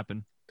 It'll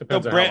happen.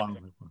 depends on Brand- how long.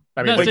 I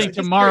I'm mean, not but- saying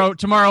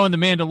tomorrow in the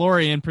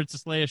Mandalorian,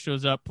 Princess Leia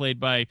shows up, played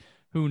by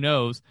who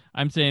knows.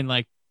 I'm saying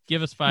like,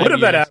 give us 5 what if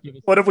years. that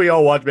happened? What if we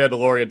all watch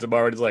Mandalorian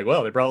tomorrow and it's like,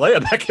 well, they brought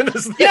Leia back in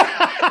this thing.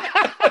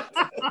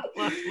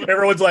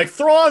 Everyone's like,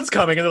 Thrawn's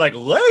coming, and they're like,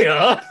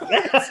 Leia.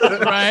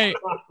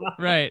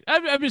 right.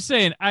 I'm just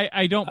saying,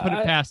 I don't put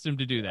it past him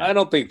to do that. I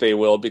don't think they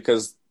will,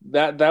 because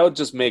that would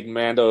just make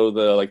Mando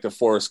the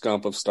Forrest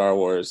Gump of Star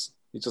Wars.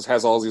 He just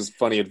has all these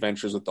funny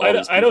adventures with all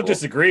these people. I don't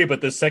disagree, but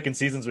the second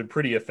season's been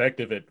pretty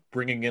effective at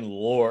bringing in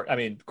lore. I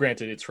mean,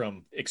 granted, it's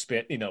from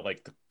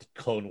like the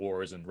Clone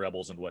Wars and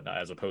Rebels and whatnot,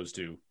 as opposed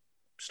to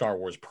Star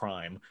Wars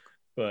Prime.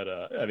 But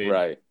I mean,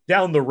 Right.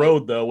 down the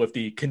road, though, with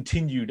the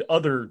continued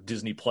other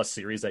Disney Plus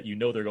series that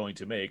they're going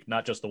to make,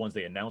 not just the ones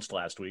they announced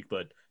last week,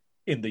 but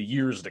in the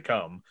years to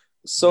come,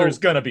 So there's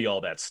gonna be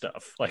all that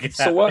stuff. Like, it's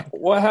So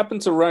happening. what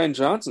happened to Rian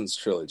Johnson's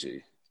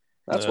trilogy?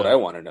 That's what I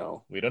want to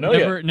know. We don't know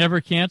yet.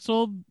 Never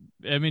canceled.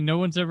 I mean, no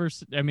one's ever.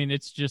 I mean,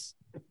 it's just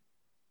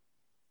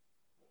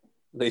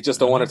They just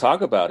don't want to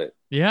talk about it.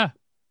 yeah.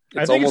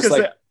 I think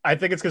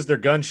it's because they're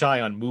gun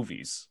shy on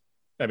movies.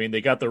 I mean,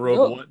 they got the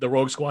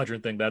Rogue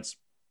Squadron thing. That's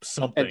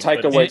something. And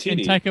Taika but- Waititi.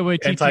 And Taika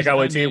Waititi. and Taika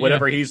Waititi,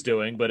 whatever he's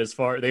doing. But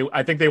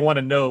I think they want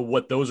to know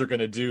what those are going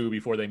to do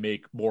before they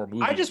make more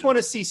movies. I just want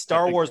to see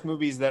Star Wars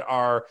movies that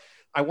are.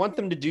 I want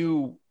them to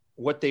do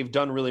what they've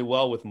done really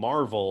well with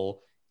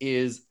Marvel.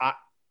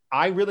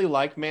 I really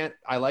like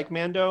I like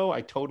Mando. I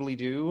totally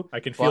do.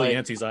 I can feel but-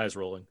 Yancey's eyes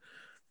rolling.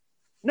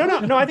 No.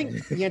 I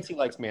think Yancey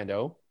likes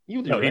Mando.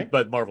 You do, No, right?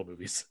 but Marvel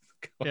movies.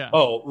 Yeah.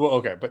 Oh, well,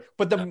 okay,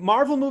 but the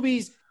Marvel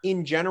movies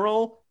in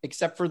general,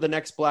 except for the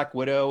next Black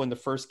Widow and the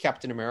first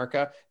Captain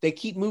America, they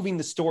keep moving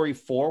the story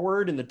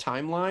forward in the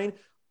timeline.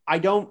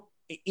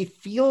 It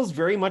feels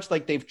very much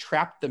like they've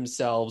trapped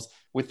themselves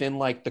within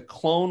like the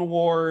Clone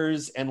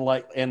Wars and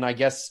I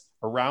guess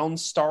around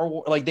Star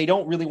Wars. Like they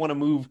don't really want to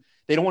move.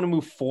 They don't want to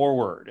move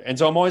forward, and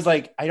so I'm always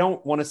like, I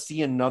don't want to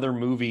see another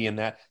movie in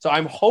that. So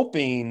I'm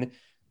hoping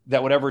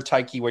that whatever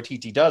Taika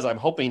Waititi does, I'm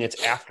hoping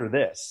it's after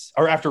this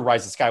or after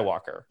Rise of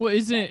Skywalker. Well,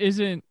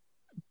 isn't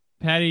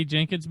Patty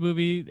Jenkins'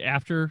 movie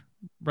after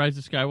Rise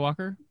of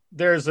Skywalker?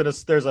 There's a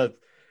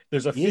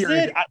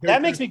theory.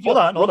 That makes me feel. Hold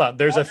on. Hold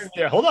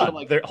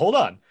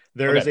on.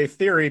 There is Okay. a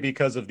theory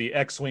because of the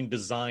X-wing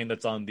design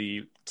that's on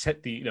the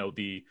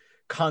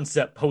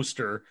concept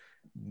poster,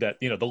 that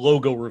the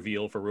logo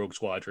reveal for Rogue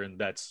Squadron.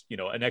 That's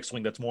an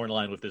X-wing that's more in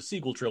line with the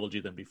sequel trilogy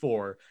than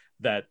before.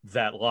 That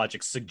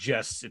logic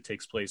suggests it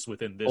takes place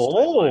within this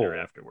timeline or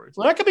afterwards.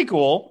 Well, that could be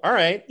cool. All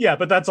right. Yeah,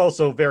 but that's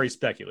also very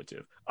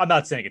speculative. I'm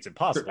not saying it's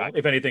impossible. Sure.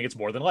 If anything, it's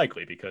more than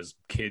likely because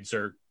kids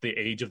are the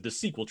age of the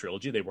sequel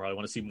trilogy. They probably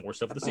want to see more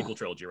stuff of the sequel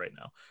trilogy right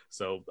now.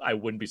 So I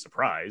wouldn't be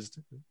surprised.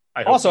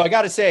 I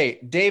got to say,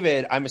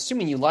 David, I'm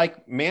assuming you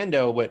like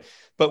Mando,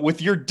 but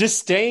with your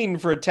disdain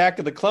for Attack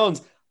of the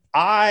Clones,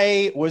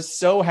 I was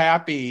so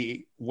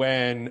happy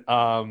when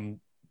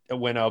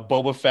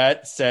Boba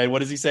Fett said, what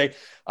does he say?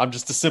 I'm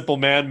just a simple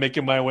man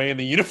making my way in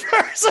the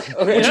universe,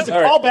 which is a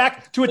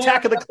callback to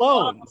Attack of the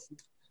Clones.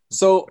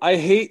 So I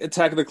hate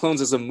Attack of the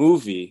Clones as a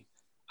movie.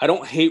 I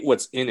don't hate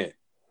what's in it.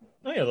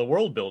 Oh yeah, the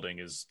world building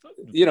is.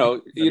 I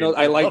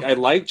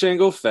like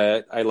Jango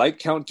Fett. I like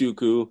Count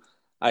Dooku.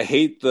 I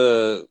hate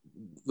those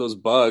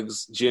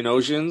bugs,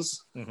 Geonosians.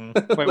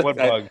 Mm-hmm. Wait, what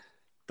bug?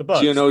 The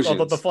bugs,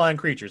 Geonosians. the flying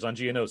creatures on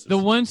Geonosis. The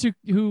ones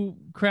who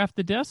craft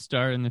the Death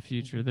Star in the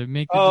future, that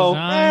make the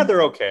design.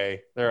 They're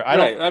okay. They're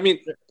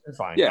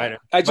fine. Yeah,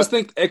 I just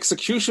think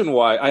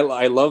execution-wise, I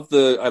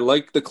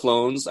like the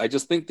clones. I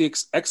just think the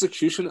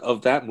execution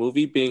of that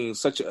movie being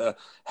such a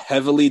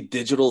heavily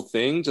digital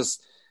thing,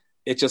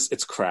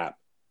 it's crap.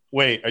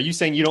 Wait, are you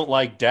saying you don't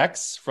like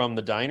Dex from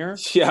the diner?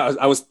 Yeah,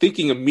 I was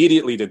thinking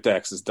immediately to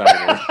Dex's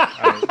Diner.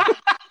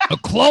 The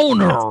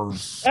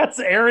cloners. That's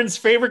Aaron's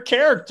favorite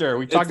character.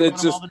 We talk about him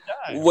just all the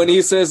time. when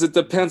he says it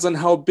depends on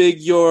how big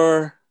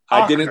your.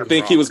 I didn't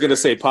think he was going to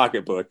say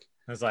pocketbook.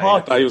 As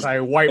I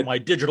wipe my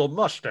digital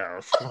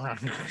mustache.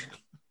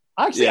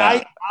 Actually,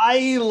 Yeah.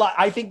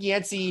 I think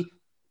Yancey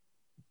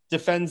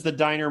defends the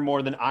diner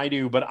more than I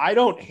do, but I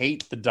don't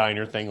hate the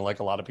diner thing like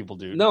a lot of people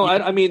do. No,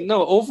 I mean,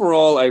 no.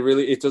 Overall,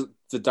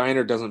 the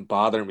diner doesn't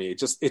bother me.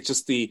 It's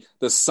just the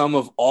sum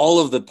of all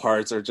of the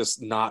parts are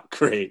just not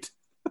great.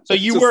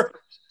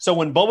 So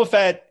when Boba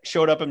Fett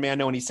showed up in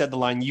Mando and he said the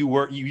line, you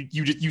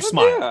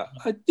smiled.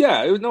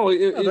 Yeah.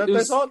 It's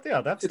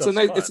a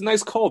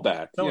nice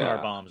callback. Throwing Yeah. our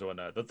bombs or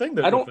whatnot. The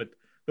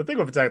thing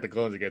with Attack of the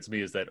Clones that gets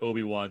me is that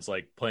Obi-Wan's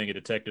like playing a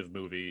detective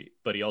movie,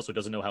 but he also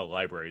doesn't know how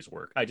libraries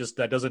work.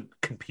 That doesn't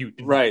compute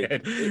in my Right.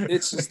 head.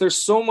 It's just, there's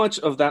so much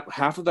of that.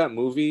 Half of that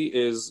movie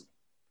is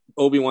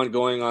Obi-Wan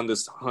going on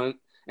this hunt,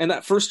 and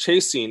that first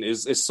chase scene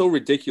is so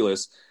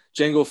ridiculous.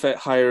 Jango Fett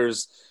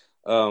hires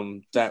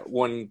that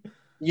one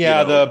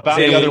Yeah, you know,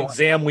 the other one.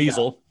 Zam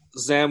Weasel.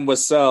 Zam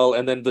Wesell,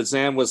 and then the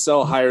Zam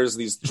Wesell hires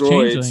these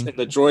droids, and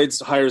the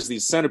droids hires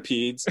these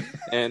centipedes,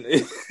 and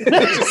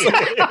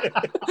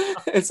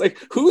it's like,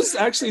 who's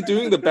actually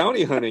doing the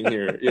bounty hunting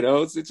here? You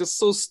know, it's just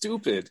so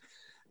stupid.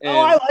 And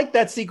I like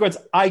that sequence.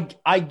 I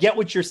get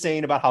what you're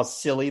saying about how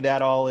silly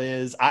that all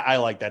is. I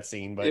like that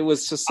scene, but it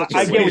was just such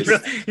I a get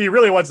waste. He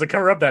really wants to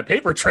cover up that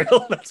paper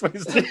trail. That's what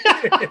he's doing.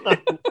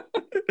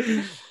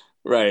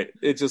 Right.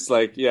 It's just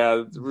like,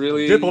 yeah,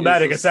 really.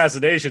 Diplomatic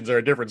assassinations are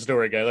a different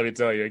story, guy. Let me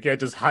tell you. I can't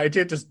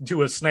just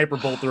do a sniper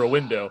bolt through a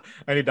window.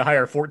 I need to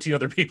hire 14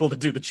 other people to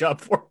do the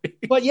job for me.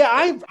 But yeah,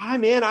 I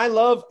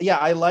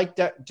like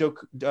that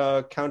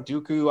Count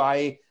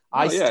Dooku.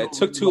 It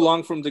took too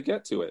long for him to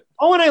get to it.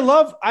 Oh, and I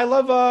love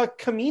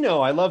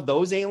Kamino. I love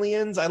those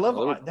aliens. I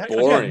love that.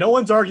 Boring. Again, no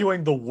one's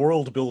arguing the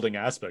world building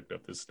aspect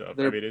of this stuff.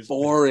 They're it's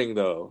boring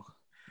though.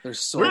 They're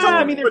so We're boring.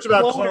 talking much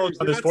about clones. clones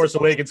on this They're Force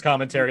not Awakens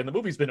commentary, and the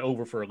movie's been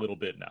over for a little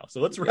bit now.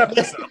 So let's wrap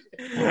this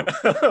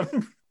up.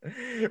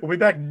 We'll be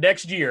back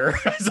next year,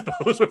 I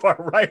suppose, with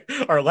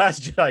our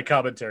last Jedi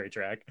commentary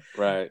track.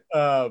 Right.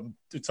 To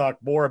talk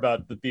more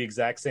about the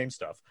exact same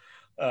stuff.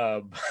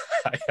 I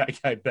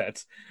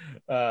bet.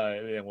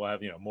 And we'll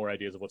have more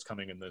ideas of what's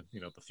coming in the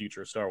the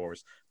future of Star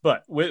Wars.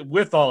 But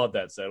with all of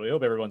that said, we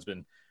hope everyone's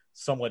been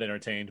somewhat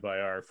entertained by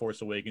our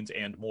Force Awakens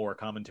and more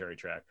commentary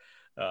track.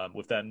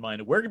 With that in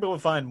mind, where can people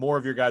find more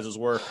of your guys'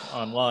 work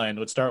online?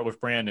 Let's start with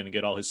Brandon and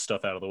get all his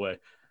stuff out of the way.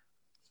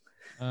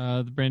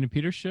 The Brandon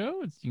Peters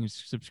Show. You can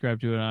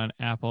subscribe to it on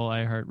Apple,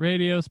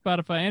 iHeartRadio,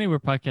 Spotify, anywhere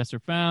podcasts are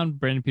found.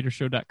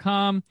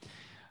 BrandonPetersShow.com.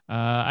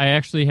 I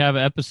actually have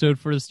an episode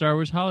for the Star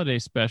Wars Holiday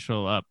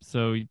Special up,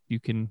 so you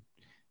can.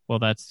 Well,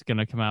 that's going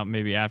to come out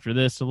maybe after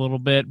this a little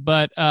bit,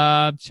 but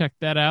check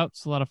that out.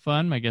 It's a lot of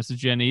fun. My guest is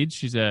Jen Eads.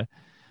 She's a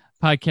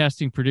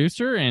podcasting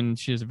producer, and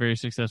she has a very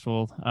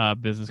successful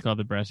business called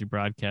the Brassy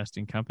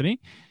Broadcasting Company.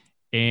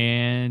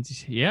 And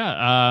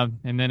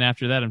and then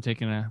after that, I'm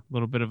taking a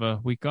little bit of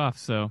a week off.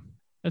 So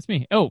that's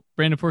me. Oh,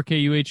 Brandon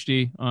 4K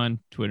UHD on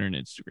Twitter and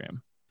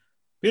Instagram.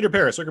 Peter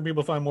Paris, where can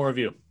people find more of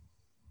you?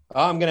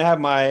 I'm going to have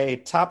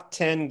my top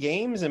 10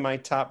 games and my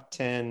top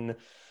 10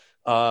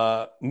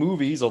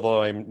 movies,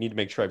 although I need to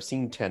make sure I've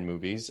seen 10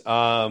 movies,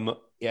 at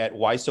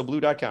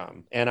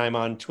whysoblue.com. And I'm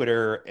on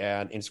Twitter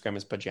and Instagram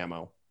as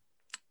Pajamo.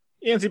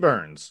 Yancey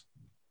Burns.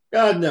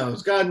 God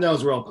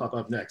knows where I'll pop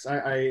up next.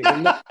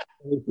 I'm not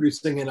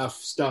producing enough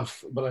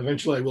stuff, but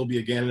eventually I will be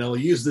again, and I'll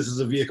use this as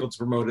a vehicle to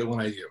promote it when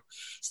I do.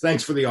 So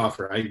thanks for the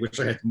offer. I wish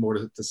I had more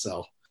to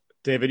sell.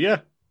 David,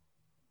 yeah.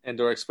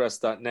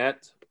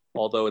 EndorExpress.net.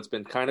 Although it's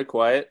been kind of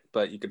quiet,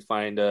 but you can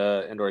find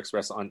Endor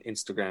Express on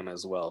Instagram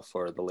as well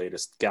for the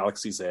latest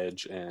Galaxy's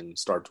Edge and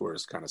Star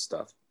Tours kind of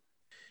stuff.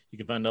 You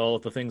can find all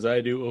of the things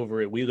I do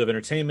over at We Live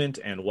Entertainment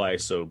and Why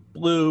So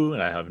Blue,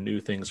 and I have new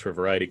things for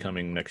Variety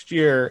coming next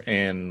year,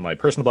 and my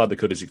personal blog,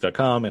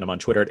 thecodeisgeek.com, and I'm on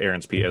Twitter at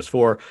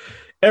AaronsPS4.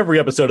 Every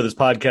episode of this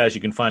podcast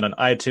you can find on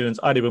iTunes,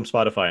 Audioboom,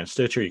 Spotify, and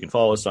Stitcher. You can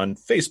follow us on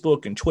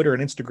Facebook and Twitter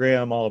and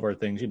Instagram, all of our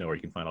things. You know where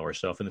you can find all our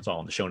stuff, and it's all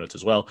in the show notes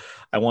as well.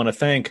 I want to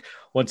thank,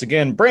 once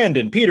again,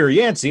 Brandon, Peter,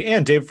 Yancey,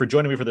 and Dave for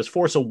joining me for this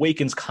Force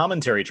Awakens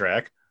commentary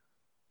track.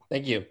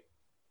 Thank you.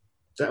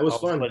 That was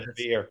Always fun. a pleasure to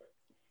be here.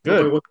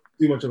 Good. I wasn't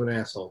too much of an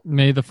asshole.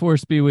 May the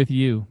Force be with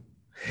you.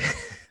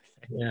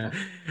 Yeah.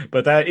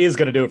 But that is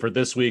going to do it for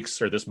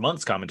this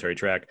month's commentary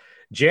track.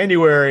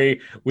 January,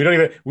 we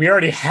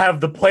already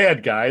have the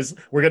plan, guys.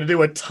 We're going to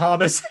do a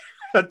Thomas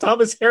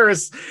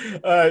Harris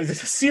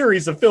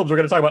series of films. We're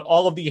going to talk about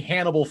all of the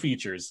Hannibal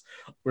features.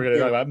 We're going to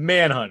talk about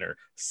Manhunter,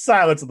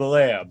 Silence of the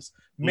Lambs,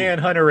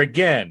 Manhunter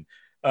again,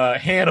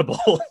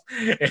 Hannibal,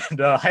 and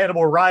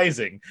Hannibal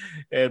Rising,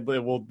 and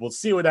we'll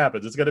see what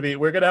happens.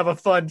 We're going to have a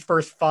fun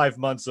first 5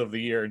 months of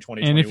the year in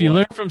 2021. And if you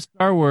learn from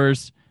Star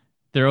Wars,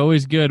 they're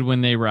always good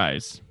when they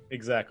rise.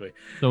 Exactly.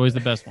 It's always the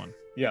best one.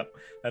 Yep,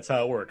 that's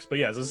how it works. But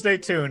yeah, so stay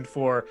tuned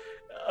for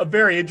a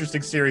very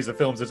interesting series of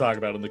films to talk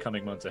about in the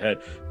coming months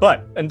ahead.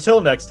 But until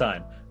next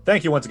time,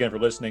 thank you once again for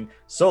listening.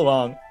 So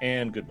long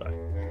and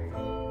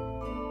goodbye.